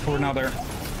have enough for another.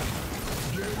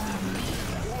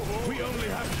 We only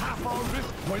have half our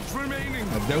rift points remaining!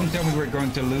 Don't tell me we're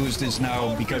going to lose this now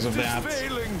Our because of rift is that.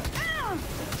 failing. Ow!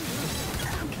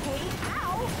 Okay,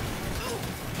 ow!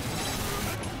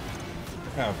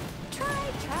 Oh.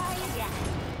 Try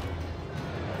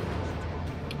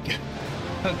again.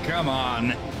 Oh, come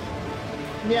on.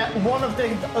 Yeah, one of the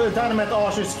dynamite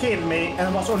archers killed me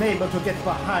and was unable to get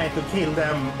behind to kill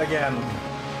them again.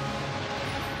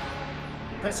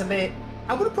 Personally,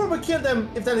 I would probably kill them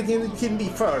if they can kill me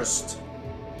first.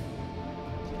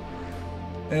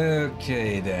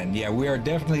 Okay then, yeah, we are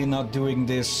definitely not doing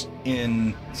this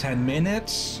in 10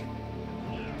 minutes.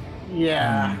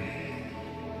 Yeah.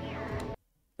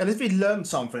 At least we learned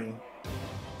something.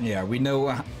 Yeah, we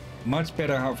know much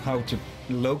better how to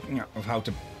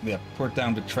put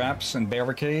down the traps and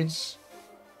barricades.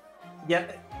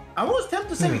 Yeah, I was tempted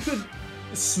to say we could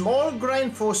small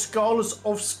grind for skulls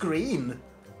off screen.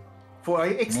 For I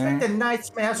expect the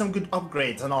knights may have some good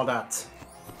upgrades and all that.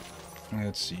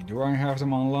 Let's see, do I have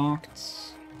them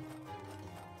unlocked?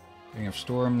 Ring of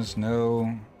Storms,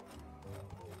 no.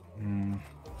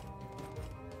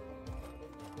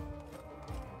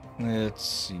 Let's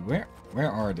see, where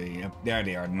are they? There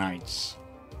they are, knights.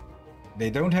 They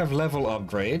don't have level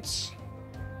upgrades,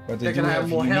 but they do have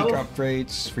more unique health.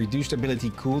 upgrades. Reduced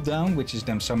ability cooldown, which is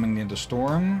them summoning in the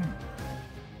storm.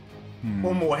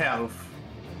 Or more health.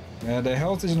 The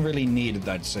health isn't really needed,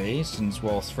 I'd say, since,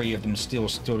 well, 3 of them still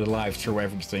stood alive through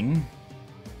everything.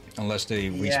 Unless they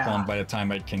respawned by the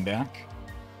time I came back.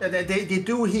 They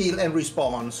do heal and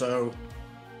respawn, so...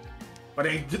 But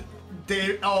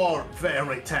they are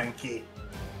very tanky.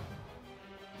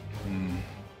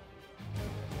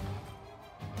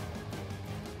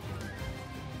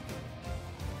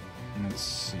 Let's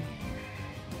see.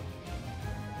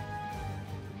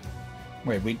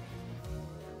 Wait,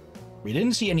 we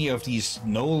didn't see any of these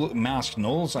masked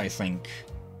gnolls, I think.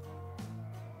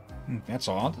 That's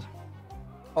odd.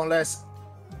 Unless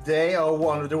they are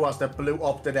one of the ones that blew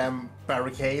up the damn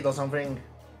barricade or something.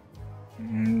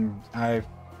 I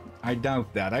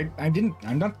doubt that. I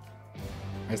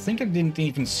think I didn't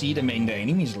even see them in the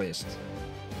enemies list.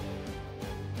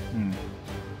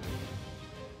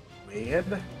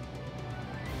 Weird.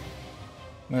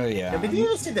 Oh yeah. But did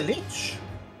you see the Lich?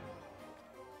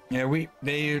 Yeah,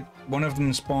 one of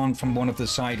them spawned from one of the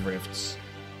side rifts.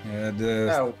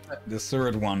 The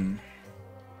third one.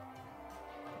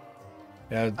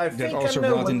 That also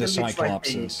brought in the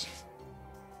Cyclopses.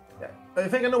 Yeah, I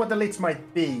think I know what the Lich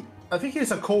might be. I think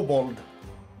he's a kobold.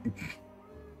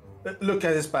 Look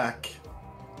at his back.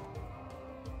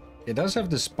 It does have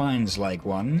the spines like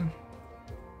one.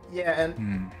 Yeah,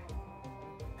 and...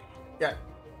 Yeah.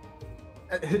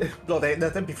 Bloody,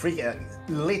 that'd be freaky.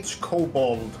 Lich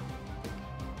kobold.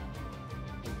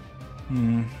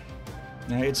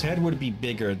 Its head would be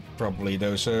bigger, probably,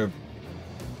 though, so...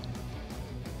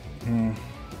 Then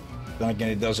again,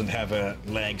 it doesn't have a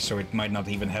leg, so it might not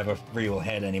even have a real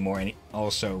head anymore,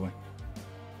 also.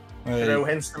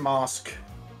 Hence the mask.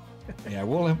 Yeah,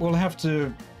 we'll have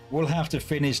to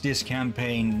finish this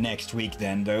campaign next week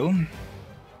then, though.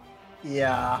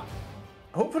 Yeah.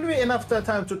 Hopefully enough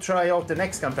time to try out the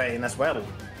next campaign as well.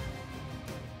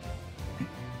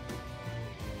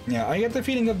 Yeah, I get the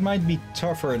feeling that might be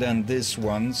tougher than this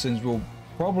one, since we'll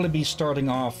probably be starting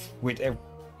off with...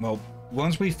 Well,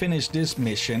 once we finish this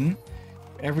mission,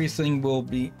 everything will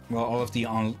be... Well, all of the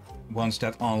ones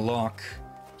that unlock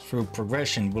through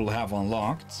progression will have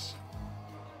unlocked.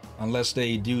 Unless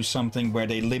they do something where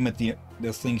they limit the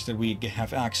things that we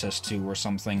have access to or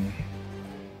something.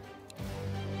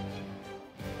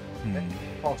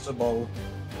 Possible.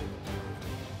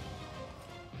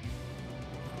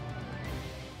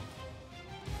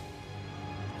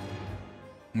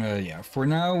 Yeah, for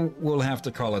now, we'll have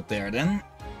to call it there then.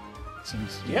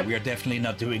 Since we are definitely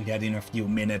not doing that in a few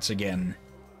minutes again.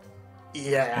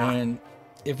 Yeah. And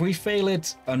if we fail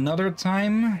it another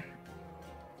time...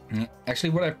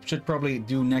 Actually, what I should probably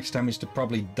do next time is to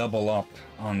probably double up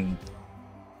on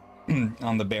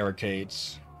the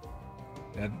barricades.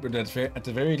 That would at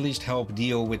the very least help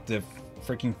deal with the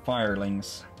freaking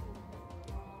firelings.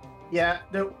 Yeah,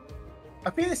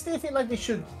 still feel like we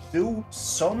should do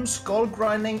some skull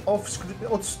grinding off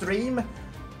stream,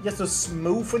 just to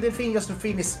smooth for the thing, just to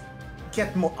finish,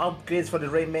 get more upgrades for the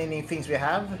remaining things we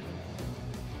have.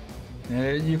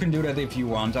 You can do that if you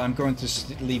want. I'm going to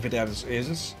leave it as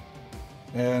is.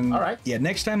 And all right. Yeah,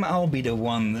 next time I'll be the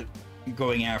one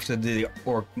going after the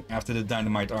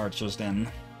dynamite archers then.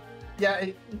 Yeah,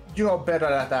 you are better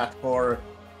at that, or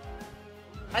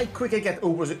I quickly get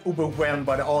overwhelmed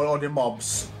by all the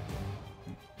mobs.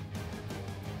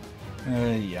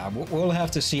 Yeah, we'll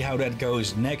have to see how that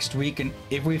goes next week, and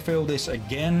if we fail this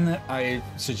again, I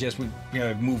suggest we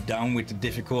move down with the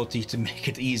difficulty to make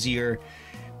it easier,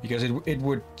 because it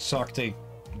would suck to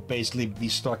basically be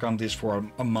stuck on this for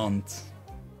a month.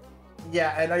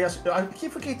 Yeah, and I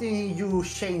keep forgetting you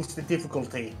changed the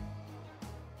difficulty.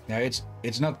 Yeah,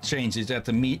 it's not changed. It's at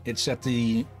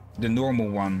the normal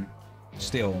one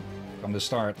still from the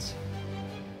start.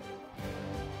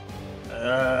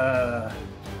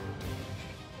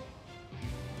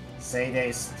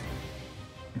 Sadist.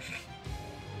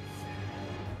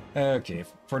 Okay,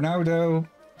 for now though,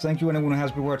 thank you anyone who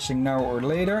has been watching now or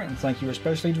later, and thank you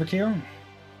especially Drakir.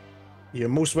 You're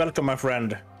most welcome, my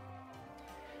friend.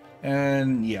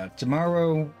 And yeah,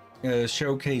 tomorrow,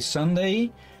 Showcase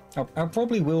Sunday. I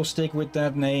probably will stick with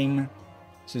that name,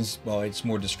 since, well, it's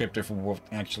more descriptive of what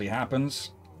actually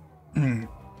happens. And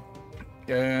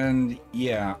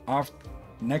yeah,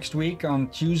 next week on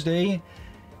Tuesday,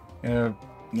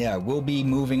 yeah, we'll be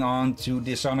moving on to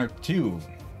Dishonored 2.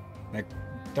 Like,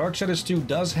 Darksiders 2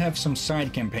 does have some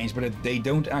side campaigns, but they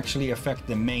don't actually affect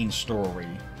the main story.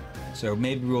 So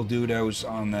maybe we'll do those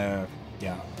on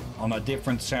on a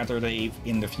different Saturday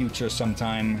in the future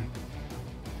sometime.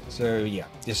 So yeah,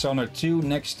 Dishonored 2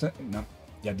 next. No,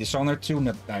 yeah, Dishonored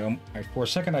 2. For a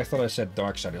second I thought I said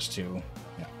Darksiders 2.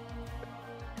 Yeah.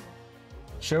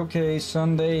 Showcase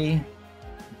Sunday,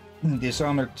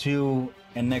 Dishonored 2,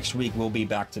 and next week we'll be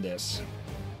back to this.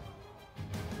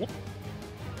 Yep.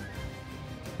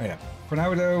 Oh, yeah. For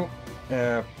now though,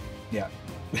 yeah,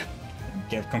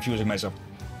 get confusing myself.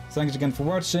 Thanks again for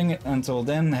watching. Until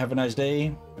then, have a nice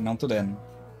day, and until then,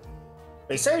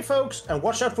 be safe, folks, and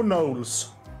watch out for gnolls.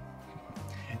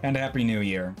 And Happy New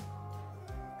Year.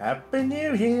 Happy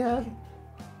New Year.